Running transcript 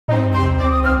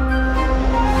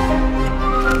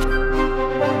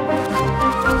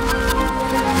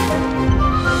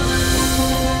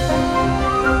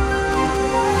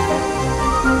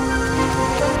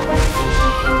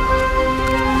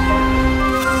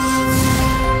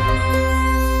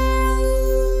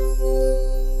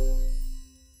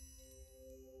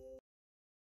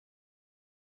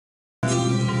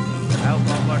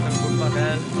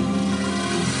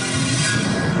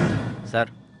Sir,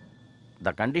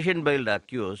 the condition bailed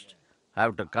accused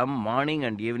have to come morning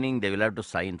and evening. They will have to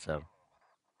sign, sir.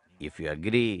 If you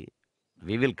agree,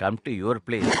 we will come to your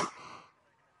place.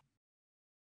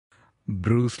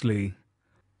 Bruce Lee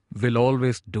will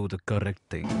always do the correct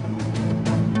thing.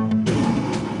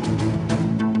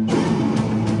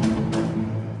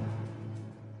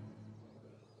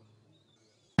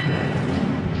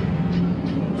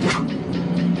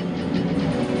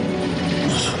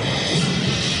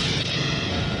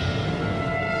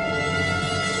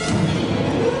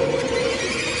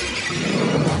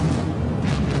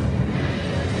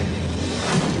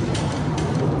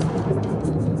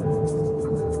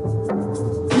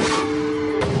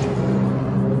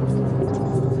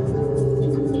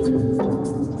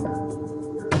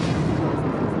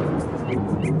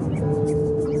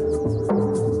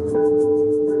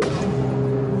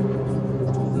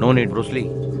 No need, Bruce Lee.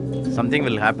 Something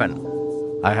will happen.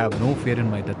 I have no fear in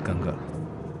my death, Ganga.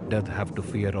 Death have to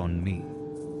fear on me.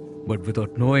 But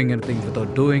without knowing anything,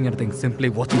 without doing anything, simply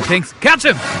watching things, catch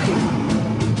him!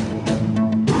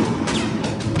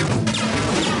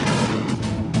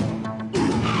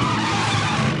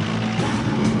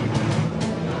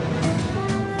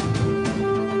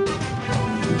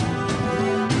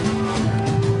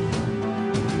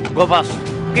 Go fast.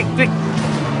 Quick, quick.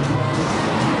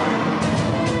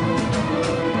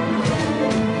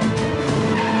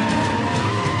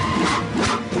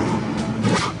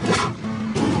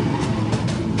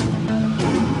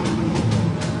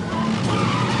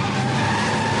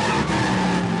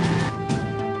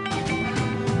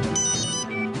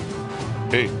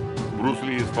 Hey, Bruce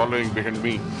Lee is following behind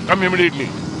me. Come immediately.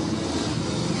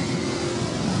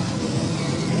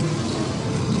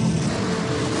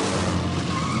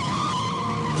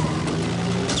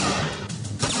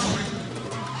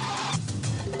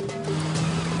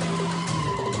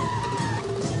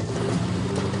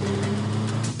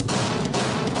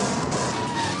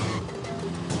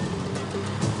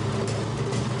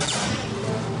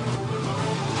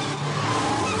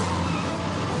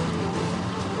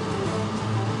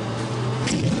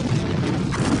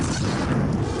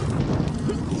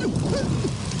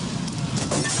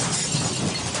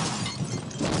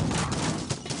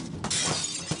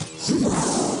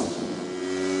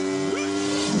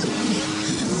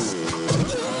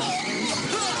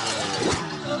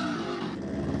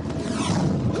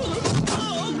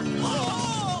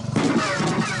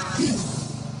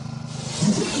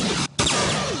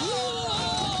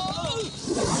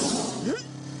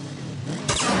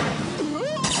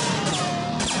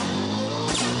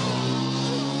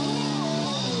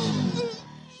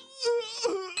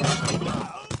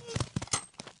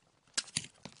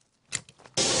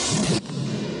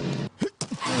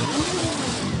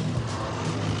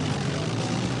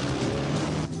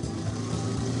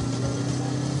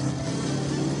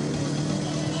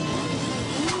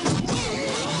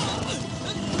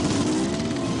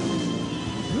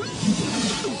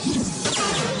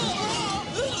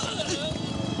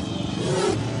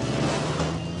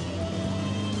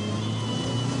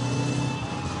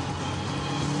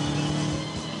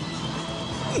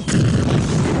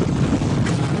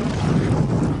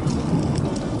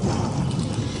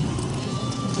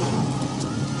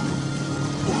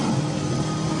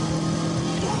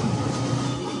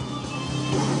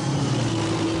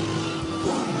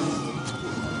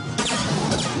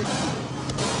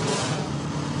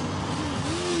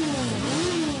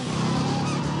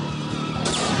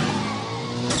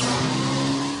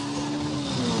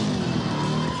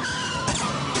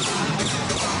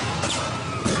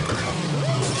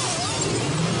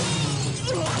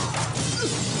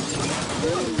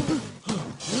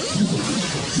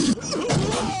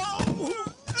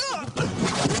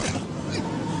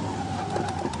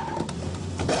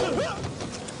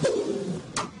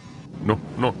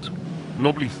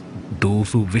 No, please.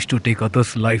 Those who wish to take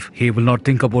others' life, he will not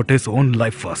think about his own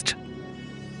life first.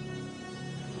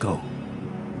 Go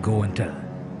and tell.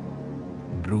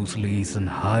 Bruce Lee is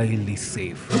highly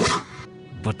safe.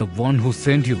 But the one who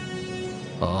sent you,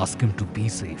 ask him to be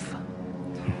safe.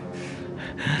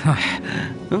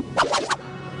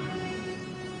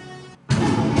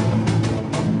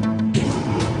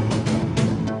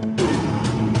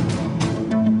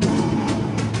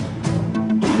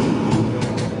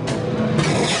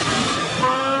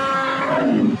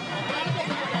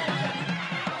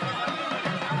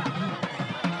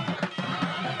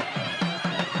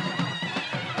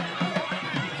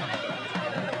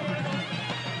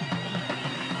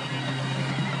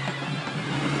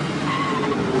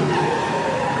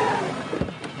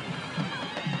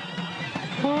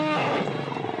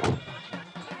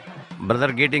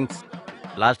 Brother Gittings,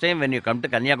 Last time when you come to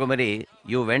Kanyakumari,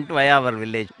 you went via our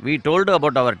village. We told you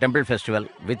about our temple festival.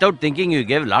 Without thinking, you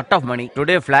gave lot of money.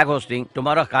 Today flag hosting,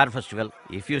 tomorrow car festival.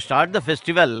 If you start the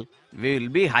festival, we will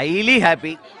be highly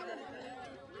happy.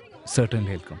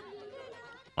 Certainly, I'll come.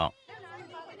 Oh.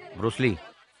 Bruce Lee,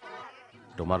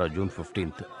 tomorrow June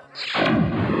 15th.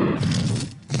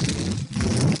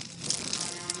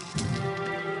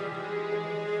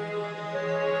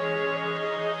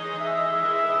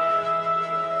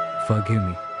 Forgive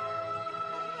me.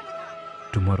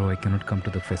 Tomorrow I cannot come to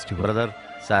the festival. Brother,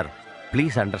 sir,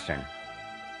 please understand.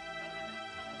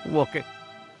 Okay.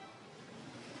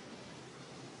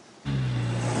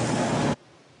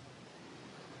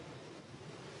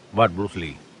 What, Bruce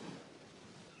Lee?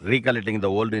 Recollecting the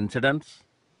old incidents?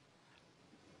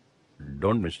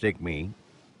 Don't mistake me.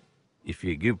 If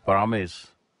you give promise,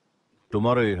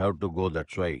 tomorrow you have to go,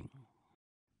 that's why.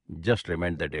 Just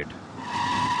remind the date.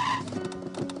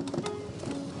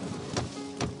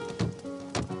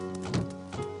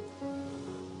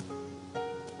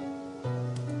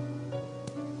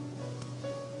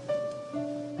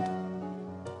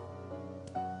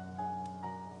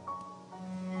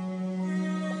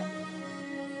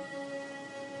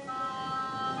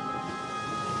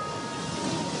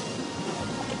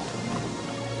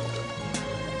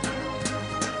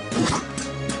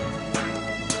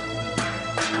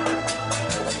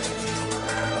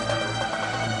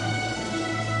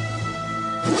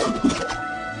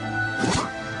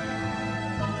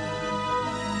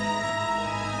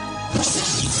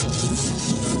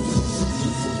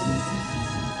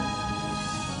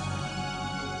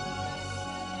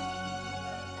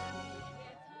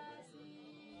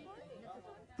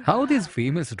 How these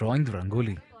famous drawing the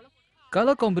Rangoli?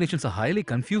 Color combinations are highly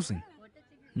confusing.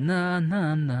 Na.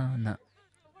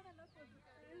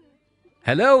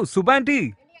 Hello,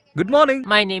 Subanti. Good morning.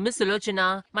 My name is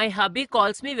Sulochana. My hubby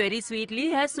calls me very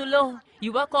sweetly as Sulo.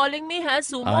 You are calling me as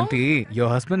Sumo? Auntie, your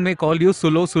husband may call you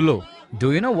Sulo.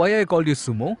 Do you know why I called you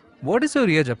Sumo? What is your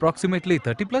age? Approximately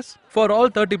 30 plus? For all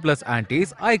 30 plus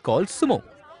aunties, I call Sumo.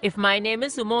 If my name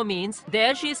is Sumo means,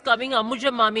 there she is coming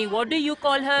Ammuja Mami. What do you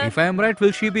call her? If I am right,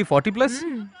 will she be 40 plus?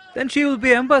 Then she will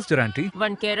be ambassador, auntie.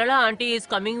 One Kerala auntie is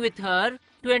coming with her,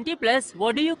 20 plus.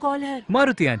 What do you call her?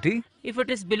 Maruti, auntie. If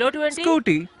it is below 20?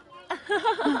 Scooty.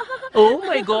 Oh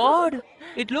my god.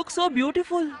 It looks so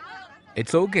beautiful.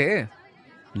 It's okay.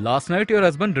 Last night your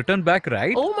husband returned back,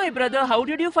 right? Oh my brother, how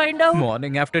did you find out?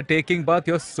 Morning after taking bath,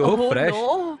 you're so oh fresh.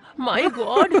 No, my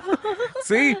god.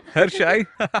 See, her shy.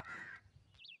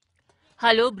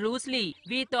 Hello Bruce Lee.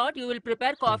 We thought you will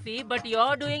prepare coffee, but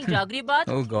you're doing jaggery bath.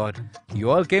 Oh God,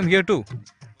 you all came here too.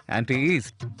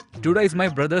 Aunties, today is my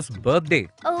brother's birthday.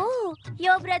 Oh,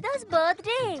 your brother's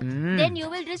birthday. Then you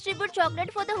will distribute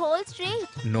chocolate for the whole street.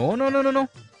 No.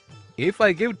 If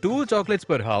I give 2 chocolates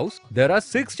per house, there are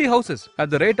 60 houses. At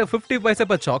the rate of 50 paisa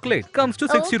per chocolate, comes to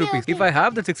 60 rupees. Okay. If I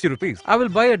have the 60 rupees, I will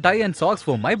buy a tie and socks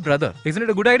for my brother. Isn't it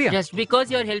a good idea? Just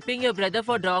because you're helping your brother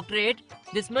for doctorate,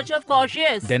 this much of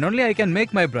cautious. Then only I can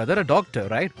make my brother a doctor,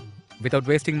 right? Without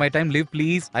wasting my time, leave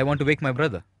please. I want to wake my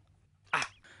brother.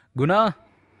 Guna,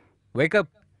 wake up.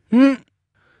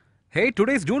 Hey,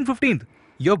 today is June 15th.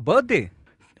 Your birthday.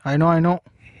 I know.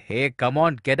 Hey, come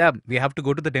on, get up. We have to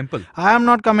go to the temple. I am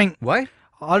not coming. Why?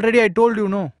 Already I told you,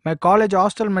 no. My college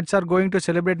hostel mates are going to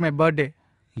celebrate my birthday.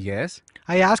 Yes.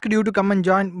 I asked you to come and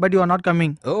join, but you are not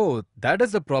coming. Oh, that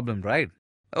is the problem, right?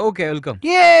 Okay, I'll come.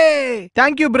 Yay!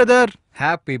 Thank you, brother.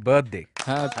 Happy birthday.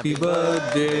 Happy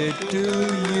birthday to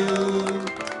you.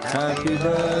 Happy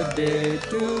birthday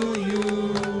to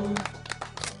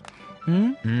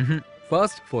you.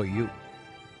 First for you.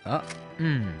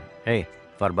 Hey,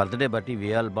 for birthday party,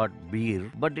 we all bought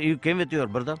beer, but you came with your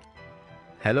brother.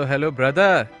 Hello,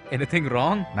 brother. Anything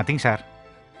wrong? Nothing, sir.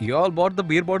 You all bought the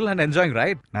beer bottle and enjoying,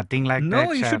 right? Nothing like that,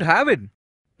 No, you sir. should have it.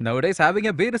 Nowadays, having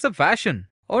a beer is a fashion.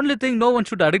 Only thing, no one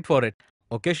should addict for it.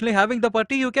 Occasionally having the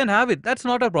party, you can have it. That's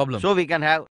not a problem. So we can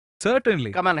have.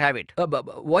 Certainly. Come and have it.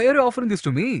 Why are you offering this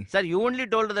to me? Sir, you only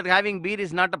told that having beer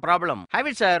is not a problem. Have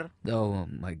it, sir. Oh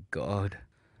my God.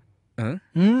 Huh?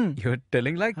 Hmm. You're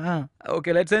telling like? Ah.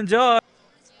 Okay, let's enjoy.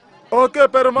 Okay,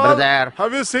 Perumal. Brother.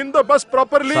 Have you seen the bus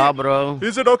properly? Saw, bro.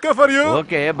 Is it okay for you?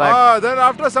 Okay, but... Then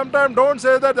after some time, don't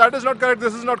say that is not correct,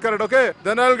 this is not correct, okay?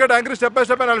 Then I'll get angry step by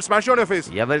step and I'll smash you on your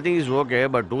face. Everything is okay,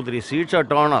 but 2-3 seats are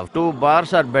torn off. 2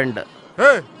 bars are bent.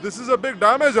 Hey, this is a big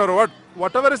damage or what?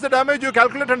 Whatever is the damage, you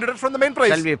calculate and deduct from the main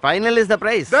price. Shall we finalize the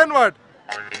price? Then what?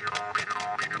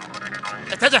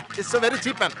 It's a very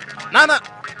cheap man. Nah.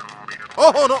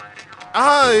 Oh, no.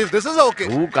 If this is okay.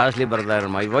 Too costly, brother.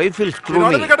 My wife will In screw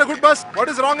order me. to get a good bus, what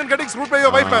is wrong in getting screwed by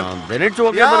your wife, man? Then it's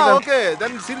okay, Yeah, brother. okay.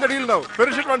 Then seal the deal now.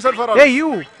 Finish it once and for all. Hey,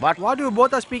 you. What? you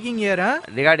both are speaking here, huh?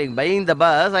 Regarding buying the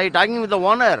bus, I talking with the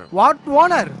owner. What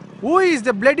owner? Who is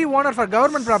the bloody owner for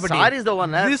government property? Sir is the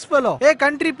owner. This fellow. Hey,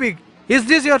 country pig. Is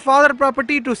this your father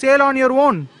property to sell on your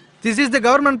own? This is the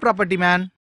government property,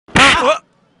 man.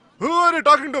 Who are you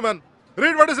talking to, man?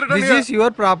 Read what is written This here. is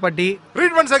your property.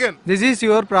 Read once again. This is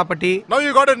your property. Now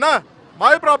you got it, na?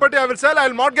 My property I will sell, I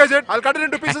will mortgage it, I'll cut it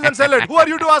into pieces and sell it. Who are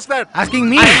you to ask that? Asking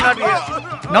me?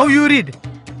 Now you read.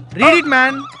 Read it,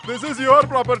 man. This is your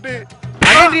property.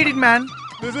 Again read it, man.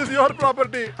 This is your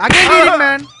property. Again read it,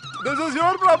 man. This is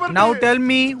your property. Now tell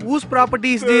me, whose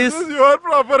property is This this? is your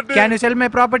property. Can you sell my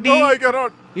property? No, I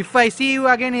cannot. If I see you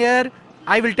again here,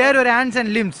 I will tear your hands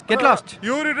and limbs. Get lost.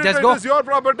 You read it, Just it go. is your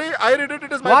property. I read it,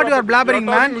 it is my What property. you are blabbering,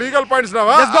 You're talking man? legal points now,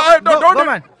 Just go. huh? Don't Go,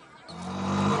 man.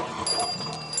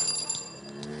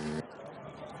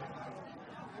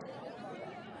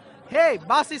 Hey,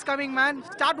 boss is coming, man.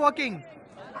 Start walking.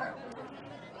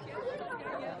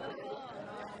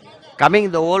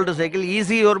 Coming the old cycle,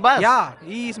 easy your bus. Yeah,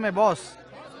 he is my boss.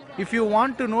 If you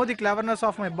want to know the cleverness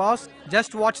of my boss,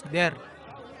 just watch there.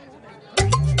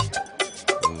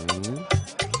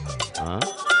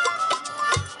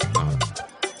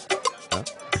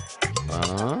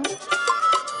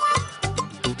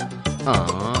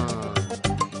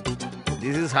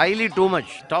 This is highly too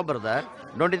much. Stop, brother.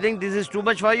 Don't you think this is too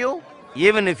much for you?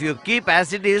 Even if you keep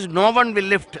as it is, no one will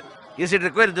lift. Is it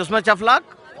require this much of luck?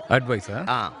 Advice, huh?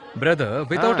 Ah. Brother,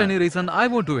 without Ah. any reason, I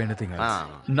won't do anything else.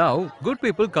 Now, good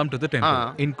people come to the temple.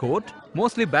 Ah. In court,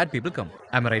 mostly bad people come.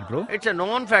 Am I right, bro? It's a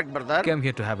known fact, brother. Came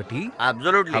here to have a tea.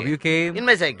 Absolutely. How you came? In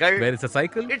my cycle. Where is the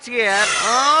cycle? It's here.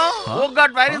 Oh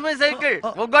God, where is my cycle?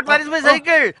 Oh God, where is my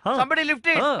cycle? Somebody lift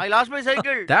it. I lost my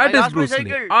cycle. That I is lost my Bruce Lee.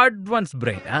 cycle. Advanced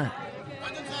brain. Huh?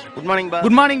 Good morning, boss.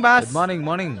 Good morning, boss. Good morning,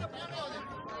 morning.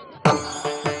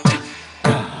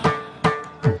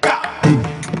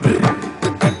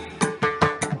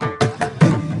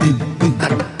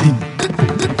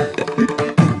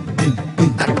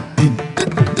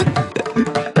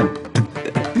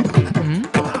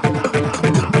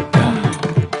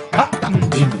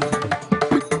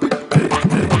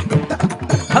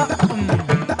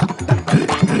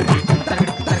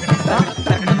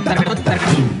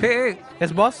 Hey,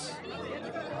 Yes, boss.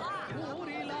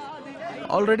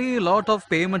 already a lot of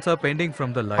payments are pending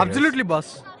from the lawyers. Absolutely,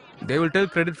 boss. They will take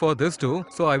credit for this too,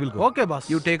 so I will go. Okay, boss.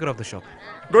 You take care of the shop.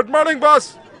 Good morning,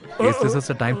 boss. Yes, this is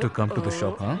the time to come to the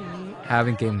shop, huh?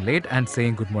 Having came late and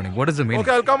saying good morning. What is the meaning?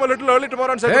 Okay, I'll come a little early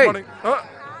tomorrow and say Hey. good morning.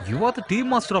 You are the team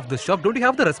master of this shop. Don't you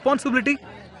have the responsibility?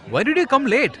 Why did you come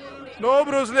late? No,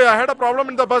 Bruce Lee, I had a problem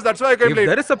in the bus. That's why I came If late.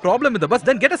 there is a problem with the bus,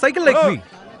 then get a cycle like me.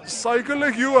 Cycle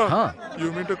like you are. Huh.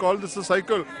 You mean to call this a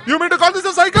cycle? You mean to call this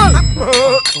a cycle?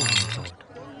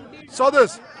 Saw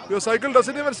this. Your cycle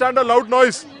doesn't even stand a loud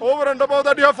noise. Over and above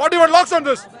that, you have 41 locks on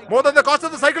this. More than the cost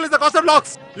of the cycle is the cost of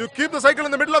locks. You keep the cycle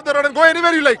in the middle of the road and go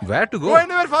anywhere you like. Where to Go go?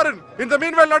 anywhere foreign. In the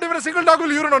meanwhile, not even a single dog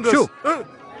will urine on this. Shoo.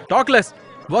 Talk less.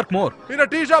 Work more. In a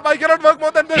tea shop, I cannot work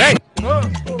more than this. Hey.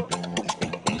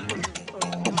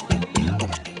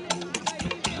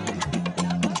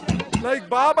 Like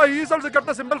Baba, he's also kept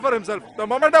a symbol for himself. The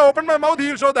moment I open my mouth,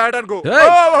 he'll show that and go.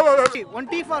 Hey. One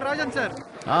tea for Rajan, sir.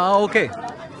 Okay.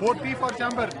 4 tea for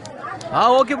Chamber.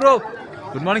 Okay, bro.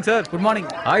 Good morning, sir. Good morning.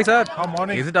 Hi, sir.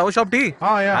 morning. Is it our shop tea?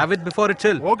 Yeah. Have it before it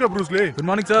chill. Okay, Bruce Lee. Good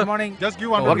morning, sir. Good morning. Just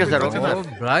give one. Okay, sir. Okay, Oh,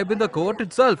 sir. bribe in the court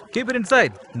itself. Keep it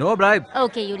inside. No bribe.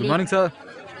 Okay, you Good leave. morning, sir.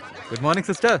 Good morning,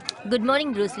 sister. Good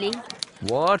morning, Bruce Lee.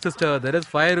 What, sister? There is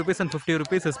 5 rupees and 50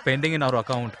 rupees is pending in our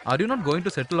account. Are you not going to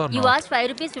settle or You not? asked 5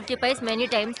 rupees 50 paise many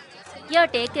times. Here,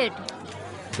 take it.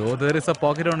 Though there is a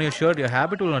pocket on your shirt, your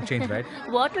habit will not change, right?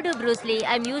 What to do, Bruce Lee?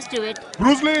 I'm used to it.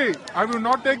 Bruce Lee, I will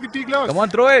not take the tea glass. Come on,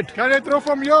 throw it. Can I throw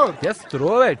from here? Yes,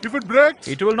 throw it. If it breaks.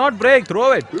 It will not break.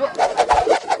 Throw it.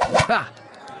 Ha.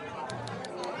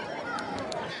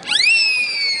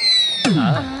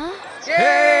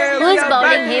 Hey, Who we is are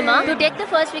bowling, back. Reema? To take the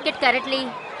first wicket correctly.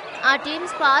 Our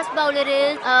team's fast bowler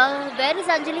is... where is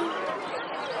Anjali?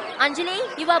 Anjali,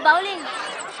 you are bowling.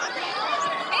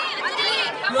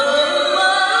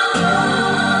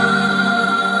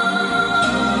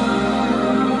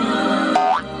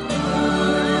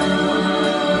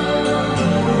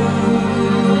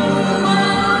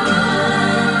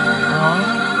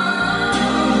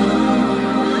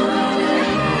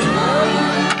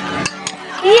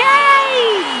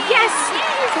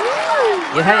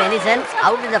 You have any sense?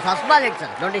 Out in the first ball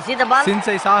itself. Don't you see the ball? Since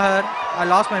I saw her, I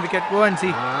lost my wicket. Go and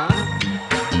see.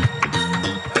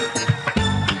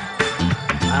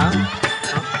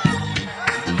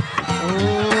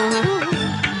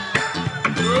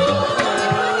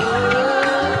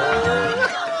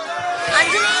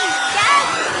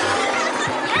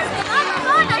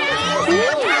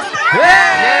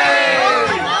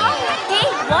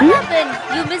 What happened?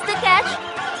 You missed the catch?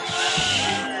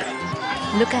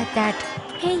 Look at that.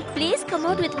 Hey, please come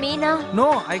out with me now.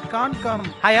 No, I can't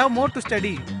come. I have more to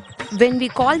study. When we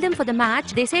called them for the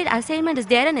match, they said assignment is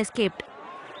there and escaped.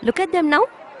 Look at them now.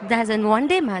 There's a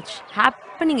one-day match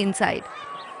happening inside.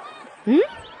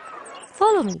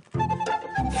 Follow me.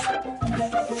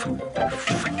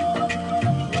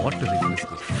 What is this?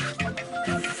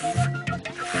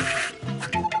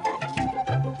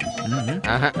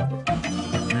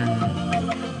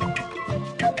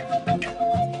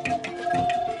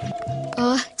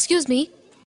 Excuse me.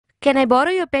 Can I borrow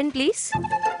your pen, please?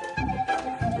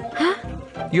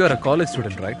 You are a college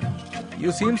student, right?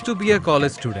 You seems to be a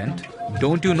college student.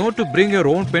 Don't you know to bring your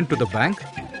own pen to the bank?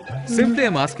 Simply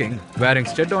I'm asking, wearing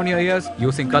stud on your ears,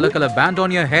 using color band on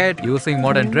your head, using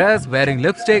modern dress, wearing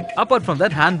lipstick, apart from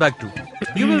that handbag too.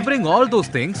 You will bring all those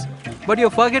things, but you're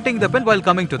forgetting the pen while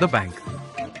coming to the bank.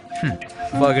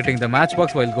 Forgetting the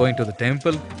matchbox while going to the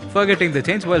temple, forgetting the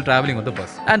change while traveling on the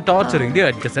bus, and torturing the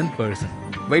adjacent person.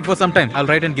 Wait for some time, I'll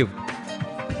write and give.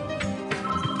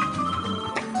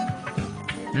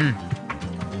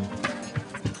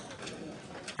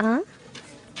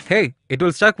 Hey, it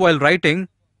will stuck while writing,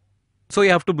 so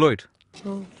you have to blow it.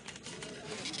 Oh.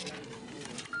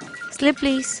 Slip,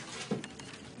 please.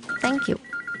 Thank you.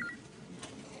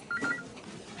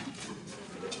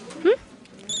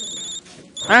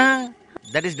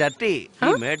 That is dirty.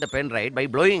 He made the pen right by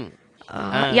blowing.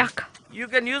 Yuck. You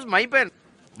can use my pen.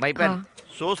 My pen.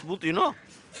 So smooth, you know.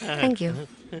 Thank you.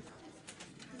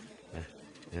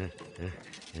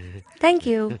 Thank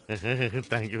you.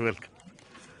 Thank you, welcome.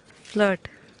 Flirt.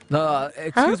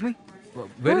 Excuse me?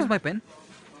 Where is my pen?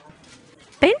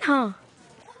 Pen, huh?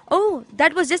 Oh,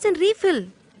 that was just a refill.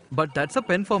 But that's a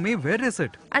pen for me. Where is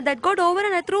it? And that got over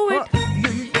and I threw it.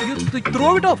 You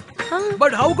throw it off.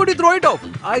 But how could you throw it off?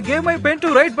 I gave my pen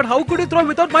to write, but how could you throw it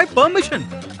without my permission?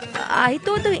 I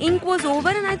thought the ink was over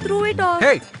and I threw it off.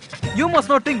 Hey, you must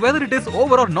not think whether it is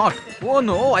over or not. Oh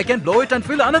no, I can blow it and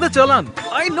fill another challan.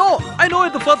 I know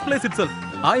in the first place itself.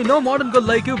 I know modern girl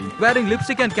like you wearing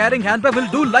lipstick and carrying handbag will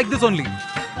do like this only.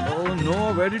 Oh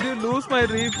no, where did you lose my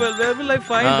refill? Where will I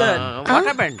find that? What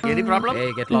happened? Any problem?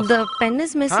 Hey, get lost. The pen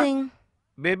is missing.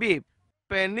 Baby,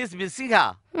 pen is missing,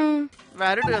 huh?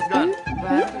 Where it has gone?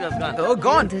 Where it has gone? Oh,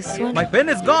 gone. This one. My pen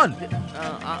is gone.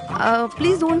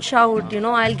 Please don't shout.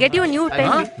 I'll get you a new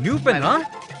pen. New pen, huh?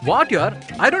 What, yaar?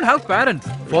 I don't have parents.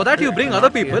 For that you bring other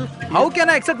people. How can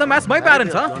I accept them as my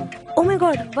parents, huh? Oh my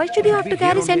god, why should you have to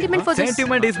carry sentiment for this?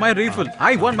 Sentiment is my refill.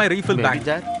 I want my refill back.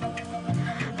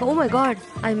 Oh my god,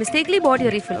 I mistakenly bought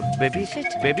your refill. Baby,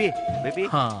 Shit. baby.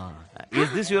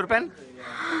 Is this your pen?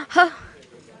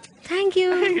 Thank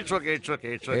you. It's okay.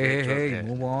 Hey,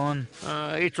 move on.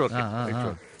 It's okay.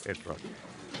 It's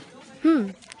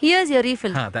okay. Here's your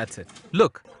refill. That's it.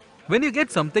 Look, when you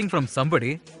get something from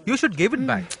somebody, you should give it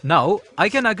back. Now, I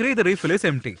can agree the refill is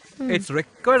empty. It's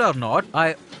required or not,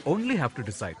 I only have to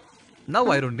decide. Now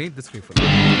I don't need this refill.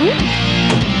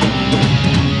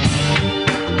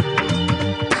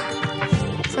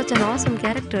 Such an awesome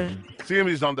character. CM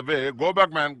is on the way. Go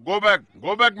back, man. Go back,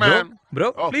 man.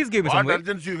 Bro, please give me some What way.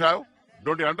 urgency you have?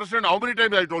 Don't you understand how many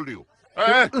times I told you?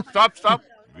 Hey, stop.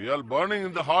 We are burning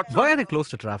in the hot sun. Why are they close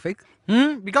to traffic?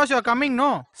 Because you are coming,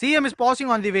 no. CM is pausing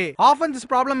on the way. Often this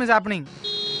problem is happening.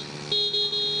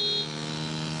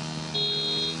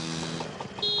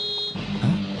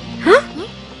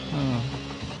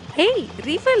 Hey,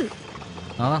 refill.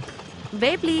 Huh?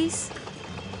 Way, please.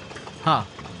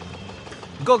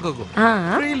 Go.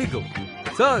 Ah. Really go.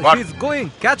 Sir, What? she's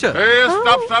going. Catch her. Hey,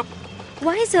 Oh. stop.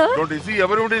 Why, sir? Don't you see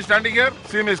everyone is standing here?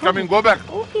 CM is coming. Go back.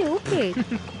 Okay.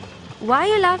 Why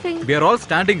are you laughing? We are all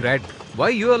standing right. Why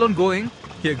you alone going?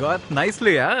 You got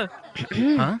nicely, huh?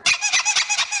 Huh?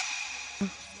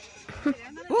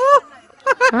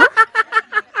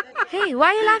 Hey, why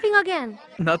are you laughing again?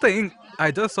 Nothing. I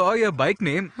just saw your bike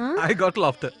name. I got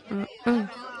laughter.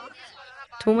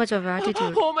 Too much of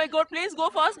attitude. Oh my god, please go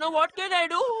fast now. What can I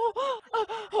do?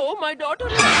 Oh, my daughter.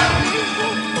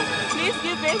 Please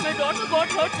give way. My daughter got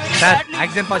hurt very Sir, badly.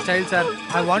 accident for child, sir.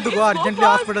 I want to go Please go urgently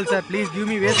fast. hospital, sir. Please give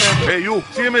me way, sir. Hey, you.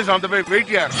 CM is on the way. Wait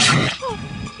here.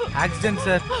 Accident,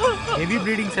 sir. Heavy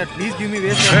bleeding, sir. Please give me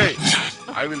way, sir. Hey,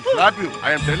 I will slap you.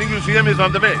 I am telling you, CM is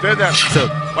on the way. Stay there. Sir,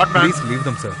 What, man? please leave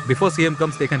them, sir. Before CM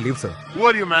comes, they can leave, sir. Who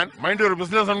are you, man? Mind your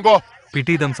business and go.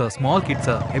 Pity them, sir. Small kids,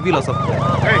 sir. Heavy loss of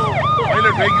blood. Hey,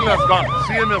 pilot vehicle has gone.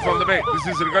 CM is on the way. This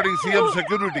is regarding CM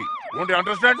security. Don't you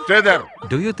understand? Stay there.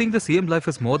 Do you think the CM life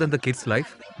is more than the kid's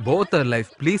life? Both are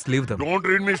life. Please leave them. Don't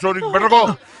read me stories. Better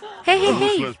go. Hey.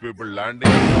 Useless people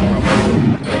landing.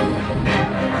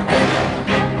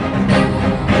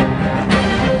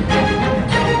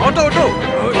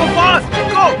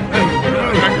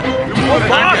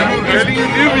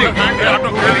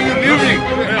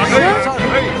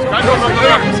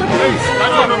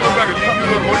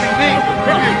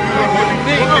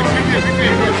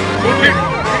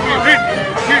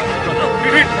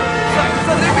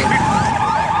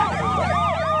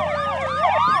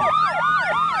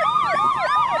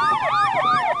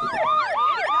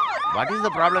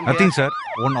 problem Nothing, here?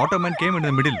 sir. One automan came in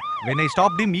the middle. When I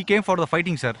stopped him, he came for the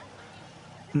fighting, sir.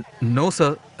 No,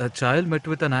 sir. A child met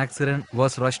with an accident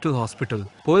was rushed to the hospital.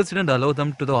 Police didn't allow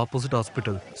them to the opposite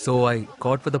hospital. So I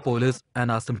called for the police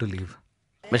and asked them to leave.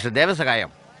 Mr.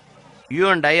 Devasakayam, you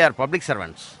and I are public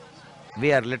servants.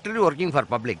 We are literally working for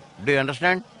public. Do you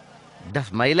understand?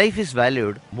 Thus, my life is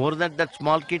valued more than that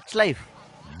small kid's life.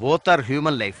 Both are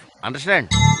human life. Understand?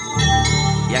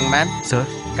 Young man, Sir?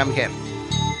 come here.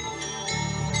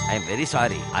 I am very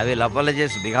sorry. I will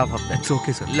apologize on behalf of that. It's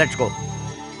okay, sir. Let's go.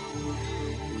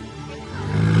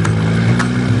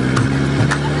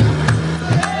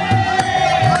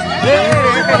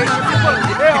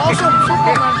 Hey, awesome,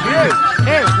 super man.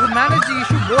 Hey, you managed the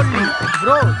issue boldly,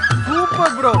 bro. Super,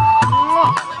 bro.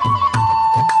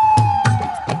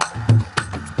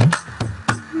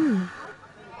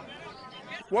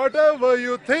 Whatever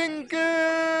you think,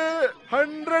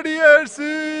 100 years.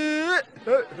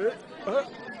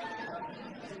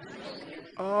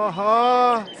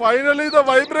 Aha! Finally, the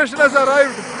vibration has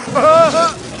arrived.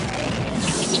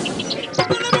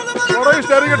 What are you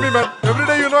staring at me, man? Every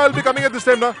day you know I'll be coming at this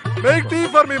time now. Make tea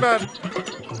for me, man.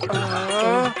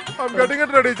 I'm getting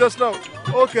it ready just now.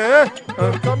 Okay.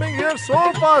 I'm coming here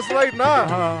so fast right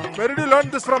now. Where did you learn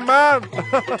this from, man?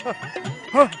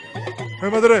 Hey,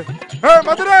 Madurai. Hey,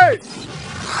 Madurai!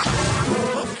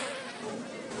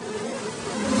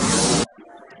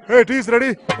 Hey, tea is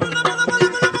ready.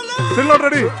 Still not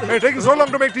ready. Hey, taking so long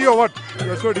to make tea or what?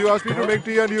 That's what you asked me to make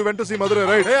tea and you went to see Madurai,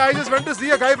 right? Hey, I just went to see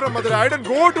a guy from Madurai. I didn't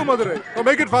go to Madurai. So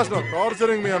make it fast now.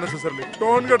 Torturing me unnecessarily.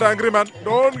 Don't get angry, man.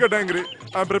 Don't get angry.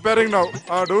 I'm preparing now.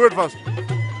 Do it fast. Oh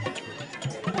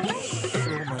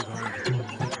my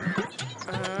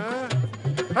God.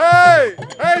 Hey!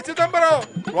 Hey, Chidambaro!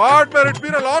 What, man? It's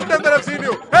been a long time that I've seen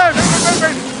you. Hey,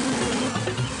 wait.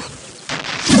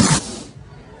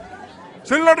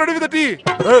 Still not ready with the tea.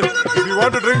 Hey, if you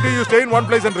want to drink tea, you stay in one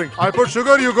place and drink. I put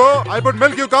sugar, you go. I put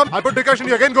milk, you come. I put decoction,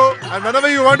 you again go. And whenever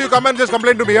you want, you come and just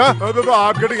complain to me, huh?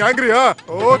 I'm getting angry, huh?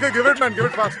 Okay, give it, man. Give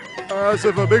it fast. As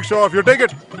if a big show off. You take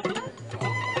it.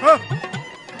 Huh?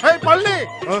 Hey, Palli!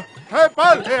 Hey,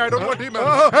 Pal! Hey, I don't want tea, man.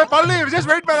 Hey, Palli, just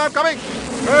wait, man. I'm coming.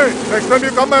 Hey, next time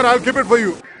you come, man, I'll keep it for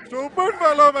you. Stupid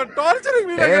fellow, man. Torturing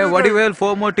me. Hey, Vadivelu,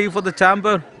 4 more tea for the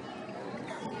chamber.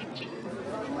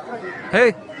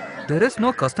 Hey, there is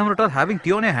no customer at all having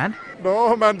tea on your hand.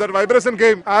 No, man, that vibration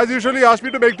came. As usually, asked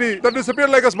me to make tea. Then disappeared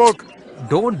like a smoke.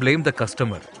 Don't blame the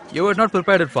customer. You were not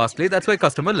prepared it fastly, that's why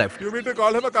customer left. You mean to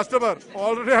call him a customer?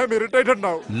 Already I'm irritated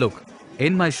now. Look,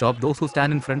 in my shop, those who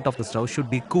stand in front of the stove should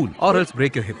be cool or else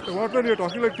break your hip. What, man, you're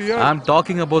talking like tea? I'm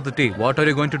talking about the tea. What are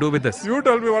you going to do with this? You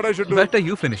tell me what I should do. Better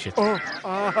you finish it. Oh,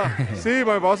 see,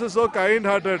 my boss is so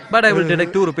kind-hearted. But I will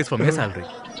deduct 2 rupees from your salary.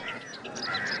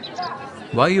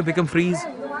 Why you become freeze?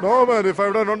 No, man, if I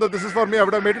would have known that this is for me, I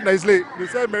would have made it nicely.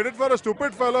 This I made it for a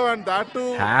stupid fellow and that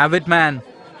too. Have it, man.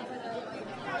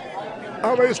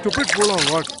 Am I a stupid fool or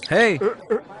what? Hey.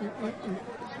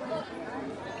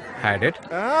 Had it.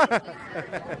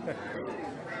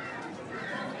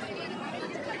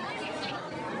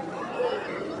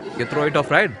 You throw it off,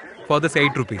 right? For this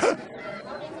 8 rupees.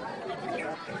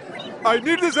 I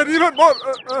need this and even more.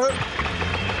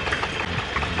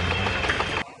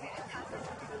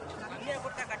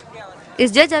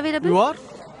 Is judge available? You are?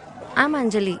 I'm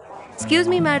Anjali. Excuse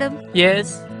me, madam.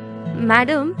 Yes.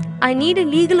 Madam, I need a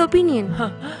legal opinion.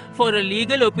 For a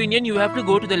legal opinion, you have to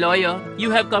go to the lawyer. You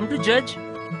have come to judge.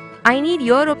 I need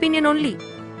your opinion only.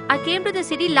 I came to the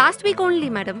city last week only,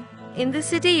 madam. In this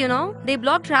city, you know, they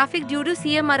block traffic due to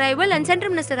CM arrival and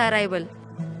Central Minister arrival.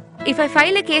 If I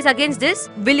file a case against this,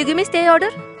 will you give me stay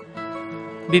order?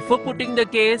 Before putting the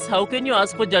case, how can you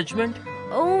ask for judgment?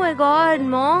 Oh my god,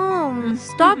 mom.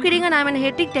 Stop kidding and I'm in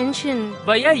hectic tension.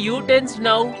 Why are you tensed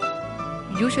now?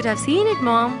 You should have seen it,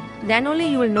 mom. Then only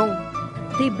you will know.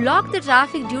 They blocked the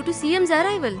traffic due to CM's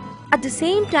arrival. At the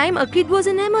same time, a kid was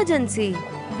in emergency.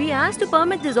 We asked to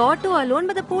permit this auto alone,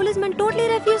 but the policeman totally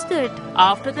refused it.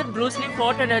 After that, Bruce Lee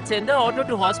fought and had sent the auto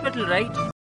to hospital, right?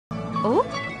 Oh?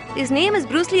 His name is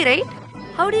Bruce Lee, right?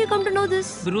 How do you come to know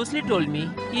this? Bruce Lee told me.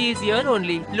 He is here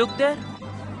only. Look there.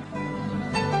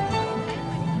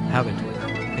 Have it.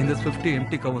 In this 50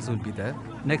 empty covers will be there.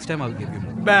 Next time I'll give you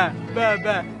more. Bah.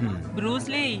 Bruce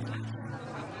Lee.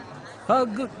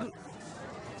 Good.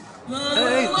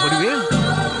 Hey, Vadivelu.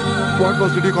 What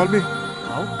boss did you call me?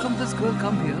 How come this girl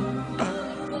come here?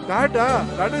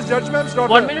 That is Judge Ma'am's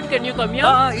daughter. 1 minute, can you come here?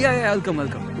 Yeah, I'll come.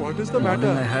 What is the matter?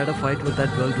 I had a fight with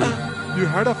that girl too. You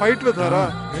had a fight with her,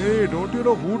 huh? Hey, don't you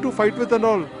know who to fight with and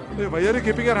all? Hey, why are you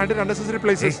keeping your hand in unnecessary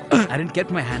places? Hey, I didn't get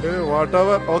my hand. Hey,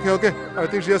 whatever. Okay. I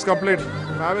think she has complained.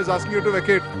 Ma'am is asking you to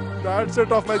vacate. That's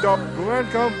it of my job. Go and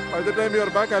come. By the time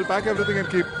you're back, I'll pack everything and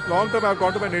keep. Long time I've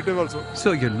gone to my native also.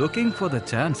 So you're looking for the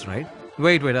chance, right?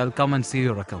 Wait, I'll come and see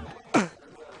your account.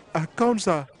 Account,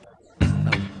 sir?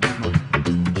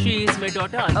 She is my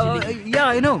daughter Anjali. Yeah,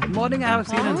 I know. Morning I have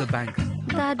seen her in the bank.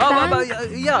 That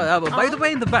bank? By the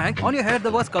way, in the bank, on your head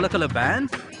there was color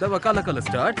bands, there were color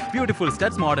studs, beautiful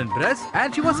studs, modern dress,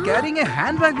 and she was carrying a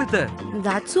handbag with her.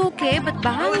 That's okay, but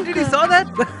bank. Oh, did you saw that?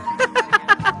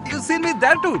 You seen me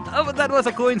there too. But that was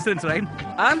a coincidence, right?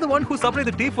 I'm the one who supplied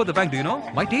the tea for the bank, do you know?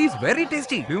 My tea is very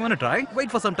tasty. Do you want to try? Wait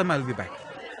for some time, I'll be back.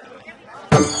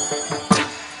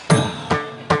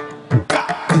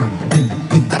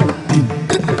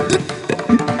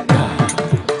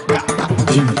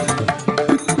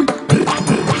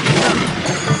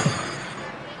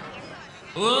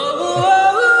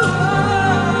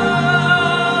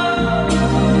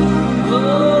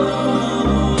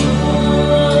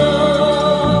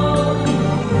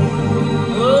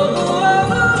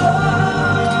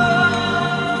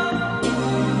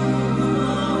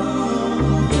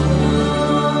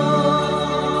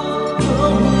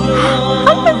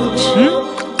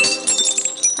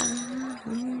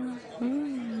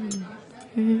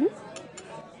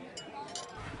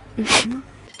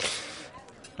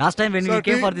 Last time when we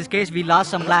came for this case, we lost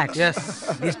some lakhs.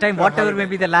 Yes. This time, whatever may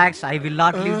be the lakhs, I will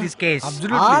not leave this case.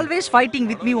 Absolutely. Always fighting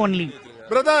with me only.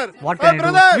 Brother! What can I do?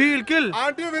 brother! We will kill.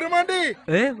 Aren't you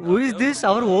Virumandi? Who is this?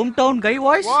 Our hometown guy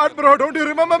voice? What, bro? Don't you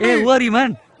remember me? Hey, who are you,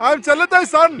 man? I'm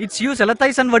Chalathai's son. It's you,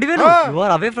 Salathai's son Vadivelu. You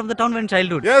are away from the town when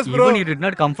childhood. Yes, bro. Even you did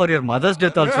not come for your mother's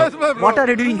death also. Yes, my bro. What are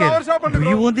you doing This is here? our shop only, Do bro.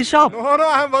 you own the shop? No,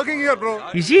 I'm working here, bro.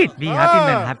 Is it? Be happy,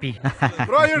 man. Happy.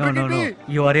 Bro, you're no, drinking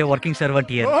tea? You are a working servant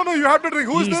here. No, you have to drink.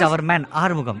 Who is He is this? our man,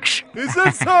 Armugam. Is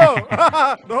it so?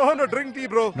 No, drink tea,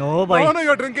 bro. No, boy. No,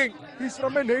 you're drinking. He's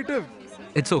from my native.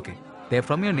 It's okay. They're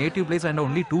from your native place and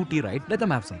only 2 tea, right? Let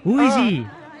them have some. Who is he?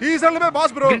 He's only my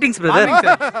boss, bro. Greetings,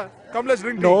 brother. Come, let's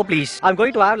drink tea. No, please. I'm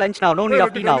going to have lunch now. No need Hey, of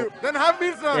let tea me tell now. you. Then have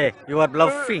beers now. Hey, you are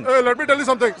bluffing. Hey, let me tell you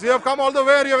something. So you have come all the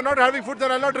way and you are not having food,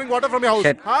 then I'll not drink water from your house.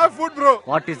 Shit. Have food, bro.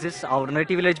 What is this? Our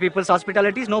native village people's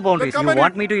hospitality is no boundaries. Then You come and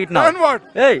want eat. me to eat now? Then what?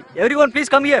 Hey, everyone please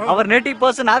come here. Our native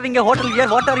person having a hotel here.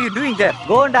 What are you doing there?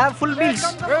 Go and have full meals.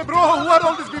 Hey, bro, who are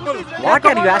all these people? What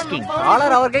are you asking? All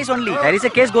are our guys only. There is a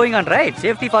case going on, right?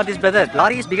 Safety for this brother.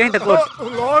 Lorry is behind the court.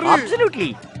 Lorry.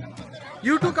 Absolutely.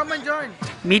 You two come and join.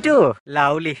 Me too.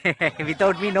 Lovely.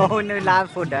 Without me, no one will have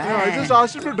food. Yeah, I just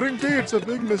asked him to drink tea. It's a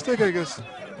big mistake, I guess.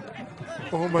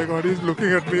 Oh my god, he's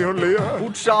looking at me only.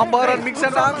 Put sambar and mix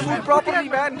and have food properly,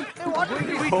 man.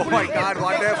 Oh my god,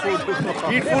 what a food.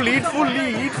 Eat fully.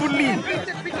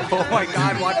 Oh my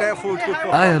god, what a food.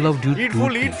 I allowed you to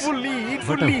Eat fully.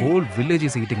 But a whole village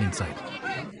is eating inside.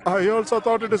 I also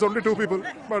thought it is only 2 people,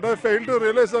 but I failed to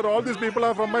realize that all these people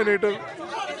are from my native.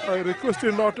 I request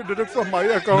you not to deduct from my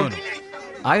account. No.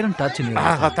 I don't touch any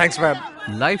of this. Thanks, man.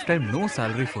 Lifetime no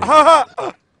salary for you.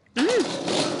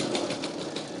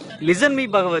 Listen me,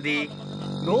 Bagavathi.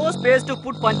 No space to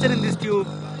put puncture in this tube.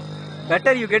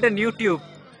 Better you get a new tube.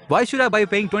 Why should I buy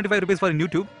paying 25 rupees for a new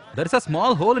tube? There is a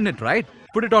small hole in it, right?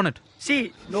 Put it on it.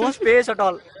 See, no space at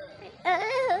all.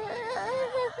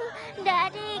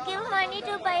 Daddy, give money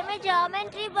to buy my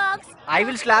geometry box. I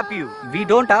will slap you. We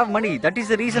don't have money. That is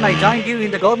the reason I joined you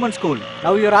in the government school.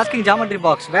 Now you are asking geometry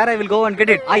box. Where I will go and get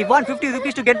it? I want 50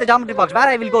 rupees to get the geometry box. Where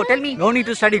I will go? Tell me. No need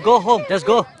to study. Go home. Just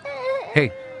go.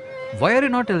 Hey, why are you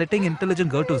not letting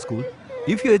intelligent girl to school?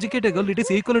 If you educate a girl, it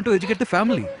is equivalent to educate the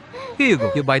family. Here you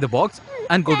go. You buy the box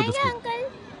and go to the school.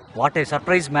 What a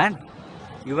surprise, man.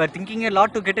 You were thinking a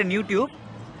lot to get a new tube.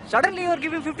 Suddenly you are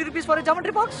giving 50 rupees for a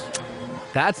geometry box.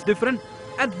 That's different.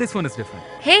 And this one is different.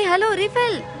 Hey, hello,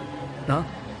 refill. Huh?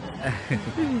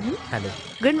 Hello.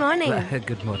 Good morning.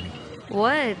 Good morning.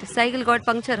 What? Cycle got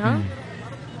puncture, huh?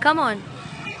 Come on.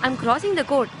 I'm crossing the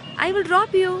court. I will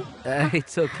drop you.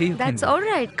 It's okay. You That's can go.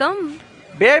 alright. Come.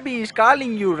 Baby is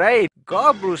calling you, right?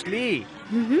 Go, Bruce Lee.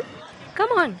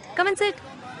 Come on. Come and sit.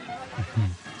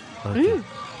 Okay.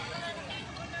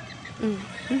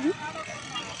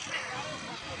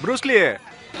 Bruce Lee.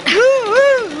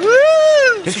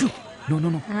 Yashu.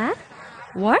 No. Huh?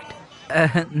 What?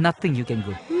 Nothing. You can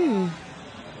go.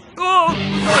 Oh,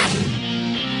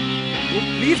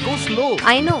 please go slow.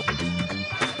 I know.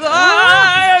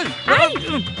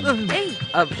 Hey,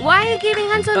 why are you giving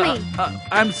hands on me?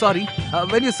 I'm sorry.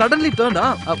 When you suddenly turned,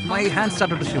 my hands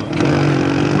started to shiver.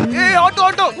 Hey,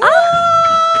 auto.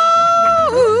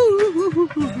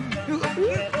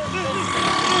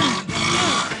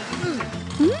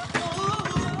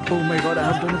 Oh my god, I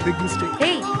have done a big mistake.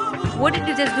 Hey, what did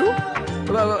you just do?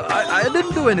 I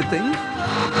didn't do anything.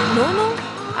 No.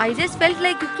 I just felt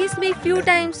like you kissed me few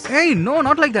times. Hey, no,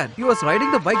 not like that. He was riding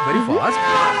the bike very fast.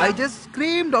 I just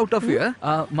screamed out of fear.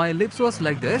 My lips was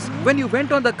like this. When you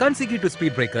went on the consecutive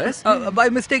speed breakers, by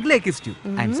mistake, I kissed you.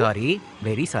 I'm sorry.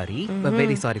 Very sorry. But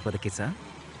very sorry for the kiss, huh?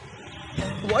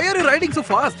 Why are you riding so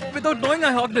fast without knowing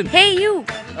I hogged in? Hey, you!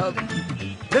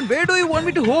 Then where do you want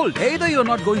me to hold? Either you're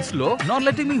not going slow, not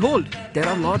letting me hold. There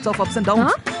are lots of ups and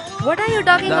downs. Huh? What are you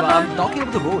talking about? I'm talking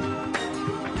about the road.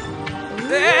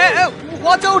 Hey,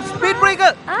 watch out! Speed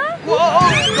breaker! Huh? Whoa!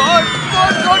 God,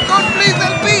 please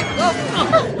help me!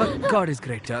 But God is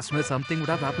great. Just miss something would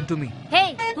have happened to me.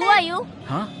 Hey, who are you?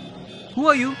 Huh? Who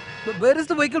are you? Where is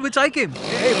the vehicle which I came?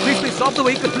 Hey, please stop the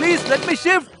vehicle. Please, let me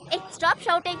shift. Hey, stop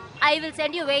shouting. I will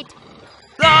send you weight.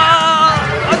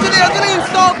 Anjali,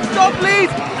 stop, please.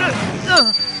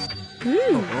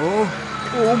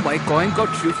 Oh, my coin got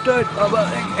shifted.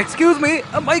 Excuse me,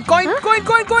 my coin.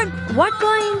 What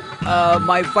coin?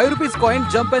 My 5 rupees coin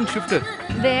jumped and shifted.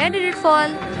 Where did it fall?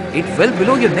 It fell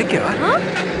below your neck, yeah? Huh?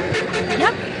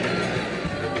 Yup.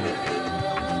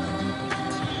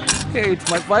 Hey, it's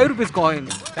my 5 rupees coin.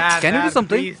 Can you do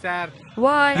something? Please, sir.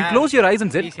 Why? You close your eyes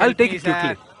and sit. I'll take it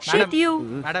quickly. Shit, you.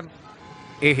 Madam.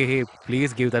 Hey,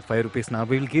 please give that 5 rupees now.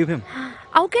 We will give him.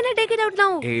 How can I take it out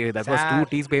now? Hey, that Sir, was 2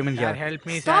 T's payment, Sir, yeah. help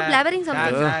me, Stop sir. blabbering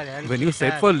something. Sir, help When me, you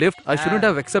sir. said for lift, I Sir, shouldn't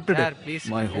have accepted sir, it. please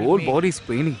My help whole me. body is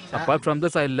paining. Apart from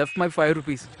this, I left my 5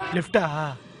 rupees. Lift,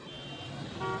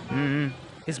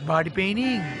 His body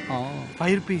paining.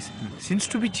 5 rupees. Seems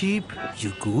to be cheap.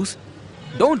 You goose.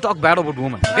 Don't talk bad about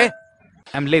women, okay?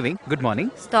 I'm leaving. Good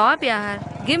morning. Stop, yaar.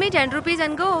 Give me 10 rupees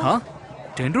and go. Huh?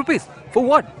 10 rupees? For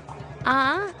what?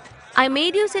 I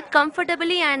made you sit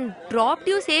comfortably and dropped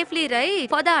you safely, right?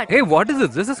 For that. Hey, what is this?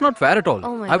 This is not fair at all.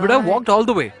 Oh my I would have God. walked all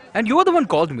the way. And you are the one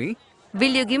called me.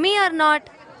 Will you give me or not?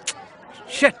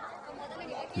 Shit.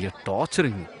 You're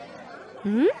torturing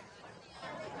me.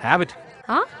 Have it.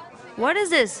 Huh? What is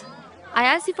this? I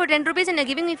asked you for 10 rupees and you're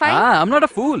giving me 5? I'm not a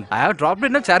fool. I have dropped it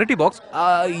in a charity box.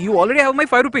 You already have my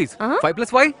 5 rupees. 5 plus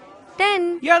 5?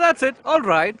 10. Yeah, that's it. All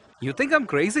right. You think I'm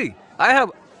crazy? I have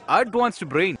advanced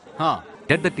brain.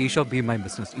 Let the tea shop be my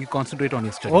business. You concentrate on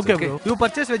your studies. Okay, bro. You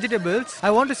purchase vegetables. I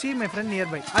want to see my friend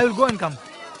nearby. I will go and come.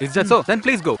 Is that so? Then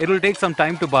please go. It will take some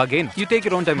time to bargain. You take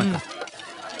your own time and come.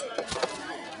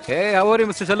 Hey, how are you,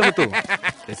 Mr. Chalamuthu?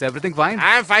 Is everything fine?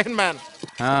 I'm fine, man.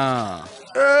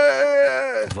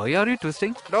 Why are you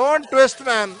twisting? Don't twist,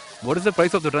 man. What is the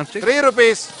price of the drumstick? 3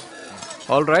 rupees.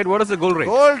 All right, what is the gold rate?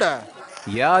 Gold.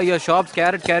 Yeah, your shop's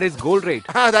carrot carries gold rate.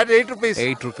 That's 8 rupees.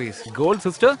 8 rupees. Gold,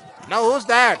 sister? Now who's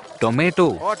that?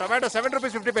 Tomato. Oh, tomato 7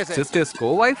 rupees 50 paise. Sister's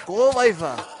co-wife? Co-wife.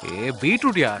 Hey,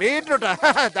 beetroot, yaar. Beetroot.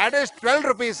 That is 12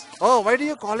 rupees. Oh, why do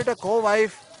you call it a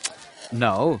co-wife?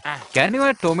 No. Can you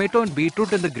add tomato and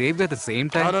beetroot in the gravy at the same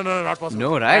time? No, not possible.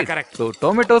 No, right? Correct. So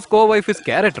tomato's co-wife is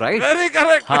carrot, right? Very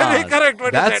correct. Very correct. What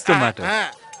you That's said. the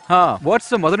matter. What's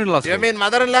the mother-in-law's You rate? mean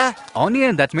mother-in-law?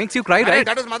 Onion, that makes you cry, right?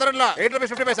 That is mother-in-law. 8 rupees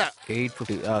 50 paise.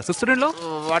 850. Sister-in-law?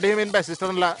 What do you mean by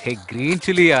sister-in-law? Hey, green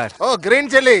chili, yaar. Oh, green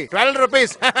chili. 12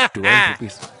 rupees. 12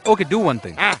 rupees. Okay, do one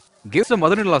thing. Give the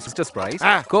mother-in-law sister's price,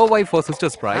 co-wife for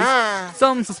sister's price,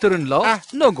 some sister-in-law,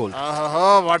 no gold.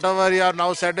 Oh, whatever you have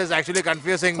now said is actually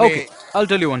confusing me. Okay, I'll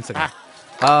tell you one second.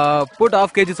 Put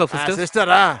half kgs of sister. Sister,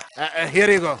 here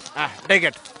you go. Take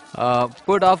it.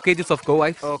 Put half kgs of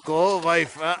co-wife. Oh,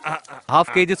 co-wife. Half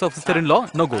kgs of sister-in-law,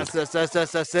 no gold.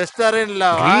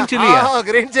 Sister-in-law. Green chili. Oh,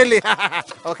 green chili.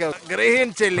 Okay,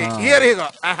 green chili. Here you go.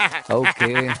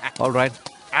 Okay, all right.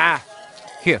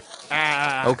 Here.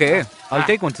 Okay, I'll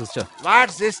take one, sister.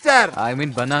 What, sister? I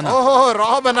mean banana. Oh,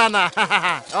 raw banana.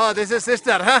 Oh, this is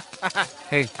sister, huh?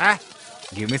 Hey,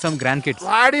 give me some grandkids.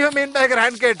 What do you mean by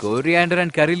grandkids? Coriander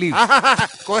and curry leaves.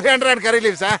 Coriander and curry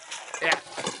leaves, huh? Yeah.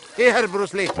 Here,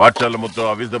 Bruce Lee. What, Chalamuthu?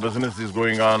 How is the business is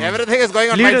going on? Everything is going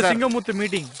on Leader fine, sir. Singamuthu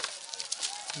meeting.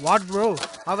 What, bro?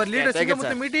 Our leader take it, Singamuthu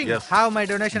sir. meeting. Yes. Have my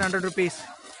donation 100 rupees.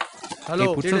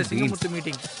 Hello, put leader some beans. Singamuthu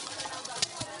meeting.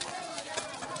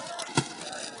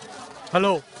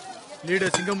 Hello, leader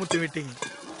Singamuthu meeting.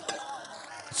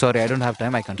 Sorry, I don't have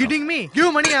time. I can't. Kidding me?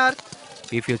 Give money, yaar.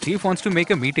 If your chief wants to make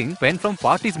a meeting, spend from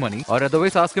party's money or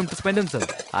otherwise ask him to spend himself.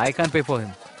 I can't pay for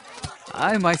him.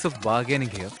 I myself bargaining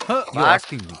here. You're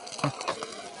asking me.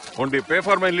 Won't you pay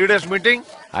for my leaders meeting?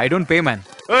 I don't pay, man.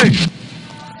 Hey!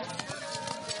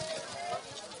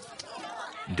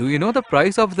 Do you know the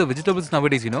price of the vegetables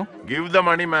nowadays, you know? Give the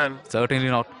money, man. Certainly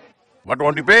not. What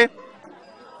won't you pay?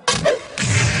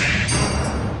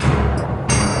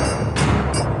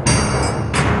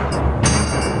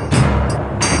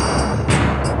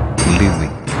 Leave me.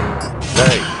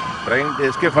 Hey, trying to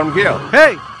escape from here.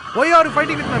 Hey, why are you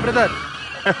fighting with my brother?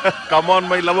 Come on,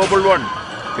 my lovable one.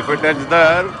 If I touch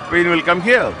there, pain will come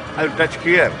here. I'll touch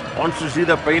here. Once you see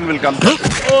the pain will come.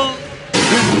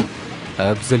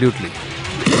 Absolutely.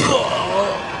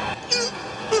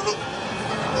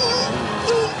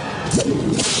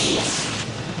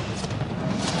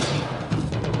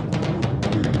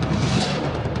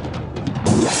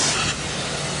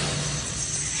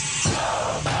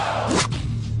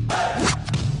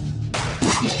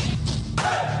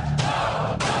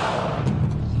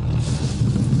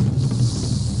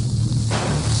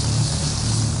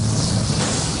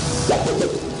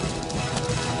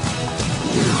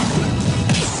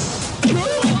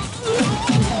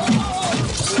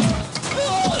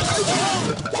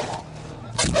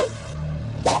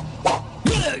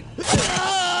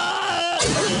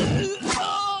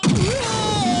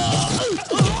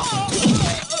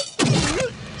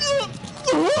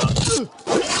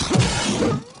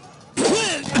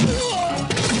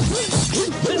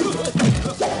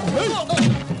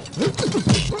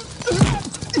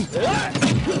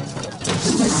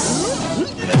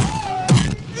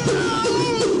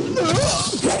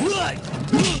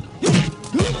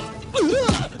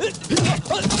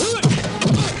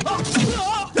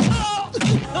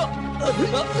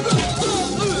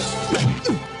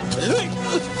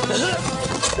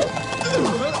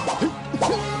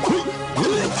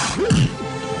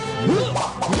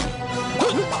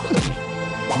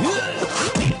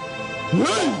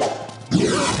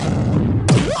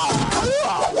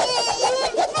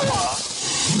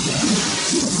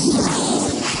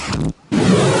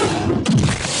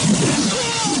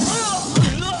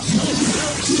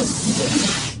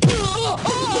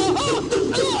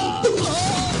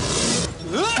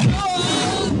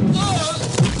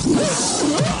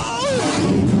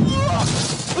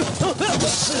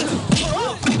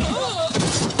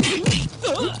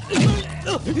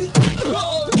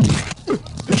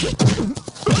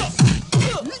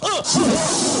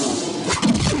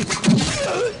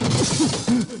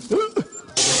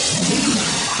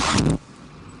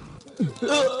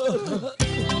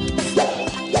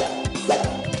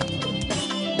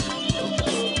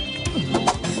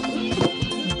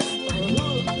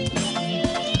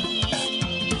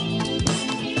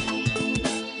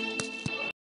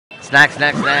 Snacks,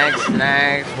 snacks, snacks,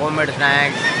 snacks, homemade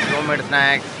snacks, homemade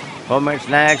snacks, homemade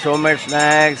snacks, homemade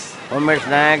snacks, homemade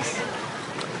snacks.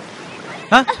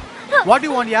 Huh? What do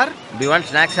you want, yaar? Do you want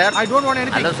snacks, sir? I don't want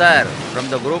anything. Hello, sir. From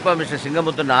the group of Mr.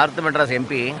 Singamuthu, North Madras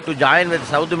MP, to join with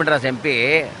South Madras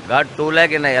MP, got 2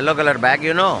 lakh in a yellow color bag,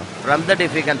 you know. From that,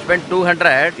 if you can spend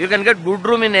 200, you can get good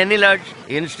room in any lodge.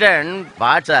 Instant,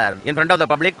 what, sir? In front of the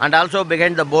public and also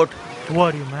behind the boat. Who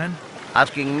are you, man?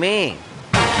 Asking me.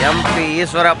 MP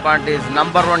Iswarapant is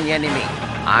 #1 enemy.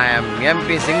 I am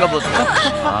MP Singapore.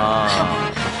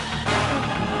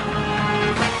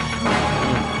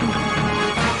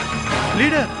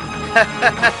 Leader.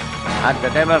 At the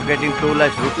time of getting 2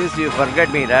 lakhs rupees, you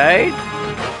forget me, right?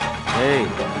 Hey,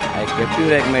 I kept you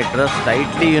like my trust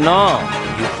tightly, you know.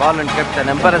 You fall and kept an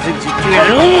embarrassing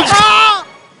situation.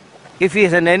 If he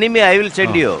is an enemy, I will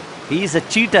send you. He is a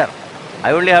cheater.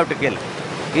 I only have to kill.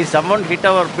 Is someone hit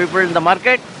our people in the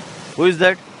market? Who is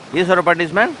that? Is for a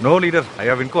party's man? No, leader. I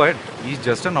have inquired. He's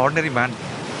just an ordinary man.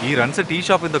 He runs a tea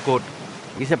shop in the court.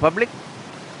 He's a public?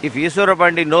 If Iswara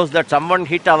Pandit knows that someone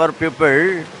hit our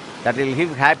people, that will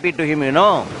give happy to him, you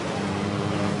know.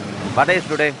 What is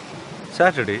today?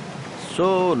 Saturday.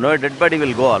 So, no dead body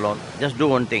will go alone. Just do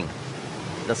one thing.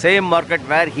 The same market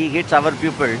where he hits our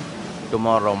people,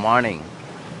 tomorrow morning,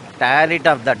 tear it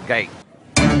off that guy.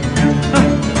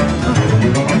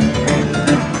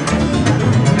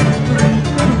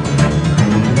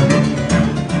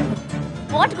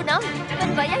 What, Gunam?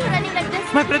 But why are you running like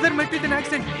this? My brother met with an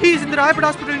accident. He is in the Raipur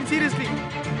hospital and seriously.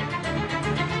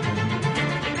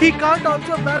 He can't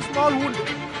also bear small wound.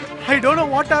 I don't know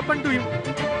what happened to him.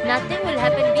 Nothing will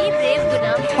happen. Be brave,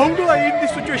 Gunam. How do I end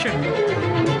this situation?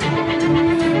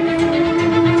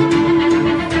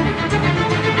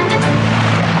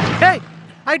 Hey!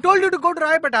 I told you to go to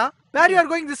Raipata. Where you are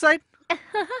going this side?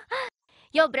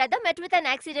 Your brother met with an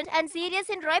accident and serious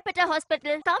in Raipata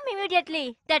hospital. Come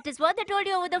immediately. That is what they told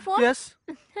you over the phone? Yes.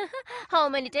 How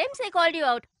many times I called you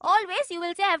out? Always you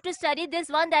will say I have to study this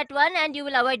one, that one, and you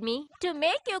will avoid me. To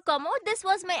make you come out, this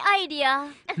was my idea.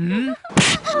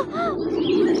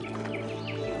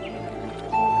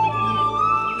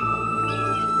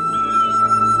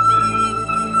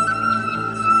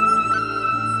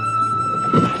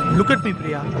 Look at me,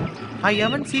 Priya. I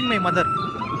haven't seen my mother.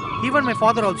 Even my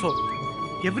father also.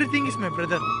 Everything is my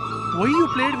brother. Why you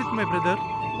played with my brother?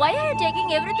 Why are you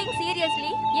taking everything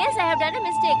seriously? Yes, I have done a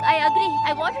mistake. I agree.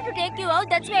 I wanted to take you out.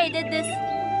 That's why I did this.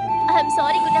 I'm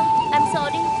sorry, Guna. I'm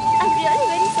sorry. I'm really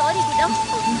very sorry, Guna.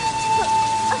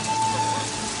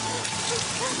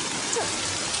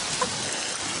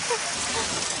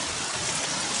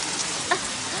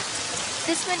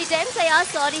 This many times I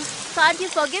asked sorry. Can't you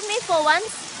forgive me for once?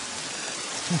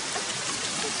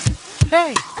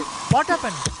 Hey, what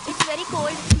happened? It's very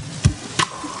cold.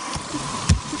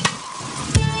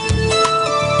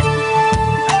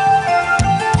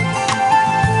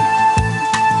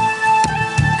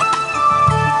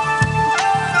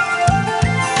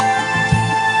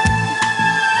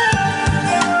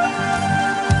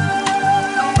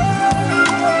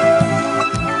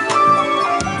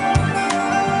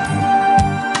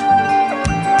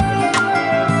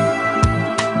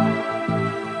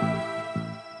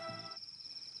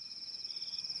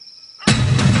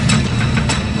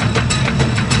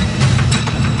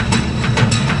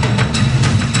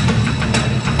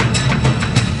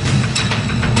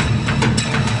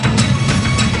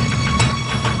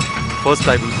 First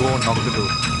I will go and knock the door.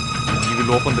 He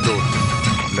will open the door.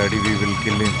 Bloody we will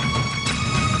kill him.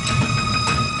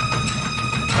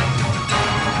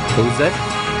 Who is that?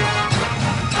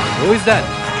 Who is that?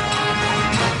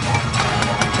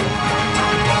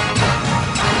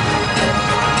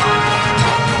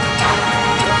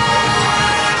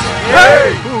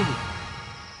 Hey!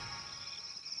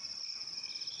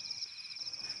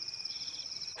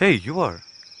 Hey, you are.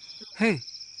 Hey,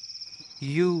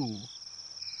 you.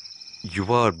 You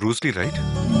are Bruce Lee, right?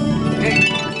 Hey.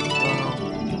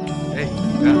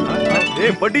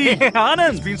 Hey, buddy. Hey,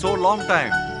 Anand. It's been so long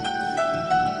time.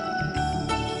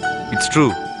 It's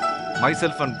true.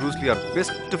 Myself and Bruce Lee are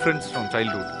best friends from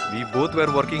childhood. We both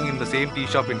were working in the same tea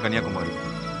shop in Kanyakumari.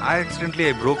 I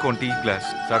broke one tea glass.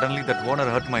 Suddenly that owner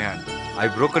hurt my hand. I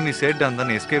broke his head and then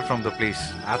escaped from the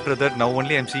place. After that, now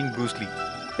only I'm seeing Bruce Lee.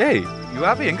 Hey, you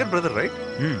have a younger brother, right?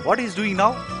 What is doing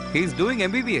now? He's doing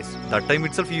MBBS. That time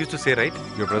itself he used to say, right?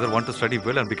 Your brother want to study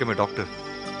well and become a doctor.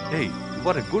 Hey, you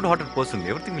are a good-hearted person.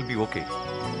 Everything will be okay.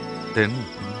 Then,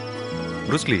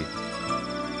 Bruce Lee,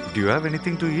 do you have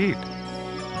anything to eat?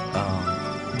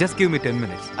 Just give me 10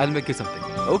 minutes. I'll make you something.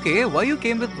 Okay, why you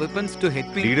came with weapons to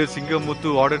hit me? Leader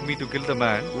Singamuthu ordered me to kill the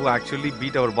man who actually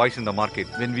beat our boys in the market.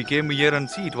 When we came here and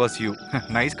see, it was you.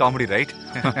 Nice comedy, right?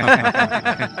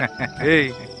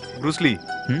 Hey, Bruce Lee.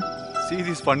 See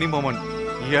this funny moment.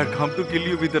 He had come to kill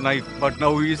you with a knife, but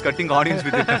now he is cutting onions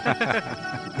with it.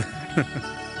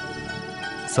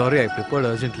 Sorry, I prepared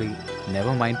urgently.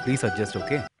 Never mind, please adjust,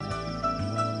 okay?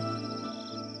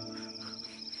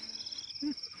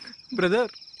 Brother.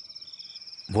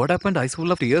 What happened? Eyes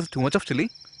full of tears? Too much of chili?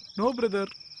 No, brother.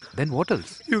 Then what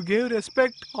else? You gave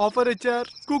respect, offered a chair,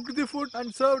 cooked the food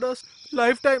and served us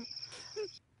lifetime.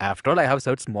 After all, I have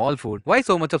served small food. Why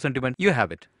so much of sentiment? You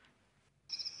have it.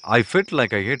 I felt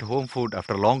like I ate home food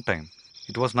after a long time.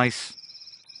 It was nice.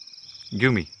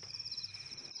 Give me.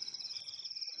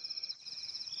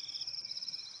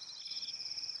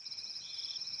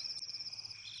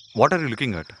 What are you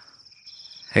looking at?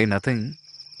 Hey, nothing.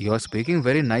 You are speaking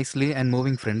very nicely and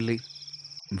moving friendly.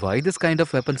 Why this kind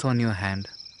of weapons on your hand?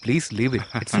 Please leave it.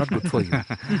 It's not good for you.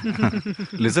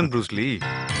 Listen, Bruce Lee.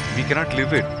 We cannot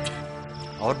leave it.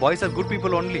 Our boys are good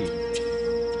people only.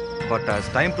 But as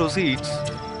time proceeds,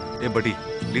 hey buddy,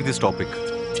 leave this topic.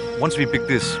 Once we pick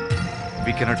this,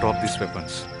 we cannot drop these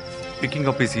weapons. Picking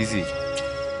up is easy.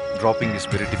 Dropping is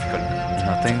very difficult.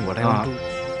 Nothing. What I want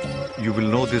to... You will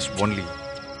know this only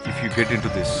if you get into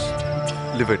this.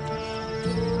 Live it.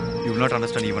 You will not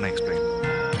understand even I explain.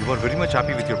 You are very much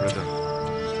happy with your brother.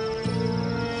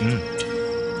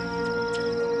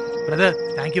 Brother,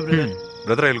 thank you, brother.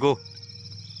 Brother, I will go.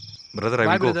 Brother, I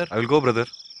will go. Brother. I will go, brother.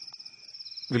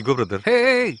 We'll go, brother.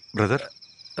 Hey! Brother?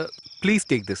 Please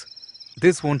take this.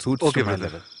 This won't suit Okay, to my brother.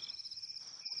 level.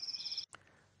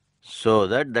 So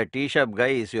that the tea shop guy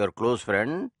is your close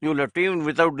friend. You left him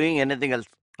without doing anything else.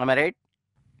 Am I right?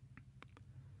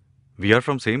 We are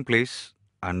from same place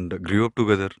and grew up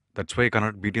together. That's why I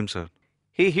cannot beat him, sir.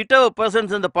 He hit our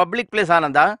persons in the public place,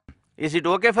 Ananda. Is it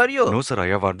okay for you? No, sir. I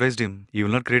have advised him. He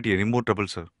will not create any more trouble,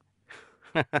 sir.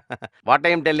 What I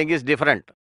am telling is different.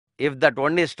 If that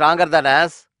one is stronger than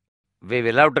us, we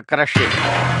will have to crush him.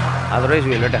 Otherwise,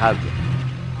 we will not hug.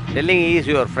 Telling he is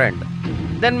your friend.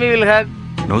 Then we will hug.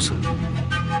 No, sir.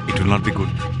 It will not be good.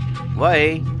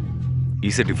 Why?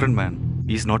 He's a different man.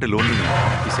 He's not a lonely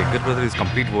man. His younger brother is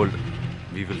complete world.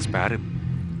 We will spare him.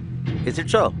 Is it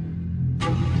so?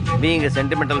 Being a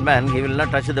sentimental man, he will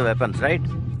not touch the weapons, right?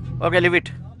 Okay, leave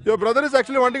it. Your brother is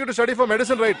actually wanting you to study for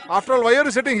medicine, right? After all, why are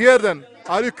you sitting here then?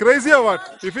 Are you crazy or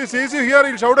what? If he sees you here,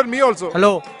 he'll shout at me also.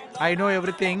 Hello, I know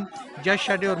everything. Just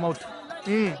shut your mouth.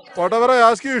 Whatever I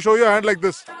ask you, you show your hand like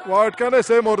this. What can I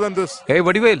say more than this? Hey,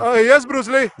 Vadivelu. Yes, Bruce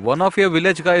Lee. One of your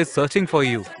village guys is searching for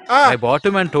you. I bought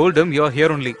him and told him you're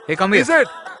here only. Hey, come here. Is it?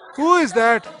 Who is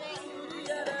that?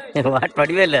 What,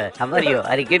 Vadivelu? How are you?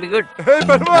 Are you keeping good? Hey,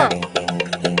 Parma.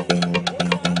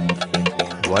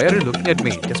 Why are you looking at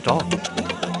me? Just talk.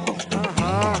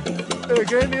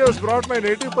 Again, he has brought my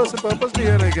native person purposely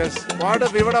here, I guess. What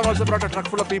if he would have also brought a truck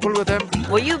full of people with him?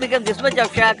 Why you become this much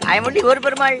of shock? I am only your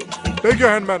Perumal. Take your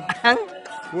hand, man.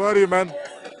 Who are you, man?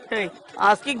 Hey,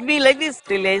 asking me like this?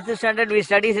 Till 8th standard we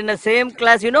studies in the same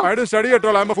class, you know? I didn't study at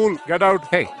all. I'm a fool. Get out.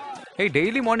 Hey,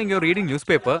 daily morning you're reading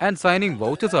newspaper and signing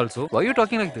vouchers also. Why are you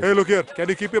talking like this? Hey, look here. Can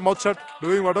you keep your mouth shut?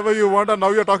 Doing whatever you want and now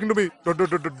you're talking to me.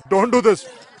 Don't do this.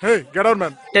 Hey, get out,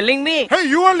 man. Telling me? Hey,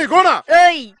 you only go now.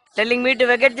 Hey! Telling me to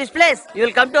vacate this place. You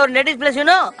will come to our native place, you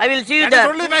know. I will see you there.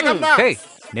 Only if I come now. Hey,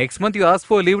 next month you ask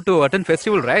for leave to attend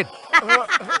festival, right?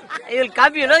 You will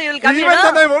come, you know. You will come, Even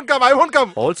then I won't come. I won't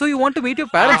come. Also, you want to meet your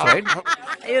parents, right?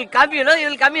 You will come, you know. You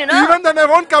will come, you know. Even then I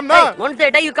won't come now. Hey, once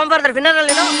they die, you come for the funeral,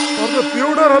 you know. For the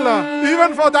funeral,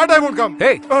 even for that I won't come.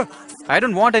 Hey, I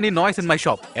don't want any noise in my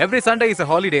shop. Every Sunday is a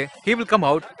holiday. He will come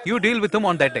out. You deal with him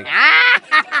on that day.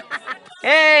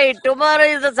 Hey, tomorrow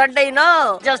is a Sunday, you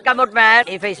know. Just come out, man.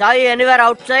 If I saw you anywhere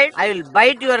outside, I will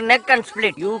bite your neck and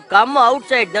split. You come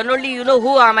outside, then only you know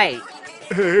who am I.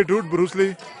 Hey, dude, Bruce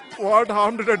Lee. What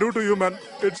harm did I do to you, man?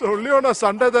 It's only on a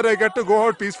Sunday that I get to go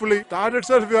out peacefully. That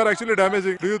itself you are actually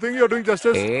damaging. Do you think you're doing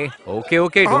justice? Hey,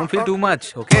 okay. Don't feel too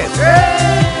much, okay?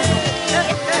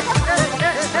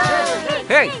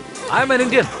 Hey, I'm an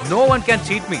Indian. No one can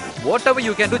cheat me. Whatever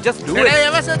you can do, just do it. Did I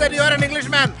ever say that you are an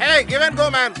Englishman? Hey, give and go,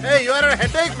 man. Hey, you are a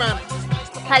headache, man.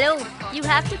 Hello, you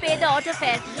have to pay the auto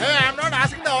fare. Hey, I'm not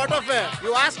asking the auto fare.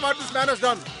 You ask what this man has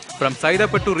done. From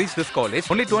Saidapet to reach this college,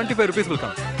 only 25 rupees will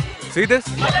come. See this?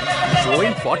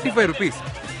 Showing 45 rupees.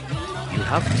 You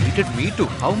have cheated me too.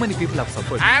 How many people have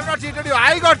suffered? I have not cheated you.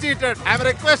 I got cheated. I'm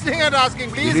requesting and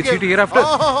asking. Please Will you give. cheat hereafter?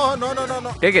 Oh,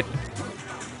 no. Take it.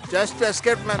 Just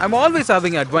escape, man. I'm always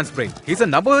having an advanced brain. He's a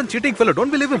number one cheating fellow. Don't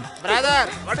believe him. Brother,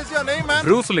 what is your name, man?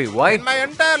 Bruce Lee. Why? In my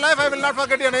entire life, I will not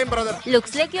forget your name, brother.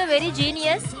 Looks like you're very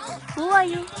genius. Who are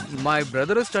you? My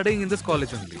brother is studying in this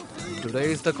college only.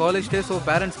 Today is the college day, so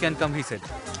parents can come, he said.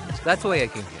 That's why I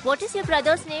came here. What is your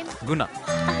brother's name? Guna.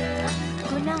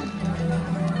 Guna.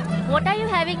 What are you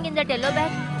having in that yellow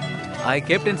bag? I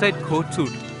kept inside coat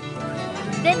suit.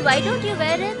 Then why don't you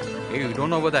wear it? Hey, you don't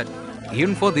know about that.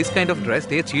 Even for this kind of dress,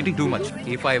 they are cheating too much.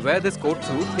 If I wear this coat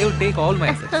suit, they will take all my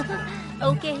assets.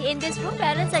 Okay, in this room,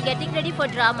 parents are getting ready for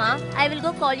drama. I will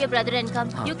go call your brother and come.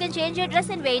 You can change your dress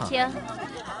and wait here.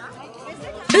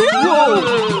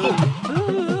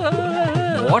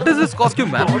 What is this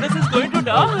costume, man? What is this going to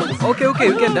dance? Okay,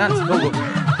 you can dance. Go.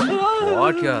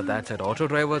 What? Yeah, that side auto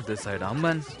driver, this side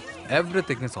Amman.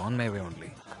 Everything is on my way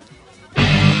only.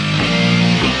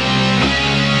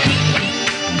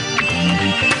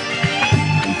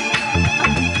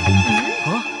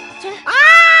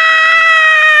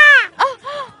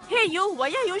 Hey, you, why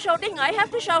are you shouting? I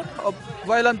have to shout.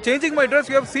 While I'm changing my dress,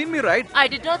 you have seen me, right? I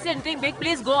did not say anything big.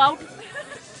 Please go out.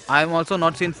 I'm also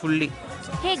not seen fully.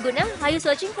 Hey Guna, are you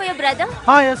searching for your brother?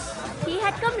 Yes. He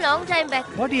had come long time back.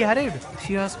 What he added?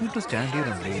 She asked me to stand here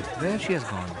and wait. Where she has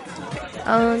gone?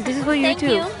 This is for you Thank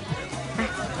too. you.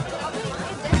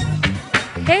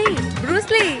 Hey, Bruce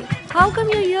Lee, how come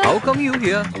you're here? How come you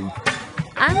here?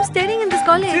 I'm studying in this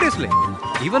college. Seriously?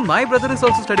 Even my brother is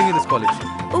also studying in this college.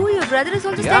 Oh, your brother is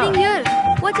also Yeah. studying here.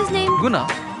 What's his name? Guna.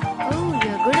 Oh,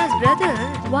 you're Guna's brother.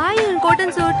 Why are you in coat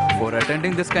and suit? For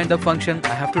attending this kind of function,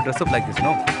 I have to dress up like this,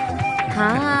 no?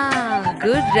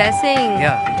 Good dressing.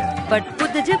 Yeah. But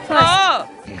put the jib first.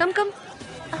 Come.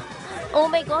 Oh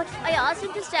my god, I asked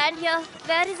him to stand here.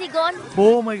 Where is he gone?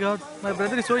 Oh my god, my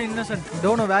brother is so innocent.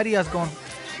 Don't know where he has gone.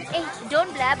 Hey,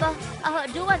 don't blabber.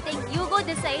 Do one thing. You go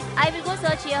this side. I will go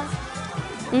search here.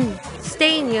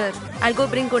 Stay in here. I'll go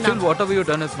bring Guna. Still, whatever you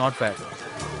done is not bad.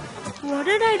 What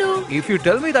did I do? If you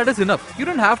tell me that is enough, you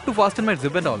don't have to fasten my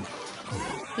zip and all.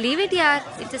 Leave it here.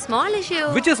 It's a small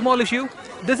issue. Which is small issue?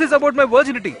 This is about my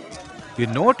virginity. You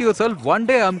note yourself, one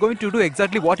day I'm going to do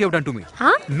exactly what you have done to me.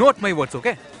 Huh? Note my words,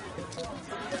 okay?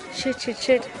 Shit.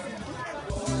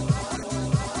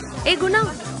 Hey, Guna.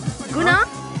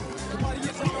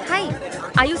 Hi.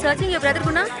 Are you searching your brother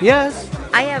Guna? Yes.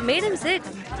 I have made him sit.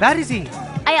 Where is he?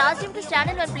 I asked him to stand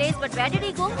in one place, but where did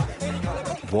he go?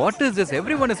 What is this?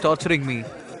 Everyone is torturing me.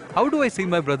 How do I see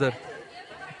my brother?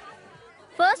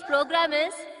 First program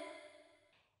is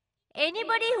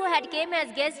Anybody who had came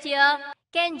as guest here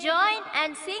can join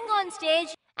and sing on stage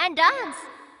and dance.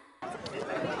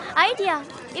 Idea.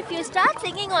 If you start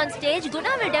singing on stage, Guna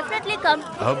will definitely come.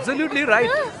 Absolutely right.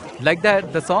 Like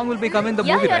that, the song will become in the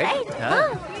Yeah, movie, you're right?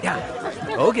 right. Yeah.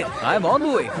 Okay, I'm on the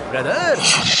way, brother.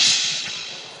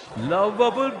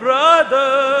 Lovable brother.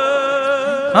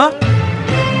 Huh?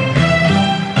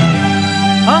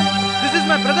 Huh? This is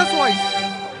my brother's voice.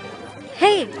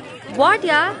 Hey, what,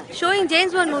 yeah? Showing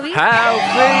James Bond movie? Have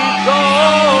faith,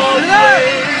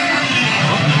 always.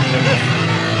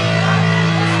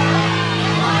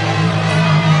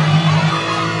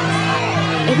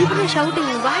 Everyone is shouting.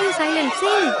 Why are you silent?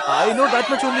 Sing. I know that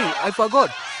much only. I forgot.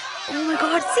 Oh my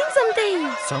God, sing something.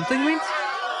 Something means?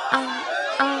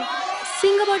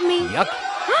 Sing about me. Yuck.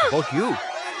 About you.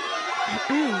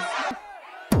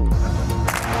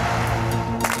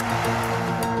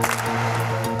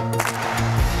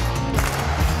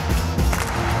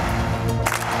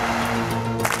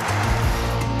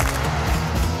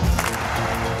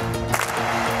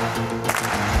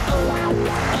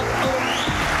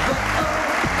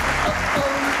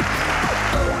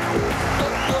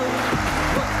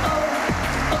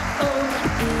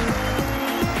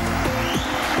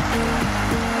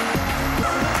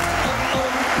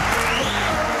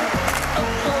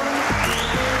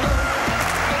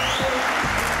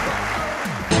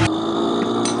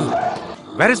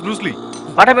 Where is Bruce Lee?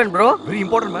 What happened, bro? Very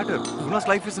important matter. Guna's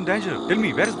life is in danger. Tell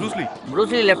me, where is Bruce Lee? Bruce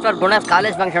Lee left for Guna's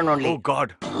college function only. Oh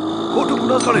God. Go to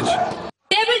Guna's college.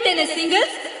 Table tennis singles.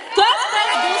 First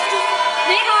prize goes to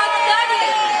Reema, third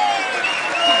year.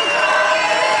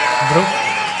 Bro,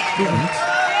 2 minutes.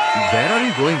 Where are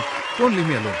you going? Don't leave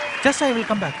me alone. Just I will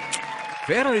come back.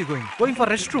 Where are you going? Going for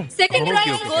restroom. Second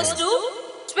prize goes to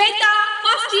Shweta,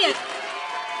 first year.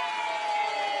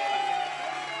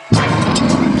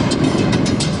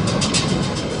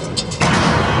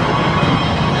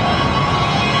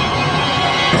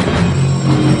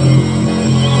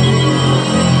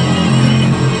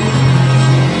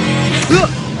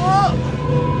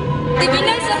 The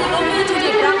winners of the Romeo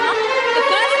Juliet drama. The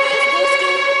first prize goes to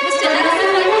Mr.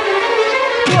 Narasimhan.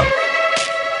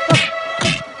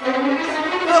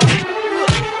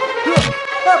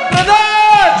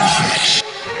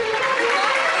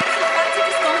 This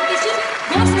competition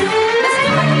goes to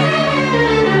Mr.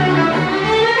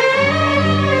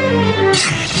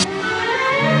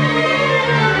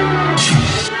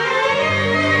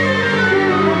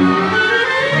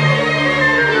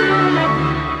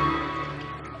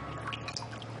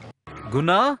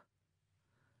 Guna?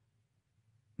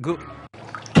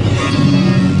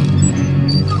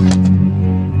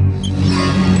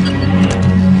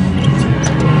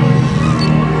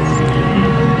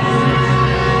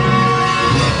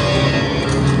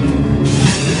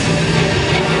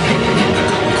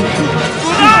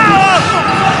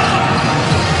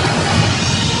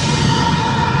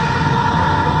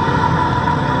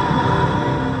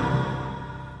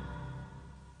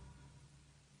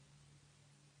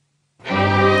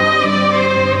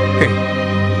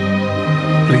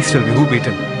 Please tell me who beat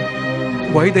him.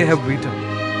 Why they have beat him?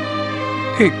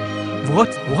 Hey,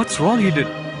 what's wrong he did?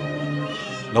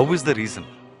 Love is the reason.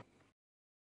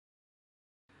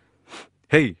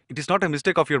 Hey, it is not a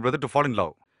mistake of your brother to fall in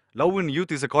love. Love in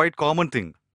youth is a quite common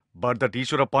thing. But that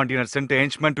Ishwara Pandian had sent a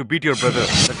henchman to beat your brother.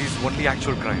 That is only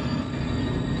actual crime.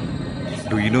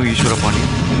 Do you know Ishwara Pandian?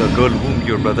 The girl whom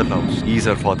your brother loves. He is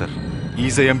her father. He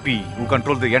is a MP who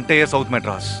controls the entire South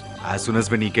Madras. As soon as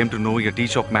when he came to know a tea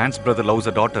shop man's brother loves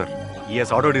a daughter, he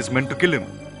has ordered his men to kill him.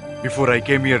 Before I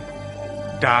came here,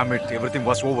 damn it, everything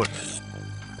was over.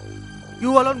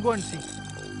 You alone go and see.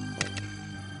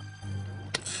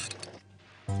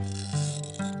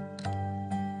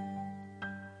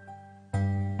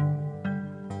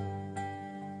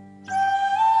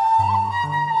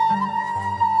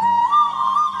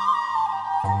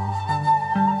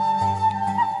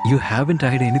 You haven't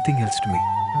hid anything else to me.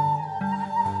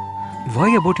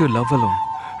 Why about your love alone?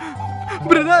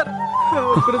 Brother!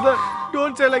 Brother,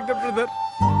 don't say like that, brother.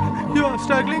 You are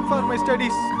struggling for my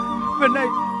studies.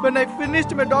 When I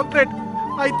finished my doctorate,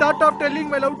 I thought of telling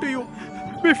my love to you.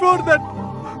 Before that,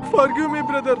 forgive me,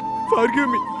 brother. Forgive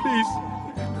me, please.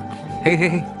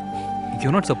 Hey.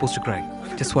 You're not supposed to cry.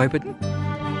 Just wipe it.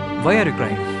 Why are you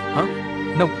crying? Huh?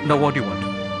 Now what do you want?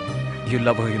 You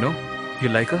love her, you know? You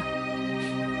like her?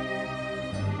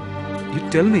 You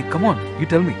tell me, come on, you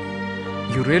tell me.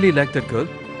 You really like that girl?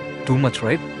 Too much,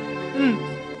 right?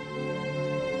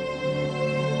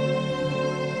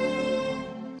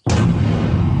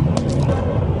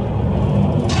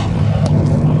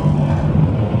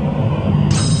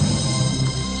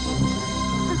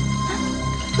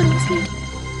 Bruce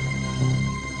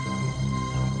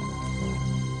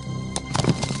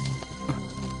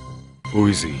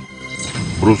is he?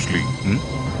 Bruce Lee.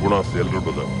 Guna's elder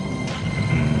brother.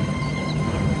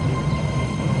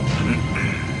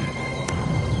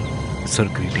 Sir,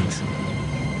 greetings.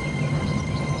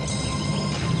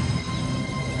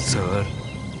 Sir,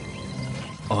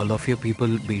 all of your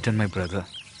people beaten my brother.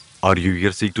 Are you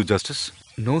here seek to justice?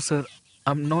 No, sir.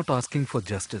 I'm not asking for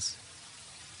justice.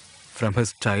 From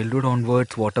his childhood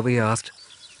onwards, whatever he asked,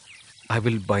 I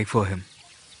will buy for him.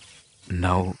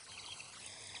 Now,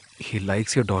 he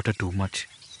likes your daughter too much.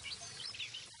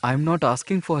 I'm not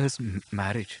asking for his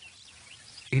marriage.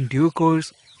 In due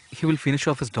course, he will finish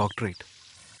off his doctorate.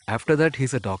 After that,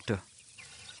 he's a doctor.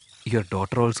 Your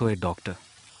daughter also a doctor.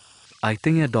 I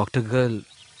think a doctor girl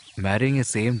marrying a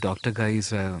same doctor guy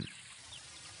is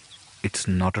it's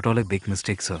not at all a big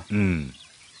mistake, sir.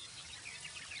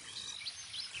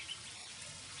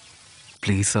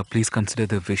 Please, sir, please consider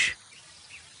the wish.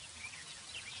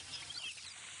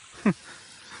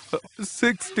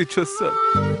 6 stitches, sir.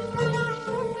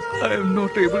 I am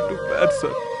not able to bear,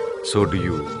 sir. So do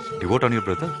you devote on your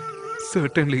brother?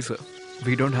 Certainly, sir.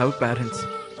 We don't have parents.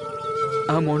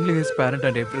 I'm only his parent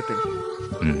and everything.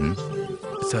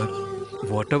 Sir,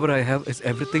 whatever I have is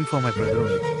everything for my brother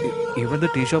only. Even the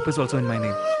tea shop is also in my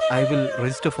name. I will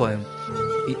register for him.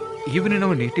 Even in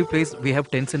our native place, we have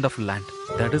 10 cents of land.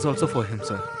 That is also for him,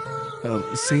 sir.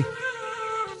 See.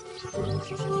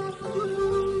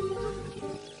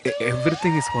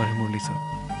 Everything is for him only, sir.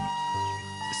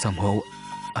 Somehow,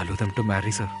 allow them to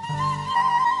marry, sir.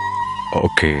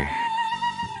 Okay.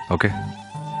 Okay.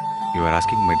 You are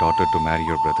asking my daughter to marry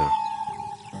your brother.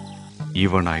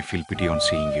 Even I feel pity on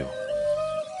seeing you.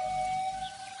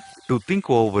 To think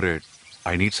over it,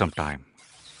 I need some time.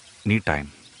 Need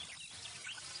time.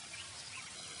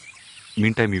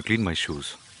 Meantime, you clean my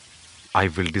shoes. I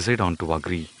will decide on to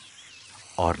agree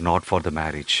or not for the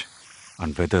marriage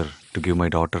and whether to give my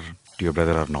daughter to your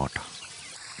brother or not.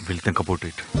 We'll think about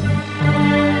it.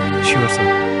 Sure,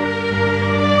 sir.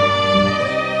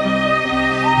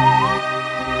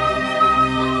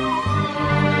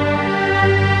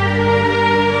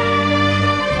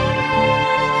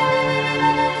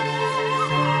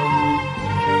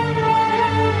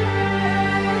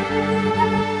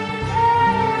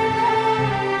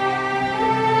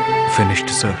 Finished,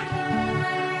 sir.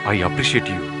 I appreciate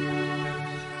you.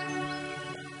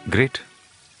 Great.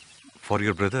 For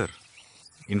your brother,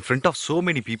 in front of so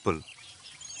many people,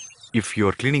 if you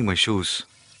are cleaning my shoes,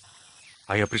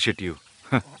 I appreciate you.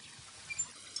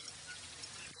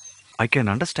 I can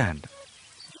understand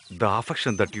the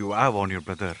affection that you have on your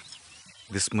brother.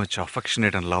 This much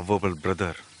affectionate and lovable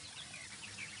brother.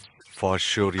 For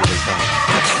sure you will die.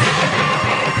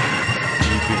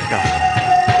 You will die.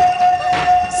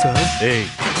 Sir? Hey.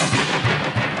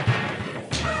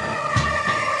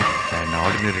 An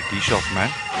ordinary tea shop man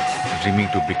dreaming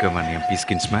to become an MP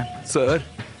skinsman? Sir?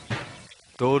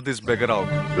 Throw this beggar out.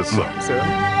 Yes, sir. Sir?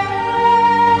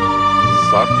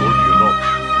 Sir told you no.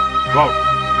 Go out.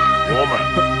 Go, man.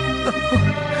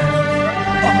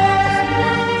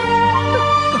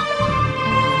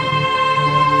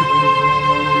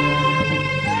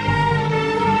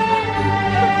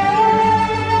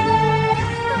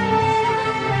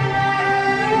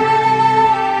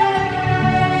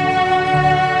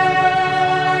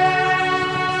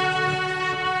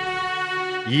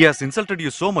 He has insulted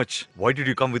you so much. Why did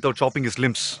you come without chopping his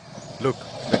limbs? Look,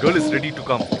 the girl is ready to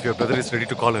come if your brother is ready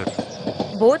to call her.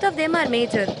 Both of them are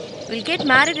major. We'll get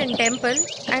married in temple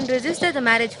and register the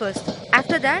marriage first.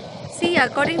 After that, see,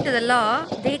 according to the law,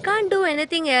 they can't do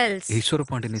anything else. Ishwara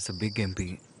Pandyan is a big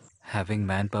MP, having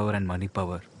manpower and money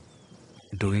power.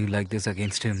 Doing like this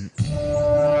against him.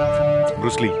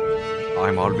 Bruce Lee,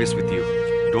 I'm always with you.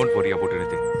 Don't worry about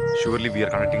anything. Surely we are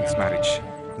conducting this marriage.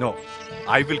 No,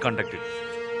 I will conduct it.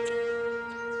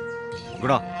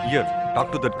 Guna, here,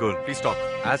 talk to that girl. Please talk.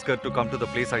 Ask her to come to the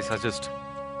place I suggest.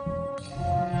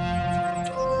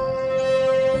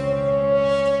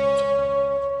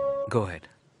 Go ahead.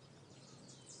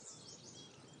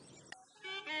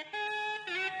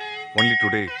 Only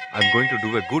today, I'm going to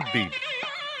do a good deed.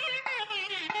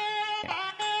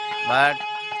 But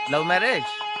love marriage?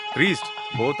 Priest,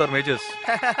 both are majors.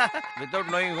 Without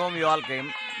knowing whom you all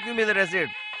came, give me the receipt.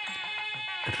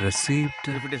 Receipt?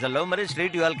 If it is a love marriage,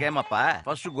 straight you all came up.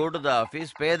 First to go to the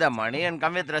office, pay the money and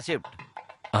come with receipt.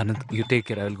 Anand, you take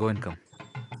care. I will go and come.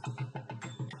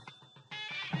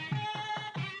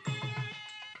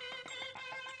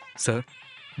 Sir,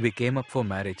 we came up for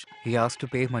marriage. He asked to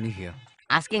pay money here.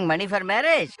 Asking money for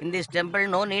marriage? In this temple,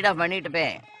 no need of money to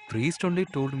pay. Priest only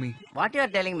told me. What you are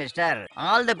telling, mister?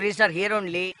 All the priests are here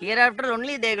only. Hereafter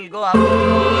only they will go up.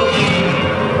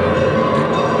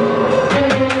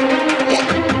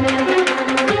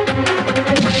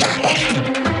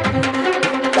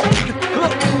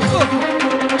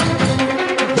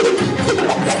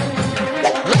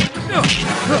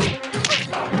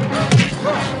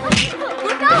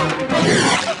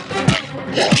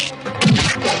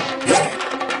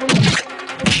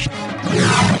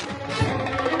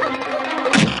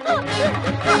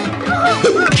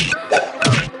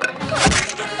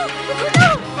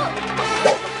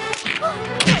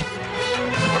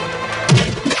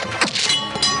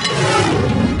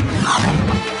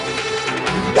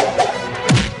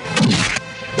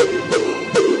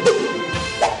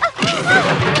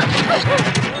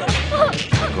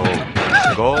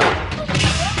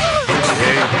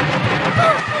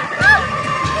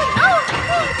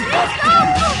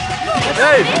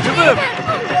 Hey, give him!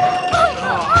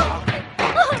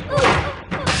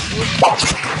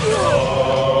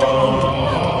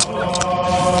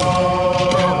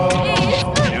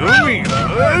 Leave me!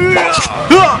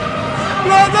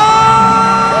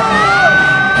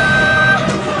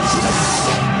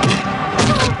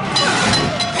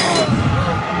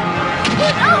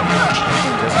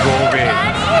 Just go away.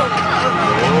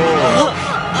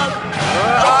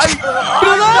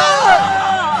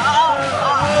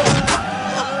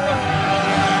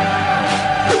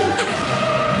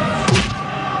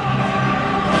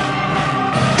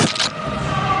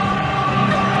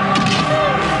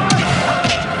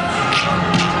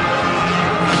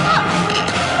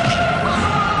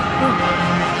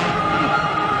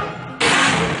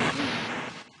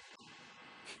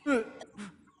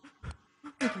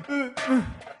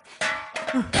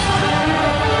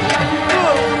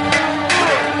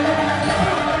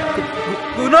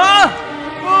 Guna!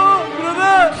 Oh,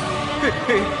 brother!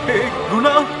 Hey,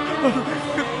 Guna!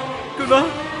 Guna!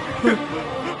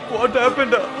 What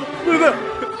happened? Brother!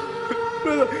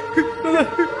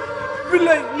 Will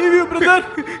I leave you, brother?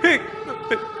 Hey,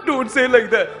 don't say like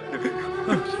that.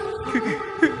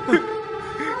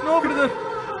 No, brother.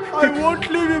 I won't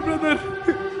leave you, brother.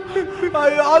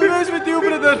 I always with you,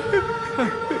 brother.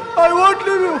 I won't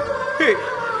leave you. Hey,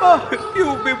 you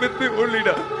be with me only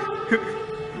now.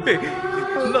 Hey,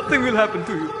 nothing will happen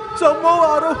to you.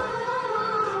 Tomorrow,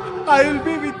 I will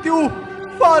be with you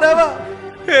forever.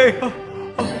 Hey,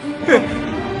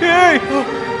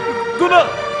 Guna,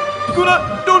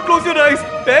 don't close your eyes.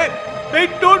 Hey,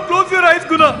 don't close your eyes,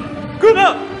 Guna.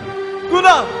 Guna.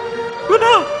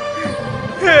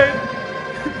 Hey.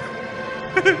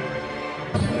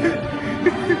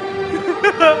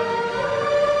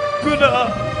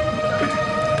 Guna.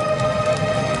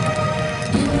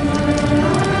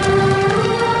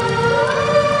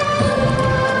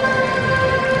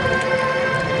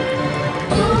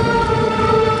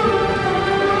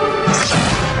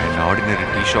 Ordinary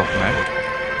tea shop man,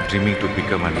 dreaming to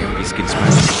become an MP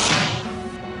skillsman.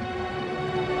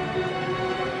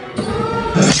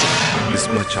 This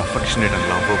much affectionate and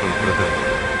lovable brother.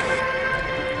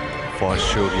 For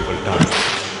sure you will die.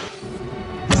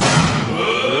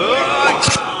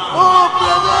 Oh,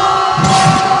 brother!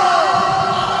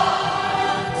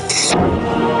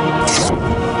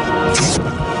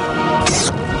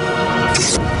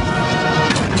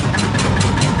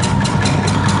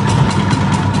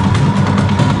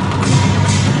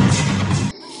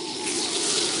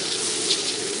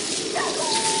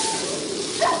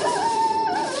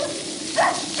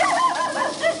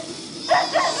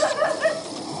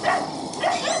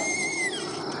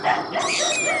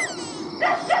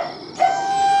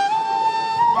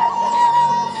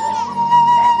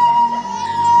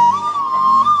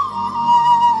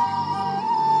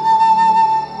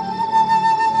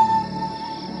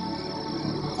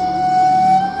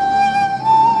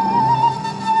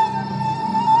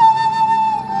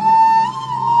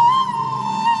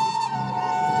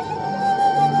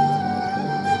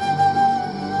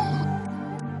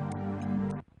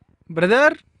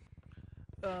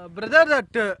 Brother,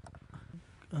 that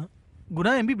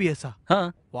Guna MBBS.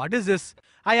 Huh? What is this?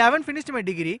 I haven't finished my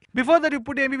degree. Before that, you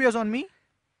put MBBS on me.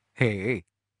 Hey,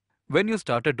 when you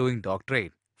started doing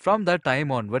doctorate, from that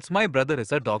time onwards, my brother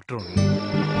is a doctor only.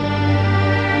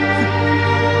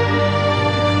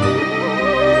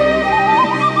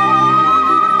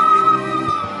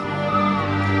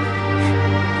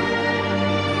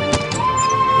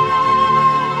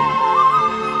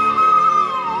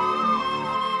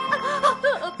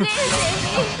 Please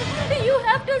save me. You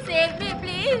have to save me,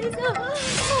 please.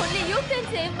 Only you can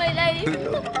save my life.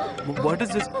 What is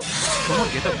this? Come on,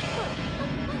 get up.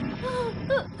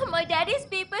 My daddy's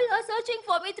people are searching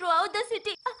for me throughout the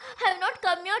city. I have not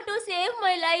come here to save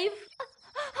my life.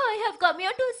 I have come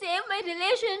here to save my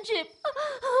relationship.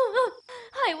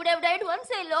 I would have died once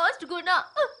I lost Guna.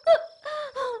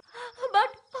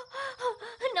 But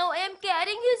now I am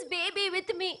carrying his baby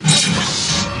with me.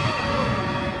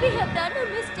 We have done a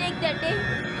mistake that day.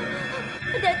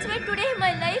 That's why today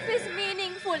my life is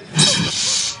meaningful.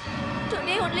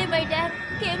 Today only my dad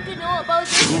came to know about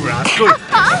this. You rascal!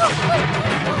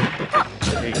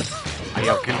 Hey, I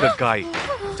have killed that guy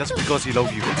just because he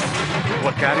loved you. You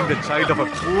are carrying the child of a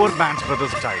poor man's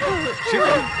brother's child. Shit. You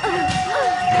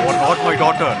are not my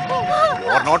daughter. You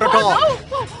are not at all.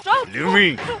 Stop! Leave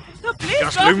me. Please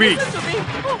Just stop. leave me. Listen to me.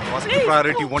 First Please.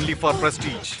 priority only for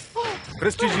prestige.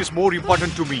 Prestige is more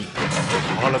important to me.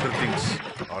 All other things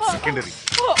are secondary.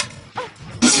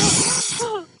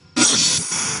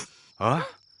 Huh?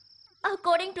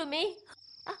 According to me,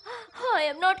 I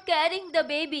am not carrying the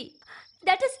baby.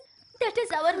 That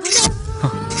is our good.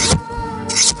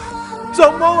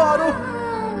 Somehow,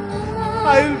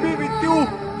 I will be with you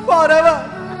forever.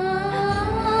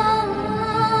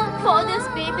 For this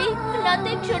baby,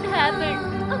 nothing should happen.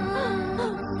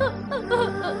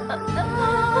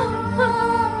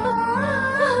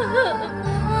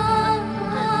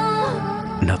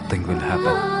 Nothing will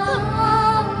happen.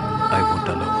 I won't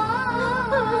allow.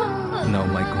 Now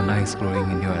my guna is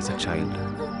growing in you as a child.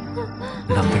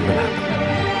 Nothing will happen.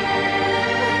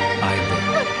 I will.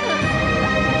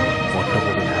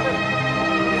 Whatever will happen,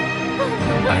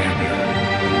 I am here.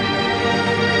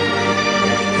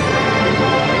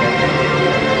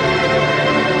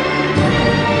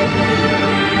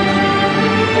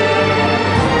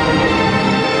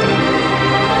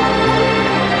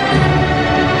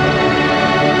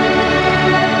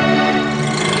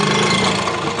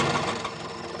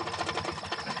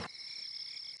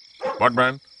 What,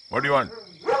 man? What do you want?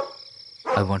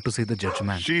 I want to see the judge,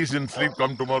 man. She is in sleep.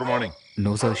 Come tomorrow morning.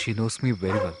 No, sir. She knows me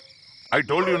very well. I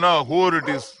told you now, whoever it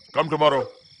is, come tomorrow.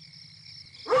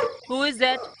 Who is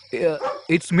that?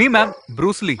 It's me, ma'am.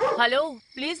 Bruce Lee. Hello,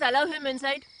 please allow him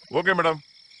inside. Okay, madam.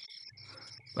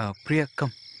 Priya,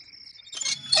 come.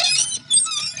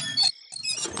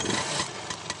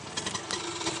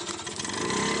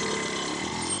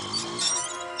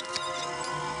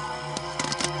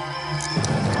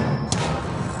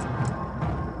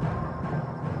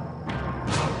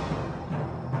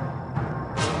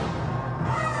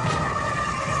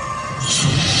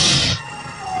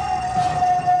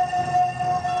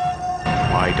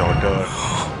 My daughter.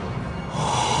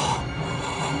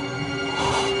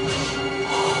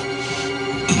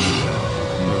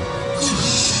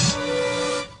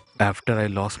 After I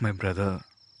lost my brother,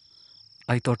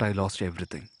 I thought I lost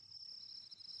everything.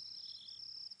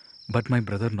 But my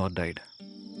brother not died.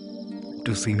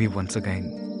 To see me once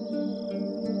again.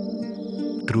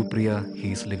 Through Priya,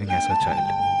 he is living as a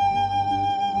child.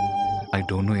 I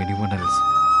don't know anyone else.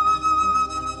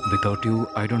 Without you,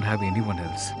 I don't have anyone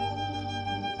else.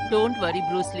 Don't worry,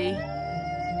 Bruce Lee.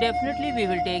 Definitely we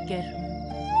will take care.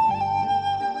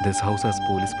 This house has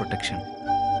police protection.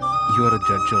 You are a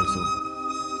judge also.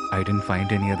 I didn't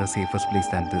find any other safest place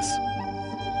than this.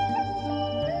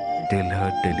 Tell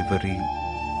her delivery.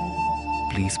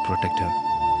 Please protect her.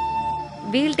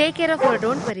 We'll take care of her,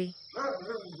 don't worry.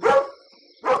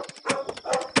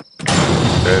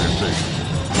 There it is.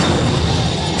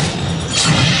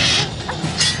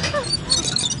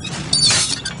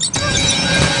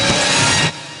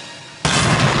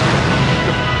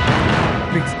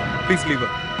 Please leave her.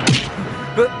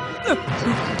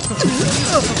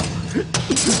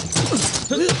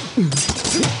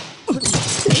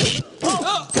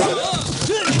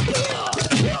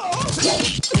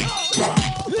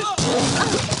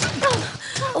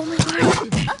 Oh my God.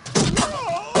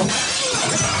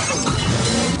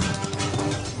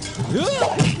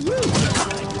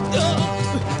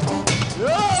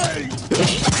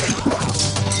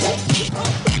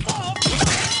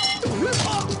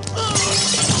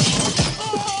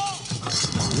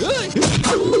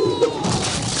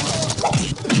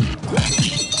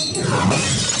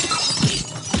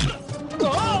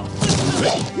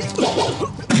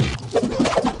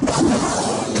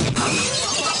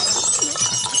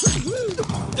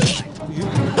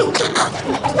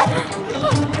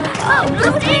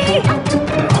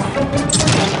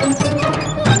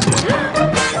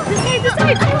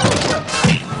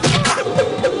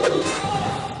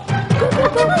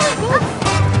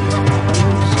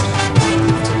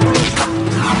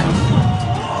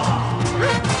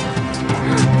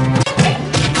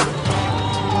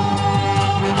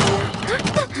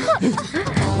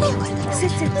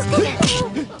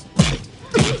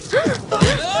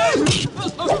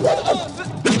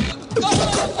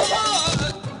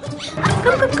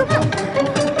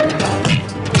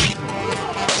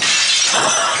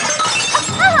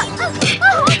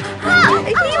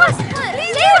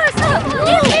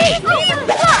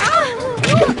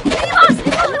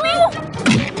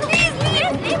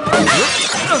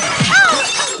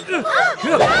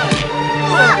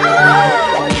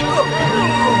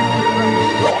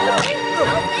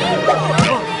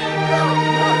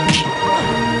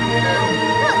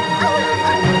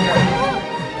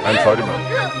 I'm sorry, ma'am.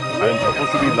 I am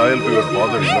supposed to be loyal to your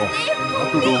father, you know. What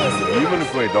to do? Even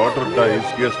if my daughter dies,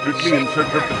 he has strictly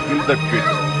instructed to kill that kid.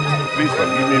 Please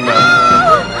forgive me, ma'am.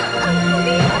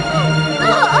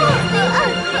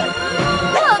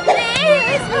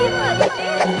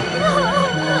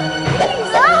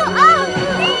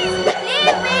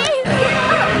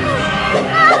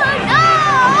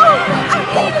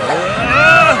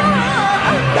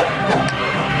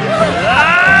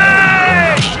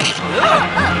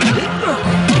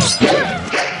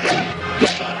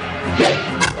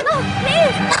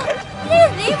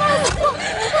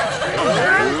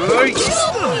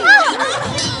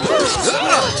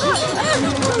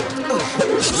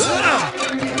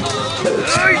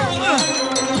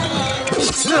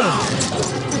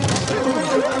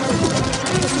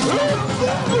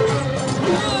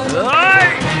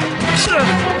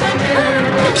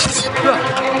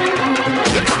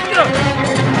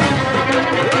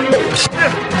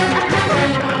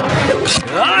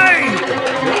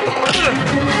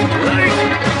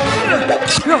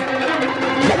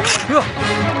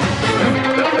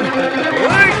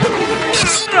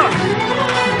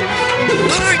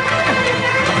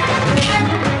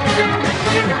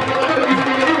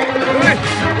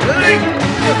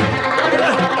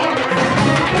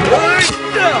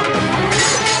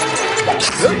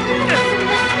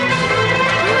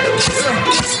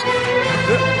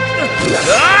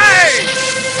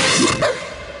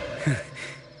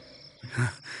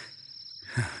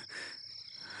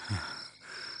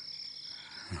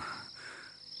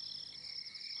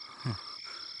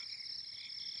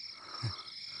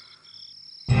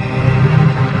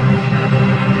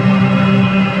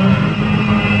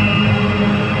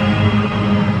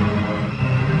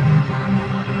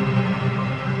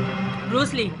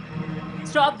 Bruce Lee,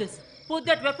 stop this. Put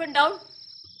that weapon down.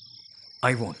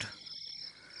 I won't.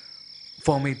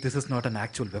 For me, this is not an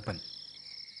actual weapon.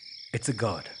 It's a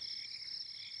guard.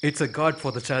 It's a guard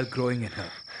for the child growing in her.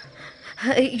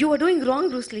 You are doing wrong,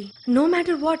 Bruce Lee. No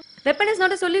matter what, weapon is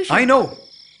not a solution. I know.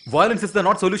 Violence is the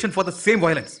not solution for the same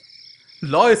violence.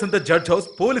 Law is in the judge house,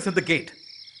 police in the gate.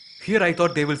 Here I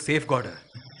thought they will safeguard her.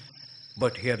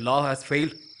 But here law has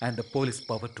failed and the police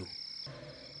power too.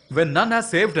 When none has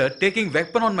saved her, taking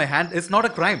weapon on my hand is not a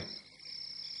crime.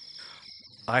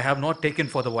 I have not taken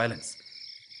for the violence.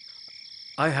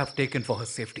 I have taken for her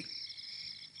safety.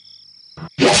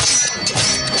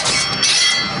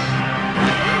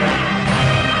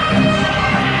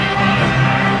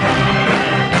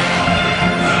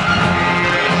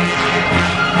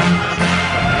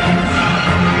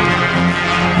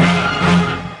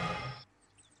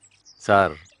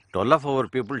 Sir, 12 of our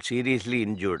people seriously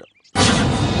injured.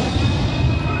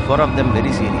 4 of them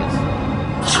very serious.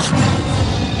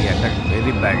 He attacked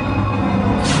very badly.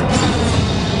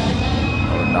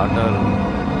 Our daughter...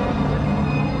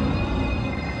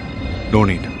 No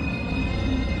need.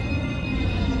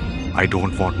 I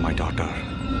don't want my daughter.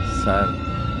 Sir.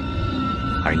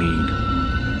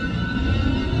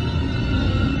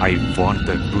 I want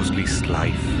the Bruce Lee's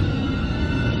life.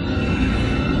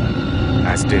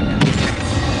 As did.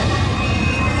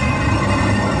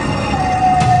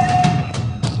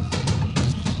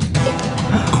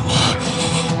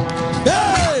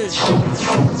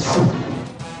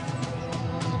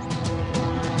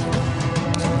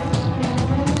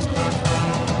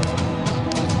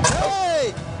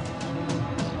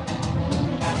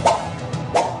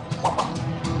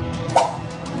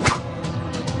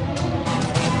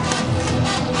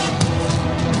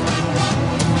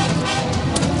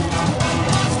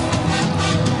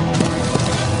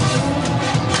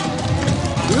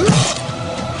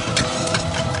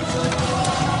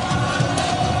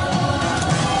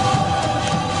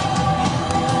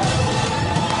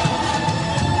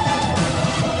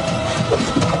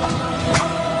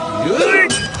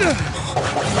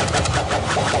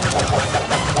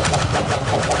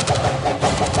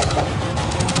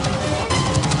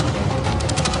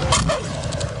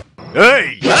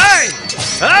 Hey! Hey!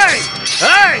 Hey!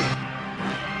 Hey!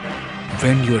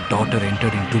 When your daughter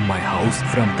entered into my house,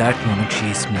 from that moment she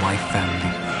is my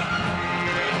family.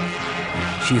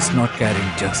 She is not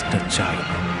carrying just a child.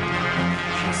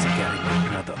 She is carrying a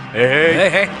brother.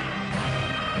 Hey!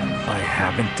 I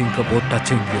haven't think about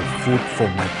touching your food for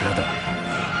my brother.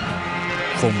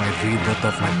 For my rebirth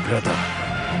of my brother.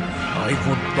 I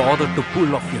won't bother to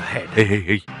pull off your head.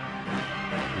 Hey.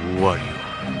 Who are you?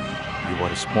 You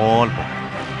are a small boy.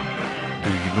 Do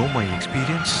you know my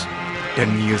experience?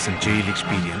 10 years in jail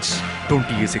experience,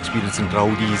 20 years experience in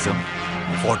rowdyism,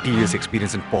 40 years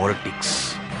experience in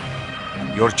politics.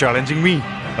 You're challenging me,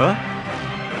 huh?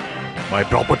 My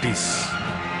properties,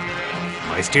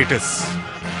 my status,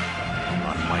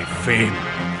 and my fame.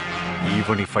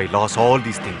 Even if I lost all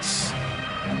these things,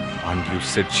 and you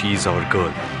said she is our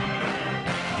girl,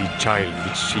 the child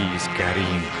which she is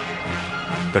carrying,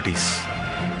 that is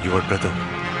your brother.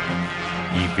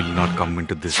 He will not come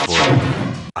into this world.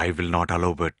 I will not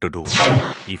allow it to do.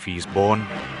 If he is born,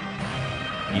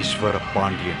 Ishwara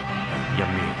Pandian,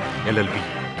 MA, LLB,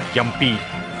 MP,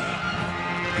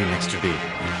 the next day,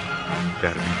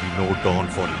 there will be no dawn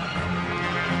for him.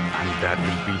 And there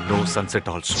will be no sunset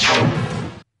also.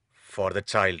 For the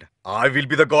child, I will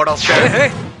be the god of death.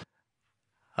 Hey!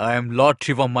 I am Lord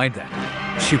Shiva, mind that.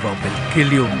 Shiva will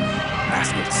kill you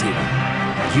as will save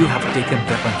you. You have taken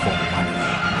weapon for money.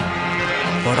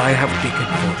 But I have taken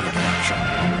for the affection.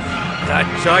 That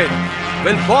child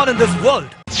will born in this world.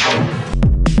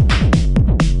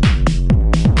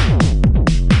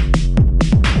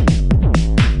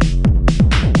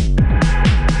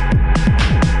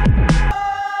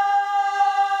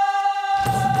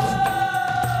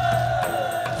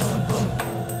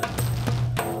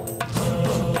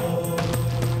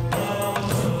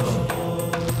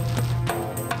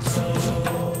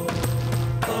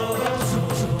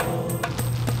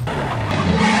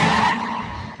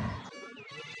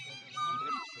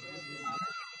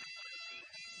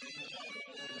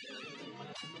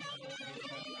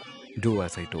 do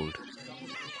as I told.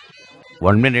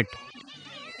 1 minute.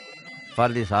 For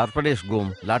this orphanage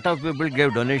home, lot of people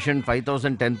gave donation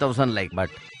 5,000, 10,000 like, but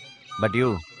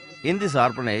you, in this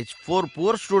orphanage, 4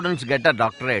 poor students get a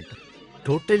doctorate.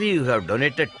 Totally you have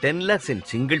donated 10 lakhs in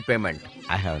single payment.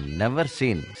 I have never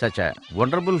seen such a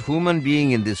wonderful human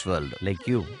being in this world like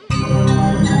you.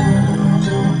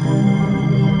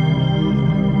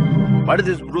 What is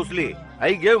this, Bruce Lee?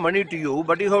 I gave money to you,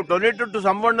 but you have donated to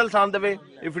someone else on the way.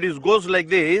 If it goes like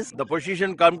this, the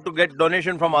position come to get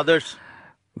donation from others.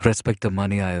 Respect the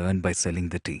money I earned by selling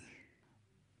the tea.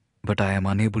 But I am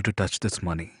unable to touch this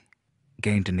money,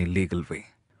 gained in illegal way.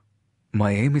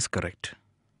 My aim is correct,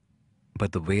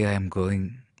 but the way I am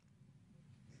going,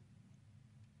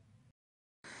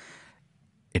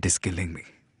 it is killing me.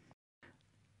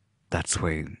 That's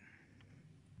why...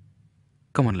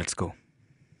 Come on, let's go.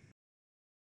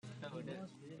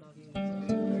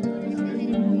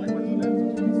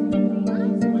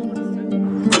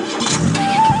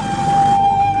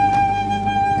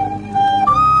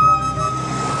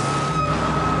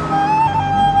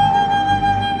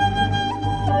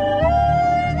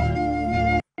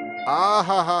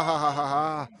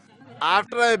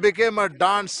 After I became a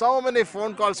Don, so many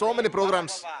phone calls, so many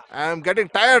programs. I'm getting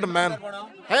tired, man.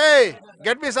 Hey,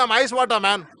 get me some ice water,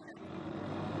 man.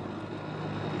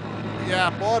 Yeah,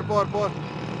 pour.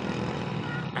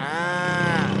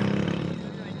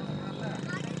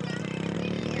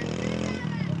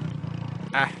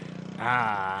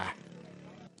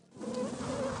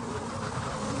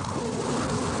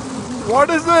 What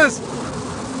is this?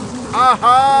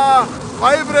 Aha!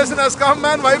 Vibration has come,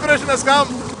 man. Vibration has come.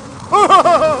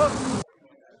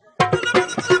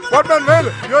 What, man?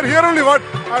 Well, you're here only, what?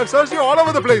 I've searched you all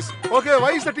over the place. Okay,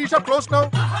 why is the tea shop closed now?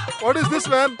 What is this,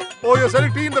 man? Oh, you're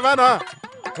selling tea in the van, huh?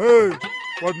 Hey,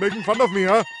 what, making fun of me,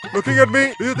 huh? Looking at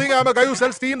me? Do you think I'm a guy who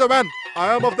sells tea in the van?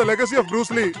 I am of the legacy of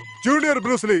Bruce Lee. Junior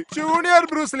Bruce Lee. Junior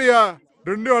Bruce Lee, huh?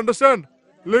 Didn't you understand?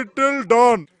 Little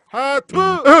Don.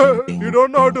 You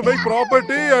don't know how to make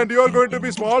property and you are going to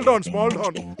be small Don.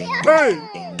 Hey,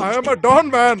 I am a Don,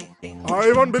 man.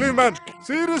 I won't believe, man.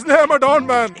 Seriously, I'm a Don,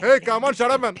 man. Hey, come on, shut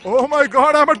up, man. Oh my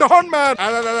God, I'm a Don, man.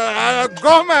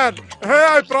 Go, man. Hey,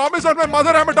 I promise on my mother,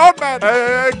 I'm a Don, man.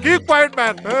 Hey, keep quiet,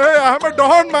 man. Hey, I'm a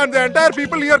Don, man. The entire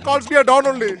people here calls me a Don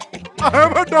only.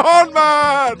 I'm a Don,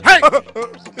 man. Hey,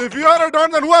 if you are a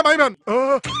Don, then who am I, man?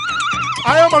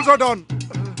 I am also a Don.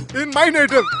 In my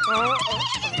native.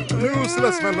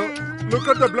 Useless fellow. Look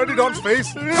at the bloody Don's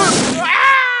face.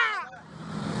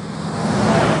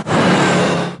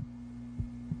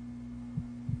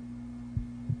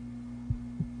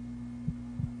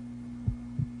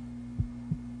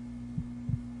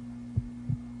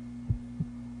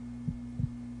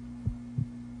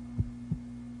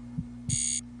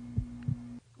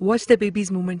 Watch the baby's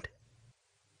movement.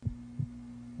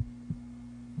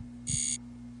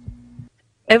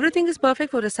 Everything is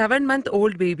perfect for a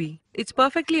 7-month-old baby. It's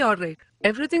perfectly alright.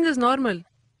 Everything is normal.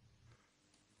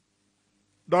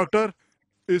 Doctor,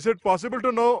 is it possible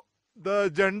to know the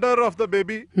gender of the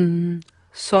baby?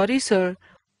 Sorry, sir.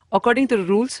 According to the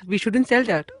rules, we shouldn't tell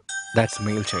that. That's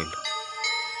male child.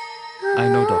 I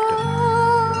know, doctor.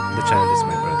 The child is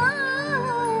my brother.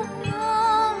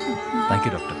 Thank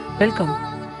you, doctor. Welcome.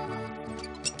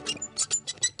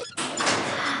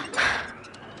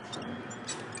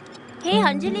 Hey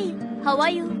Anjali, how are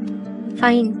you?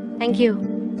 Fine, thank you.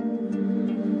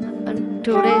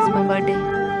 Today is my birthday.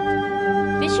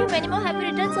 Wish you many more happy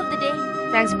returns of the day.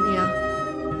 Thanks, Priya.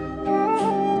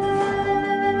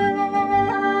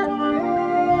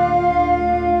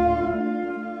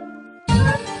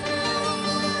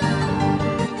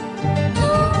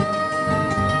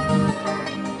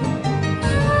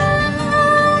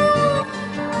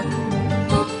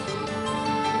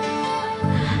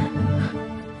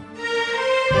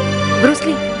 Bruce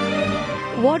Lee,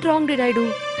 what wrong did I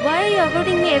do? Why are you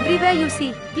avoiding me everywhere you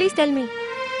see? Please tell me.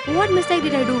 What mistake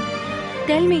did I do?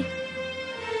 Tell me.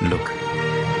 Look,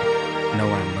 now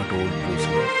I am not old Bruce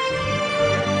Lee.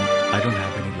 I don't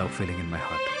have any love feeling in my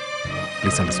heart.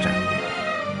 Please understand.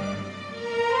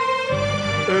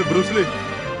 Hey, Bruce Lee,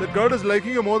 that girl is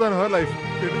liking you more than her life.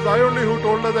 It is I only who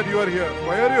told her that you are here.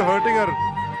 Why are you hurting her?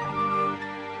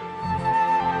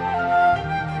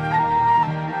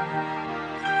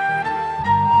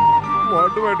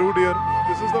 What do I do, dear?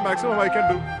 This is the maximum I can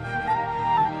do.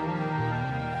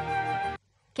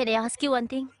 Can I ask you one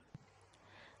thing?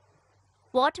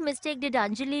 What mistake did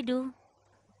Anjali do?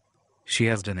 She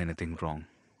has done anything wrong.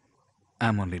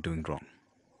 I'm only doing wrong.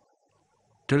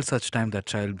 Till such time that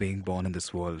child being born in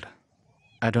this world,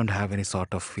 I don't have any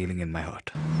sort of feeling in my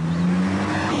heart.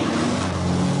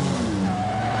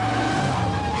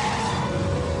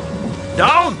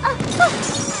 down!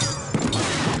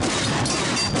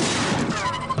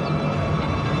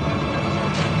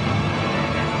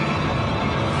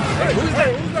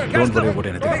 Don't worry about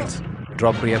anything else.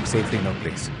 Drop Priya safely in our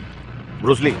place.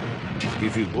 Bruce Lee,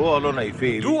 if you go alone, I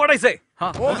feel... Do what I say!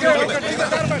 Huh? Okay. Take the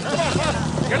car, man. Come on.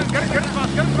 Get it fast.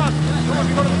 Come on,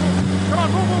 we gotta move. Come on,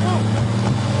 move.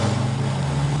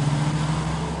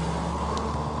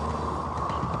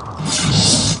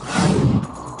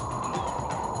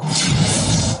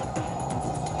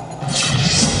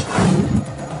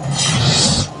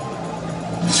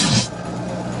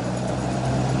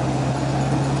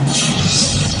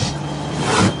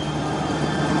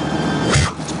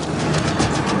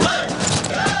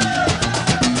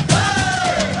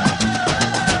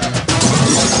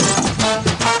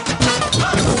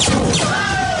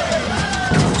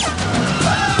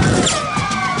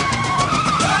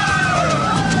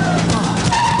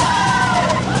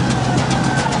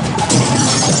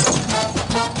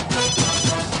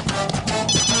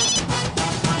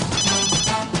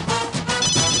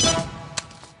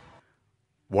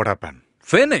 What happened?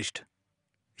 Finished.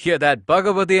 Here, that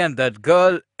Bagavathi and that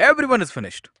girl, everyone is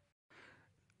finished.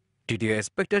 Did you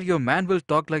expect that your man will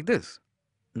talk like this?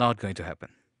 Not going to happen.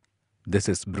 This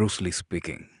is Bruce Lee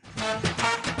speaking.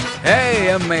 Hey,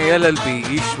 M.A.L.L.B.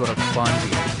 Ishwara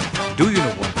Pandey. Do you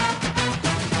know one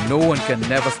thing? No one can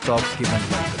never stop giving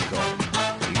like the God.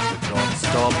 If the God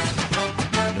stops,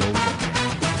 no one can.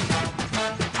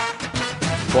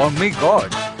 For me,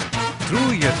 God,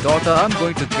 through your daughter, I'm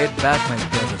going to get back my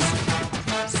brother soon.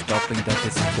 Stopping that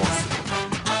is impossible.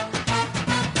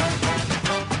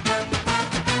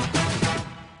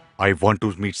 I want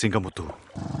to meet Singamuthu.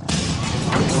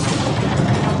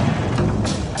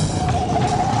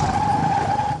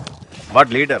 What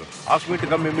leader? Ask me to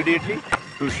come immediately?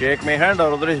 To shake my hand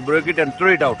or otherwise break it and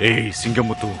throw it out? Hey,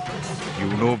 Singamuthu. You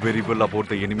know very well about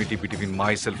the enmity between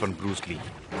myself and Bruce Lee.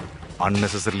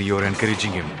 Unnecessarily you're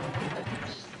encouraging him.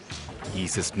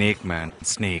 He's a snake, man.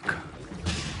 Snake.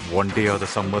 One day or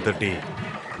some other day,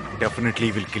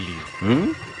 definitely will kill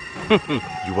you.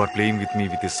 You are playing with me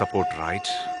with his support, right?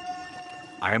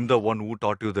 I am the one who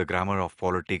taught you the grammar of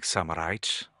politics, am I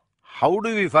right? How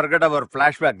do we forget our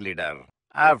flashback, leader?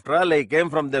 After all, I came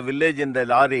from the village in the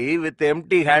lorry with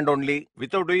empty hand only,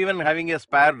 without even having a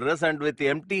spare dress, and with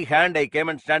empty hand I came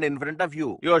and stand in front of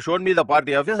you. You have shown me the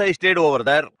party office, I stayed over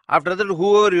there. After that,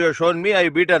 whoever you have shown me, I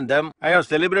beaten them. I have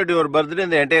celebrated your birthday in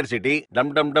the entire city.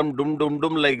 Dum dum dum dum dum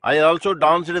dum, like I also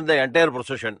danced in the entire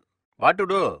procession. What to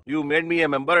do? You made me a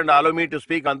member and allow me to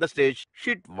speak on the stage.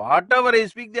 Shit, whatever I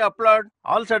speak, they applaud.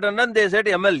 All sudden they said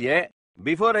MLA.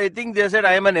 Before I think they said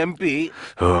I am an MP.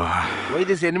 Why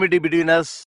this enmity between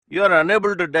us? You are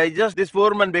unable to digest this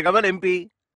poor man become an MP.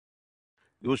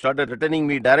 You started threatening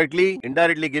me directly,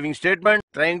 indirectly giving statement,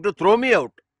 trying to throw me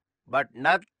out. But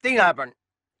nothing happened.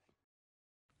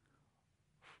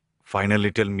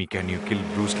 Finally tell me, can you kill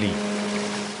Bruce Lee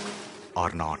or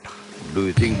not? Do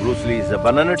you think Bruce Lee is a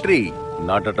banana tree?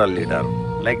 Not at all, leader.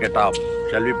 Like a top.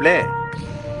 Shall we play?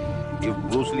 If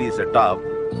Bruce Lee is a top,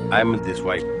 I am in this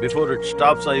fight. Before it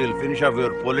stops, I will finish off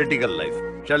your political life.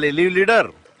 Shall I leave,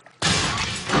 leader?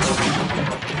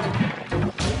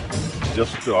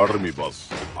 Just order me, boss.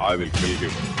 I will kill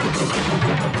him.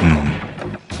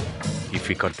 If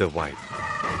he cut the wife,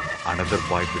 another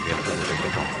wife will help to protect the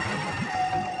top.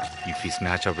 If he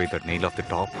snatch away the nail of the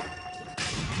top,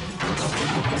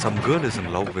 some girl is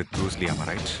in love with Bruce Lee, am I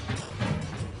right?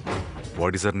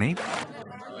 What is her name?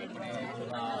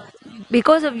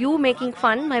 Because of you making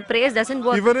fun, my praise doesn't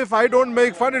work. Even if I don't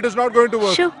make fun, it is not going to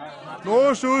work. Shoo.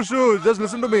 No, shoo. Just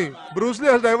listen to me. Bruce Lee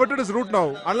has diverted his route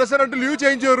now. Unless and until you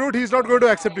change your route, he's not going to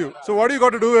accept you. So what you got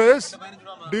to do is,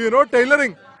 do you know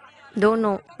tailoring? Don't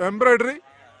know. Embroidery?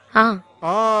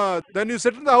 Then you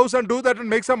sit in the house and do that and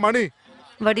make some money.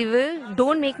 Vadivelu,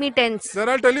 don't make me tense. Then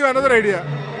I'll tell you another idea.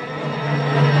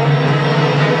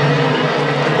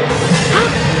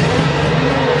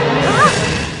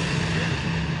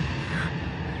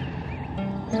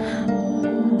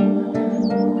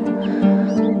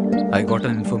 I got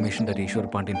an information that Ishwar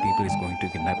Pandyan people is going to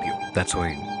kidnap you. That's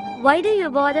why. Why do you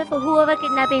bother for whoever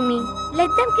kidnapping me? Let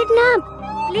them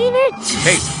kidnap. Leave it.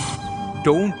 Hey,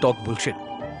 don't talk bullshit.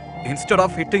 Instead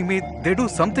of hitting me, they do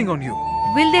something on you.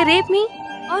 Will they rape me?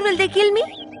 Or will they kill me?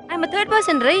 I'm a third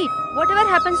person, right? Whatever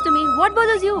happens to me, what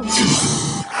bothers you?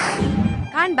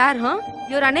 Can't bear, huh?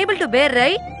 You're unable to bear,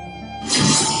 right?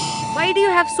 Why do you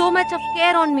have so much of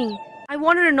care on me? I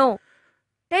wanted to know.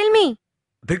 Tell me.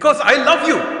 Because I love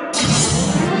you!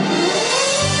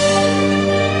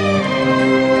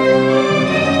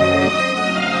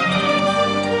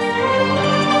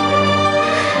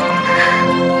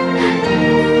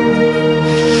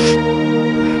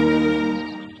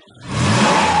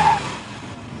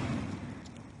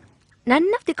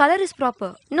 color is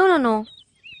proper. No.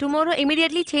 Tomorrow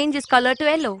immediately change his color to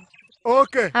yellow.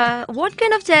 Okay. What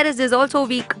kind of chair is this? Also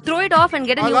weak. Throw it off and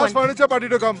get a new I'll ask one. furniture party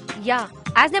to come. Yeah.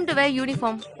 Ask them to wear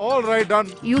uniform. All right,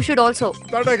 done. You should also.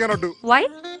 That I cannot do. Why?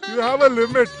 You have a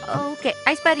limit. Okay,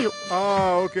 I spare you.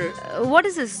 Okay. What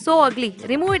is this? So ugly.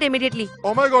 Remove it immediately.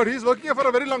 Oh my God, he's working here for